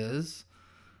Instagram is,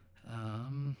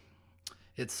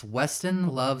 it's Weston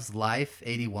Loves Life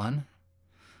 81.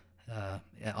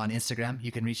 On Instagram,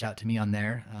 you can reach out to me on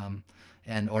there,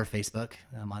 or Facebook.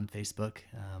 I'm on Facebook.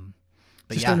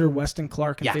 But just under Weston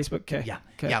Clark on Facebook. Okay. Yeah.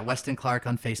 Okay. Yeah. Weston Clark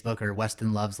on Facebook, or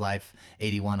Weston Loves Life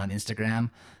 81 on Instagram.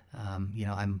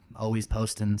 I'm always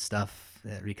posting stuff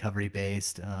recovery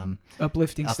based,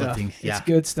 uplifting stuff. Yeah. It's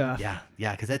good stuff. Yeah.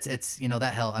 Yeah. Cause it's,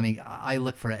 that help. I mean, I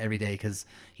look for it every day, cause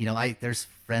there's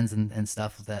friends and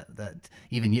stuff that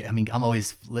even you, I mean,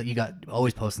 you got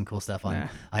always posting cool stuff on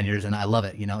yours, and I love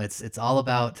it. It's all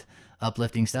about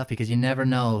uplifting stuff, because you never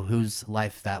know whose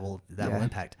life that will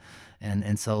impact.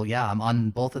 And so, I'm on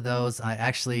both of those. I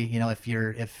actually, if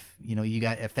you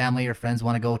got a family or friends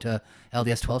want to go to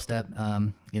LDS 12-step,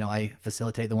 I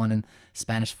facilitate the one in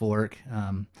Spanish Fork.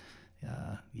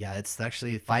 It's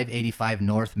actually 585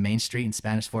 North Main Street in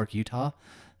Spanish Fork, Utah,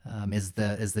 is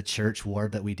the church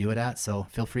ward that we do it at. So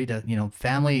feel free to,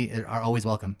 family are always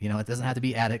welcome. It doesn't have to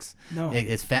be addicts. No,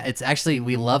 it's actually,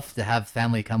 we love to have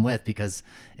family come with, because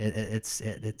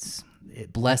it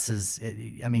blesses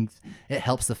it. I mean, it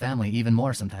helps the family even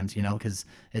more sometimes, because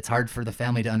it's hard for the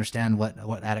family to understand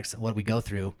what addicts, what we go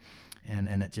through.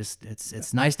 And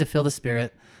it's nice to feel the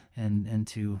Spirit and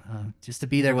to just to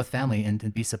be there with family and to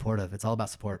be supportive. It's all about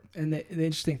support. And the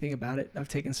interesting thing about it, I've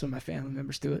taken some of my family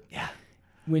members to it. Yeah.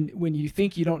 When you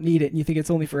think you don't need it and you think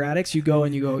it's only for addicts, you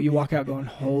walk out going,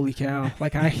 holy cow.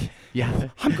 Like I'm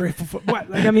grateful for what,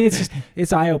 like, I mean,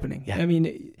 it's eye opening. Yeah. I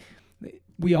mean,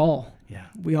 we all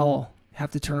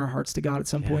have to turn our hearts to God at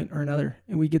some point or another.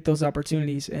 And we get those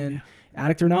opportunities, and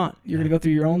addict or not, you're going to go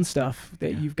through your own stuff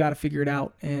that you've got to figure it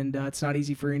out. And it's not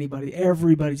easy for anybody.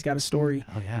 Everybody's got a story.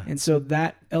 Oh yeah. And so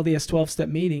that LDS 12-step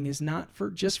meeting is not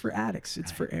just for addicts.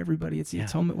 It's for everybody. It's the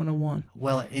Atonement 101.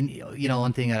 Well, and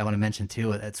one thing that I want to mention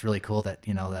too, it's really cool that,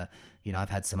 I've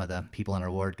had some of the people in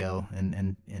our ward go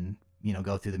and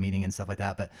go through the meeting and stuff like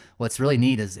that. But what's really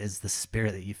neat is the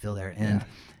Spirit that you feel there.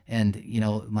 And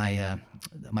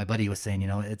my buddy was saying,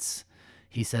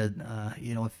 he said,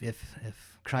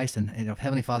 if Christ and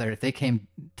Heavenly Father, if they came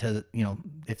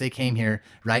here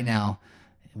right now,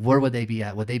 where would they be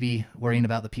at? Would they be worrying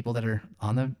about the people that are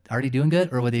already doing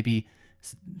good, or would they be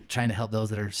trying to help those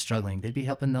that are struggling? They'd be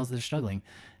helping those that are struggling.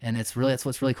 And that's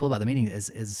what's really cool about the meeting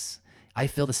is I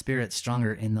feel the Spirit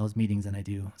stronger in those meetings than I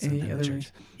do any in other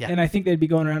church. Yeah. And I think they'd be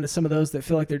going around to some of those that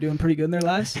feel like they're doing pretty good in their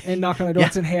lives and knocking on the door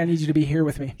and saying, hey, I need you to be here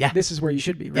with me. Yeah. This is where you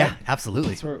should be, right? Yeah,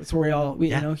 absolutely. It's where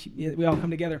we all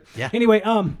come together. Yeah. Anyway,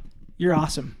 you're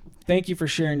awesome. Thank you for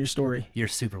sharing your story. You're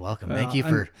super welcome. Thank you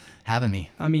for having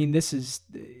me. I mean, this is,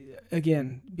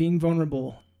 again, being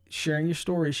vulnerable, sharing your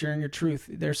story, sharing your truth.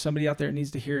 There's somebody out there that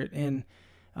needs to hear it. And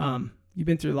you've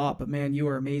been through a lot, but man, you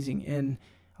are amazing. And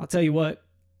I'll tell you what,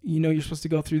 you're supposed to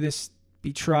go through this,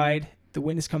 be tried. The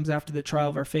witness comes after the trial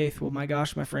of our faith. Well, my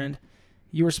gosh, my friend,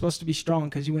 you were supposed to be strong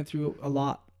because you went through a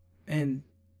lot. And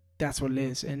that's what it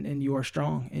is. And you are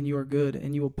strong and you are good,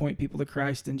 and you will point people to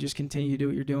Christ and just continue to do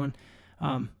what you're doing.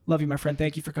 Love you, my friend.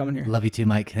 Thank you for coming here. Love you too,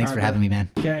 Mike. Thanks for having me, man.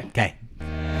 Okay.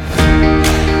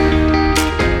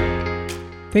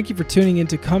 Thank you for tuning in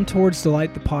to Come Towards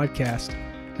Delight, the podcast.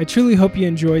 I truly hope you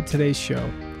enjoyed today's show.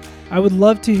 I would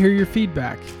love to hear your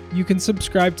feedback. You can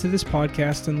subscribe to this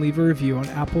podcast and leave a review on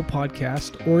Apple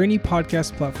Podcast or any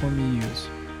podcast platform you use.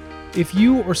 If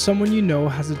you or someone you know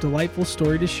has a delightful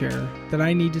story to share that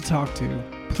I need to talk to,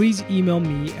 please email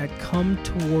me at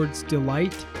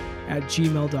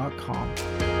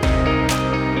cometowardsdelight@gmail.com.